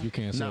land. But if you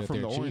can't say not that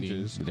from they're the cheating,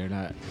 oranges, they're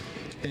not.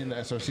 And the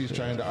SRC is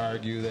trying to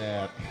argue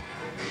that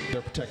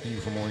they're protecting you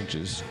from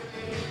oranges.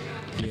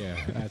 Yeah,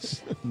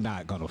 that's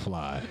not gonna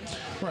fly.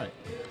 Right.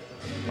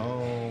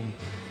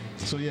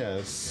 So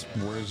yes,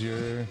 where's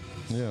your,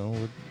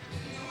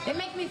 It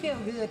makes me feel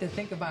good to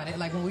think about it.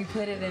 Like when we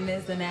put it in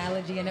this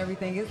analogy and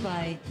everything, it's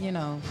like,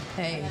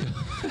 hey,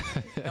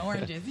 the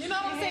oranges. You know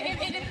what I'm saying?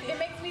 It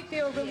makes me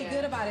feel really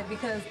good about it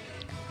because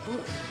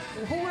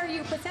who are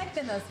you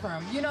protecting us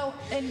from?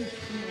 And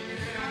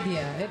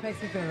yeah, it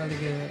makes me feel really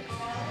good.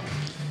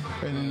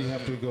 And then you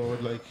have to go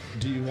like,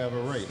 do you have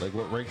a right? Like,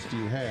 what rights do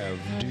you have?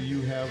 Do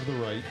you have the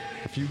right?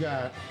 If you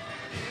got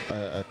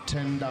a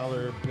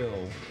 $10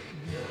 bill,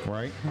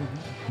 right?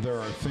 There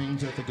are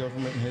things that the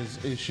government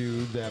has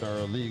issued that are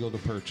illegal to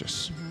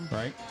purchase,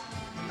 right?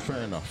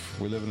 Fair enough.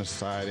 We live in a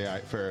society.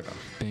 Fair enough.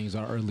 Things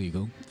are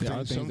illegal. There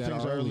are Some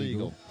things are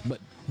illegal. But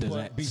does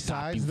that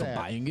stop you from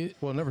buying it?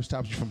 Well, it never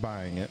stops you from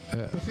buying it.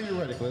 But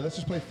theoretically, let's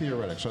just play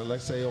theoretic. So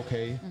let's say,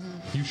 okay,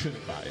 you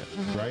shouldn't buy it,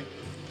 right?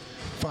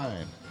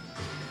 Fine.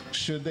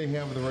 Should they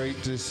have the right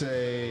to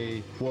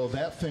say, well,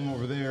 that thing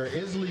over there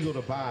is legal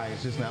to buy,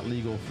 it's just not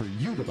legal for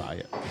you to buy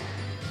it?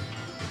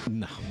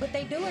 No. But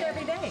they do it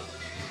every day.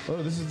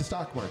 Oh, this is the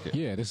stock market.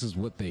 Yeah, this is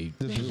what they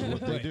This is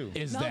what they do.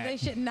 They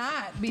should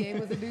not be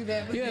able to do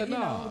that.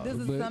 But this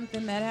is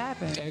something that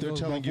happens. They're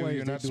telling you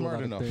you're not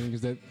smart enough.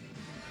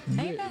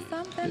 Ain't that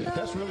something though?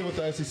 That's really what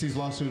the SEC's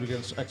lawsuit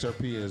against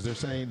XRP is. They're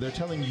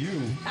telling you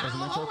as an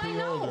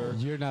XRP holder,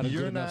 you're not a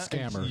good enough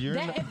scammer. So here's You're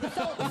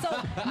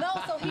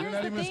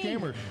not the even a thing.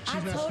 scammer.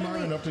 She's not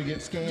smart enough to get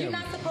scammed. You're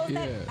not supposed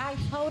to. I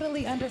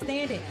totally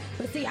understand it.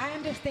 But see, I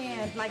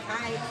understand. Like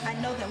I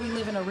know that we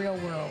live in a real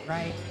world,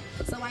 right?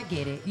 So I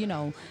get it.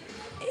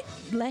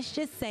 Let's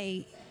just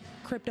say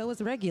crypto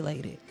is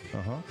regulated.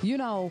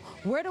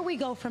 Where do we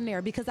go from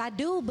there? Because I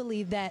do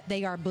believe that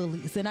they are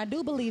bullies, and I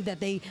do believe that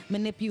they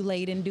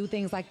manipulate and do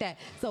things like that.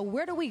 So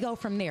where do we go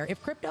from there?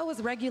 If crypto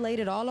is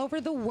regulated all over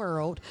the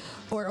world,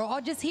 or all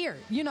just here,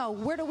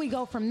 where do we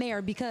go from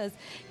there? Because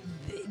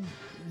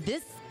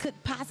this could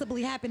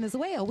possibly happen as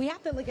well. We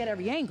have to look at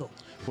every angle.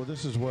 Well,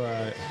 this is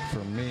where,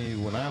 for me,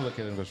 when I look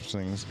at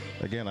investment things,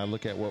 again, I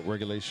look at what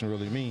regulation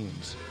really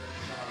means.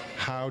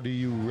 How do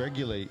you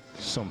regulate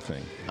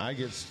something?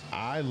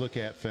 I look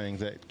at things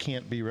that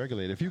can't be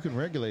regulated. If you can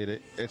regulate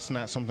it, it's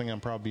not something I'm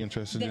probably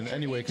interested in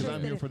anyway, because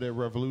I'm here for the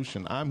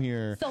revolution. I'm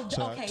here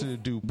to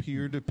do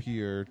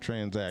peer-to-peer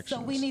transactions.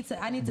 So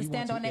I need to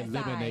stand on that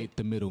side. Eliminate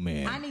the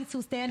middleman. I need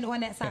to stand on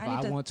that side.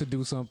 If I want to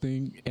do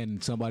something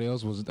and somebody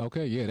else was,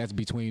 that's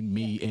between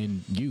me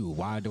and you.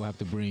 Why do I have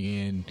to bring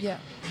in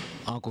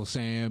Uncle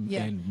Sam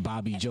and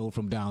Bobby Joe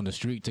from down the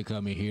street to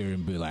come in here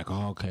and be like,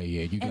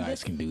 you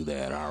guys can do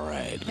that, all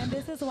right. And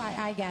this is why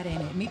I got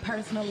in it. Me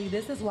personally,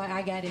 this is why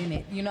I got in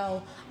it.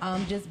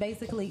 Just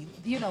basically,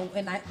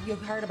 and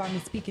you've heard about me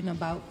speaking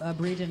about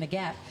bridging the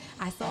gap.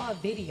 I saw a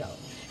video,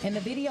 and the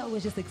video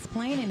was just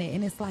explaining it,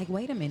 and it's like,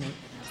 wait a minute.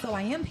 So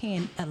I am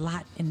paying a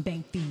lot in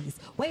bank fees.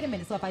 Wait a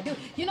minute. So if I do,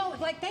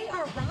 like they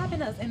are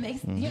robbing us, and they,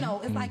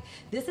 it's like,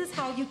 this is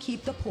how you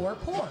keep the poor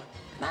poor.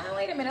 Now,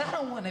 wait a minute, I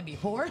don't want to be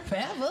poor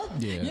forever.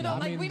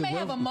 Yeah. We may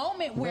have a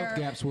moment where wealth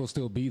gaps will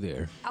still be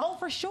there. Oh,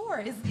 for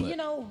sure.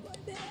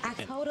 I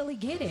totally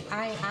get it.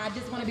 I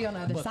just want to be on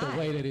the other side. But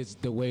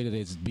the way that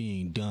it's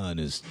being done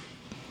is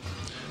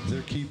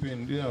they're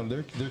keeping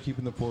they're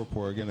keeping the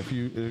poor. Again,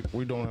 if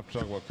we don't have to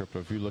talk about crypto.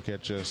 If you look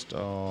at just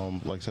like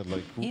I said,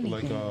 like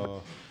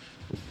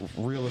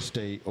real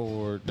estate,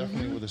 or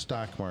definitely with the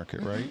stock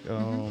market, right?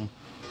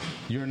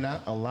 You're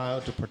not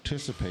allowed to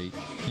participate.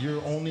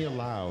 You're only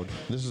allowed,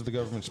 this is the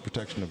government's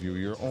protection of you,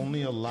 you're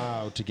only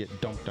allowed to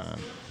get dumped on.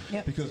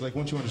 Because like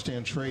once you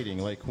understand trading,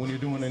 like when you're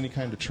doing any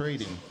kind of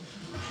trading,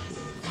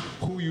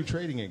 who are you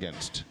trading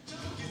against?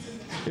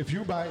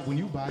 When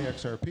you buy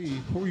XRP,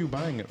 who are you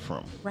buying it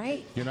from?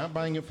 Right. You're not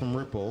buying it from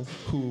Ripple,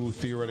 who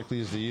theoretically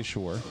is the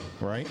issuer,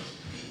 right?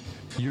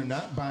 You're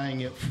not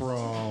buying it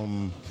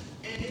from,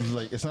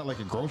 like, it's not like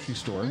a grocery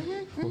store.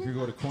 If you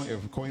go to if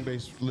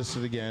Coinbase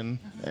listed again,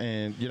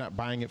 and you're not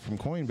buying it from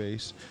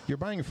Coinbase, you're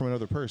buying it from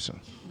another person.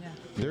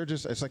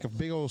 It's like a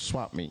big old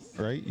swap meet,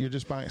 right? You're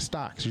just buying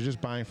stocks. You're just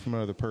buying from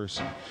another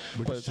person.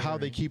 But how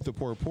they keep the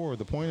poor,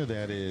 the point of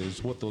that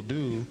is what they'll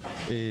do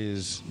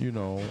is,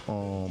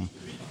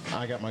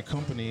 I got my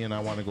company and I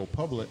want to go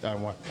public. I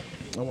want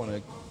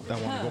to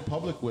go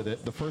public with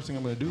it. The first thing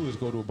I'm going to do is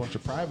go to a bunch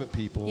of private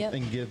people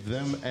and give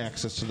them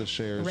access to the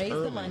shares Raise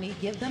early. the money,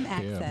 give them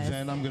access.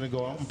 Then I'm going to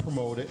go out and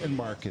promote it and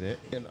market it,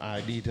 and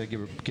I need to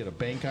get a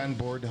bank on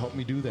board to help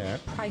me do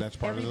that. That's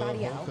part of the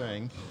whole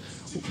thing.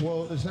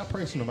 Well, it's not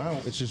pricing them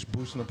out; it's just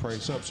boosting the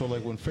price up. So,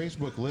 like when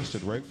Facebook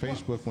listed, right?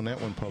 Facebook, when that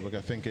went public,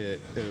 I think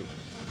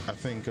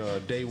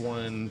day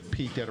one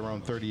peaked at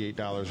around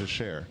 $38 a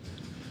share.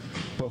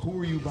 But who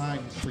are you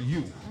buying for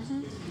you?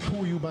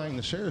 Who are you buying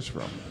the shares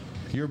from?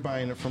 You're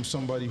buying it from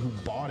somebody who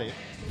bought it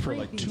for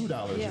like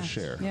 $2 a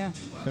share.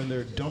 And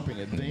they're dumping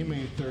it. They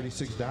made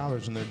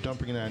 $36 and they're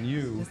dumping it on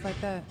you. Just like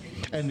that.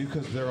 And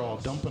because they're all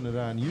dumping it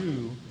on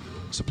you,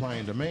 supply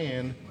and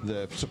demand,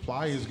 the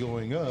supply is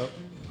going up,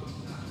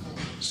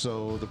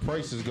 so the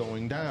price is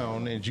going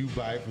down, and you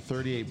buy it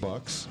for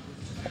 $38.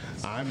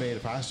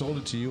 if I sold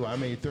it to you, I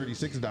made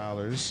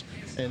 $36,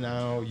 and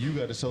now you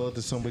got to sell it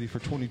to somebody for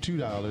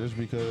 $22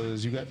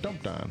 because you got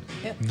dumped on.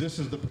 Yep. This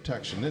is the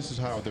protection. This is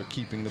how they're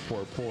keeping the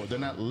poor. They're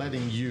not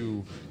letting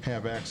you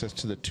have access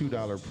to the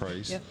 $2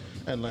 price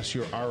unless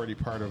you're already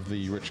part of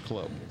the rich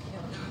club.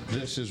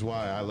 This is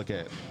why I look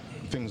at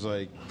things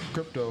like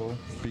crypto,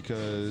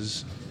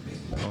 because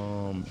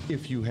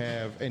if you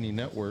have any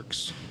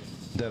networks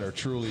that are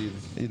truly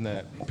in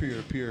that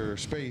peer-to-peer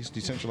space,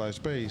 decentralized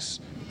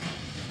space,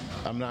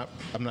 I'm not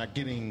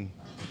getting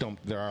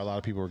dumped. There are a lot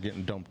of people who are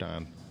getting dumped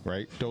on,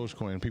 right?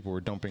 Dogecoin, people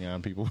were dumping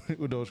on people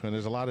with Dogecoin.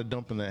 There's a lot of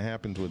dumping that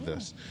happens with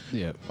this.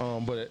 Yeah.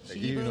 But if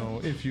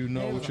you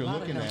know what you're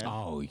looking at.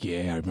 Oh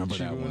yeah, I remember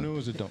that one. Shiba Inu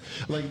is a dump.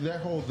 Like the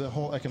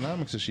whole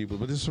economics of Shiba,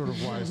 but this is sort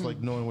of why it's like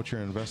knowing what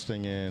you're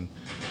investing in,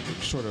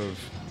 sort of.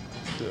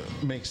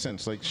 Makes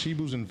sense. Like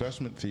Shibu's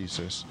investment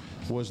thesis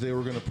was they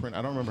were going to print.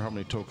 I don't remember how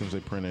many tokens they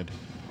printed.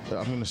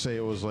 I'm going to say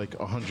it was like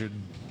 100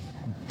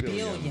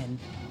 billion.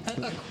 I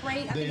think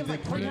it was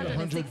like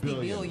 360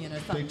 billion or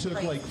something. They took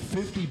crazy. like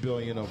 50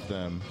 billion of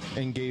them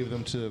and gave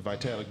them to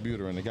Vitalik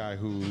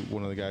Buterin,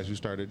 one of the guys who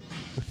started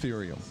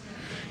Ethereum.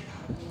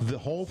 The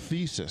whole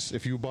thesis,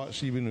 if you bought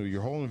Shiba Inu,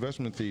 your whole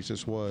investment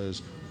thesis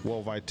was,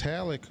 well,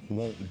 Vitalik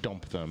won't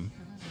dump them.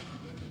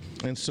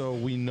 And so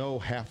we know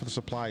half of the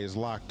supply is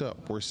locked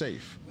up. We're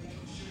safe.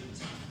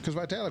 Because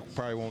Vitalik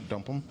probably won't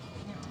dump them.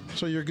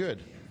 So you're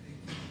good.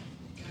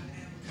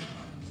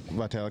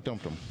 Vitalik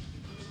dumped them.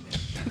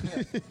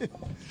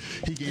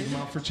 He gave them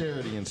out for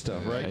charity and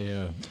stuff, right?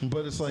 Yeah.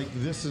 But it's like,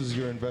 this is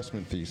your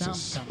investment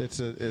thesis.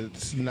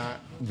 It's not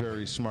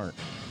very smart,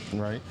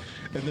 right?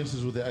 And this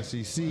is with the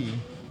SEC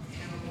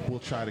will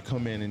try to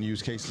come in and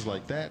use cases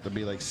like that to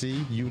be like,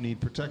 see, you need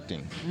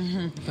protecting.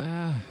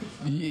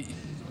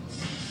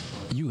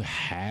 You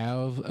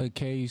have a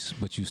case,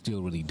 but you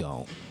still really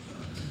don't.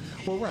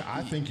 Well, right.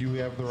 I think you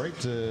have the right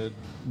to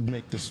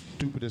make the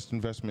stupidest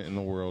investment in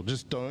the world.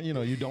 Just don't,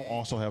 you don't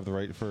also have the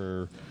right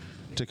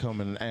to come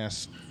and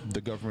ask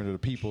the government or the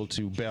people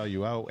to bail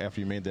you out after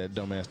you made that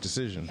dumbass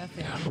decision.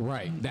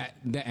 Right.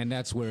 And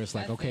that's where it's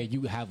like, okay,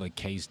 you have a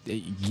case.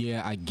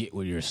 Yeah, I get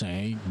what you're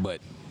saying,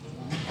 but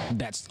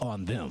that's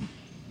on them.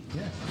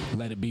 Yeah.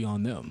 Let it be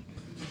on them.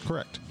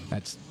 Correct.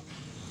 That's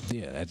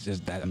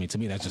just that. I mean, to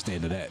me, that's just the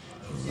end of that.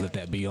 Let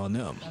that be on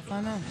them. That's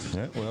on them.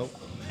 Yeah, well,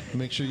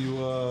 make sure you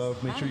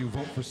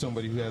vote for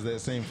somebody who has that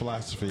same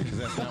philosophy, because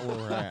that's not where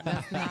we're at.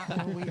 That's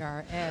not where we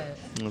are at.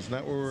 That's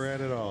not where we're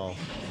at all.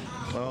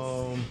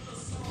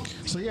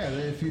 So yeah,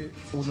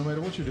 no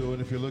matter what you're doing,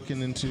 if you're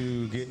looking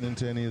into getting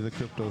into any of the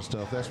crypto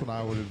stuff, that's what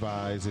I would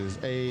advise: is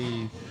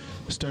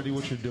study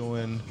what you're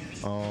doing.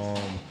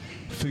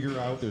 Figure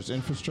out there's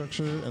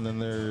infrastructure and then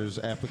there's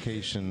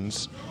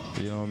applications.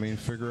 You know what I mean?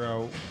 Figure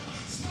out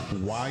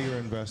why you're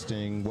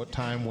investing, what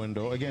time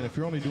window. Again, if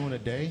you're only doing a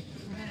day,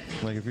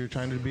 like if you're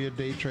trying to be a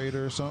day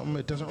trader or something,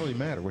 it doesn't really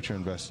matter what you're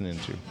investing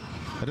into.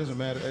 It doesn't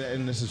matter,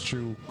 and this is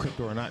true,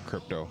 crypto or not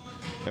crypto.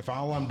 If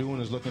all I'm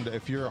doing is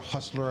if you're a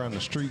hustler on the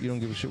street, you don't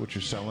give a shit what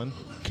you're selling,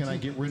 can I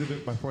get rid of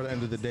it before the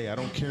end of the day? I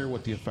don't care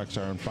what the effects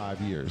are in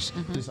 5 years.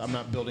 I'm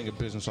not building a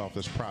business off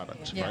this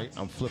product, right?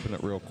 I'm flipping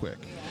it real quick.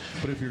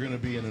 But if you're going to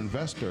be an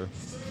investor,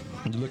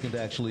 you're looking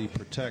to actually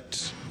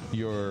protect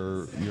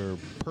your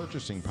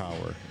purchasing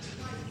power,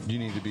 you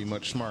need to be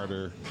much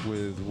smarter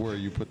with where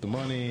you put the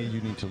money.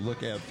 You need to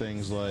look at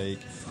things like,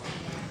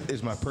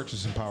 is my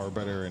purchasing power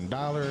better in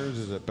dollars?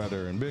 Is it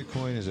better in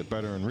Bitcoin? Is it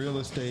better in real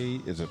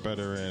estate? Is it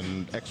better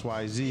in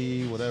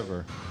XYZ,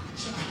 whatever?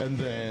 And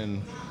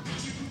then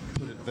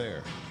put it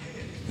there.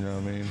 You know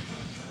what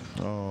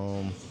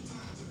I mean?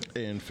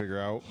 And figure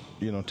out,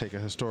 take a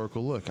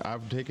historical look.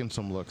 I've taken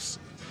some looks.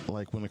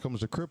 Like when it comes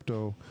to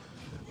crypto,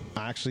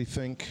 I actually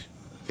think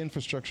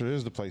infrastructure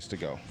is the place to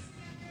go.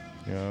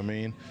 You know what I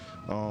mean?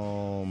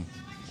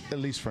 At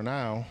least for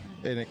now.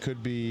 And it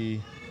could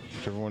be,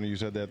 whichever one of you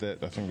said that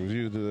I think it was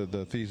you,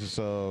 the thesis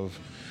of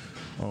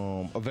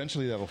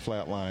eventually that'll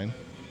flatline.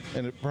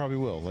 And it probably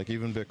will. Like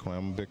even Bitcoin.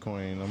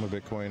 I'm a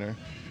Bitcoiner.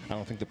 I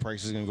don't think the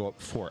price is going to go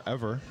up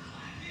forever,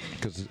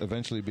 because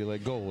eventually it'll be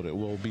like gold. It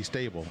will be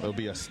stable. It'll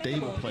be a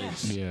stable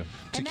place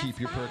to keep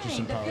your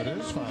purchasing power. It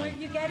is fine. Where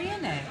you get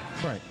in at.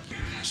 Right.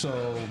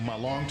 So my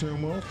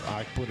long-term wealth,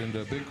 I put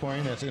into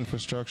Bitcoin. That's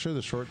infrastructure.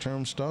 The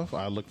short-term stuff,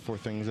 I look for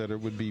things that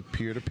would be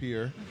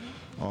peer-to-peer,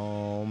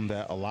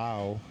 that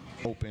allow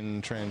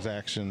open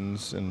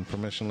transactions and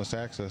permissionless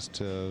access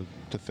to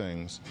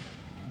things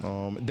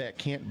that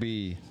can't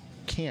be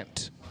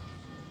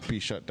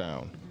shut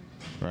down.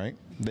 Right?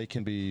 They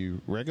can be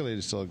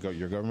regulated still.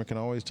 Your government can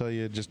always tell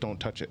you, just don't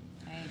touch it.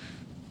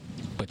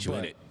 But you're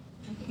in it.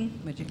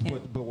 But you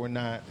can't. But we're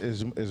not,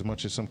 as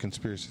much as some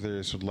conspiracy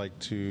theorists would like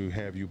to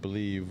have you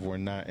believe, we're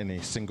not in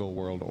a single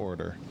world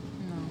order.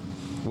 No.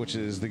 Which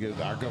is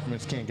our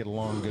governments can't get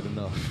along good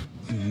enough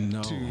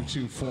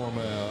to form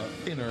a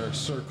inner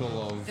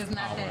circle of it's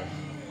not power. that.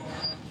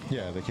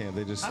 Yeah, they can't.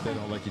 They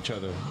don't like each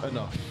other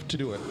enough to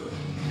do it.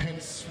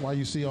 Hence why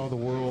you see all the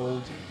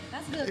world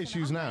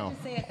issues now.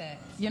 I'm glad you said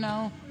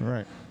that.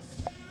 Right.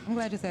 I'm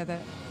glad you said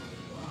that.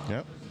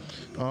 Yep.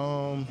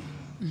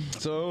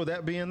 So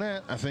that being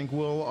that, I think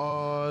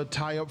we'll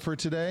tie up for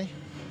today.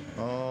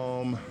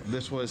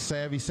 This was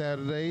Savvy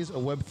Saturdays, a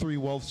Web3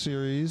 wealth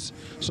series.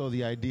 So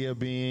the idea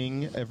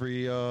being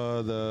every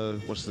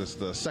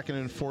the second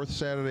and fourth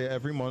Saturday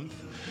every month,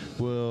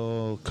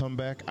 we'll come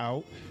back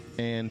out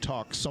and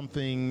talk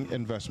something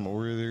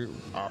investment.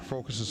 Our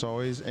focus is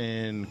always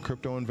in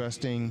crypto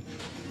investing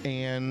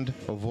and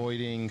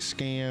avoiding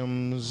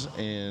scams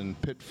and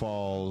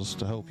pitfalls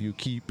to help you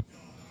keep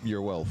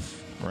your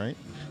wealth, right?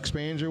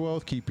 Expand your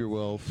wealth, keep your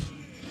wealth,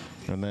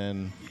 and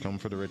then come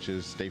for the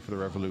riches, stay for the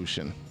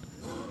revolution.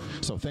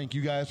 So thank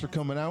you guys for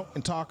coming out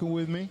and talking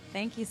with me.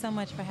 Thank you so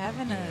much for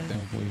having us.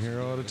 We're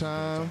here all the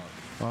time.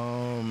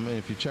 And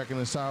if you're checking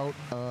us out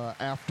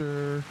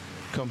after,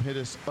 come hit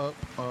us up.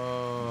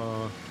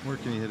 Where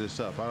can you hit us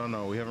up? I don't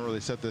know. We haven't really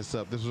set this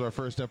up. This was our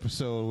first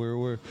episode.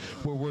 We're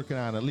working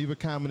on it. Leave a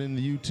comment in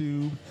the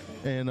YouTube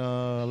and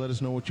let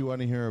us know what you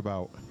want to hear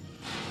about.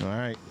 All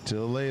right.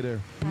 Till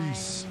later. Bye.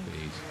 Peace.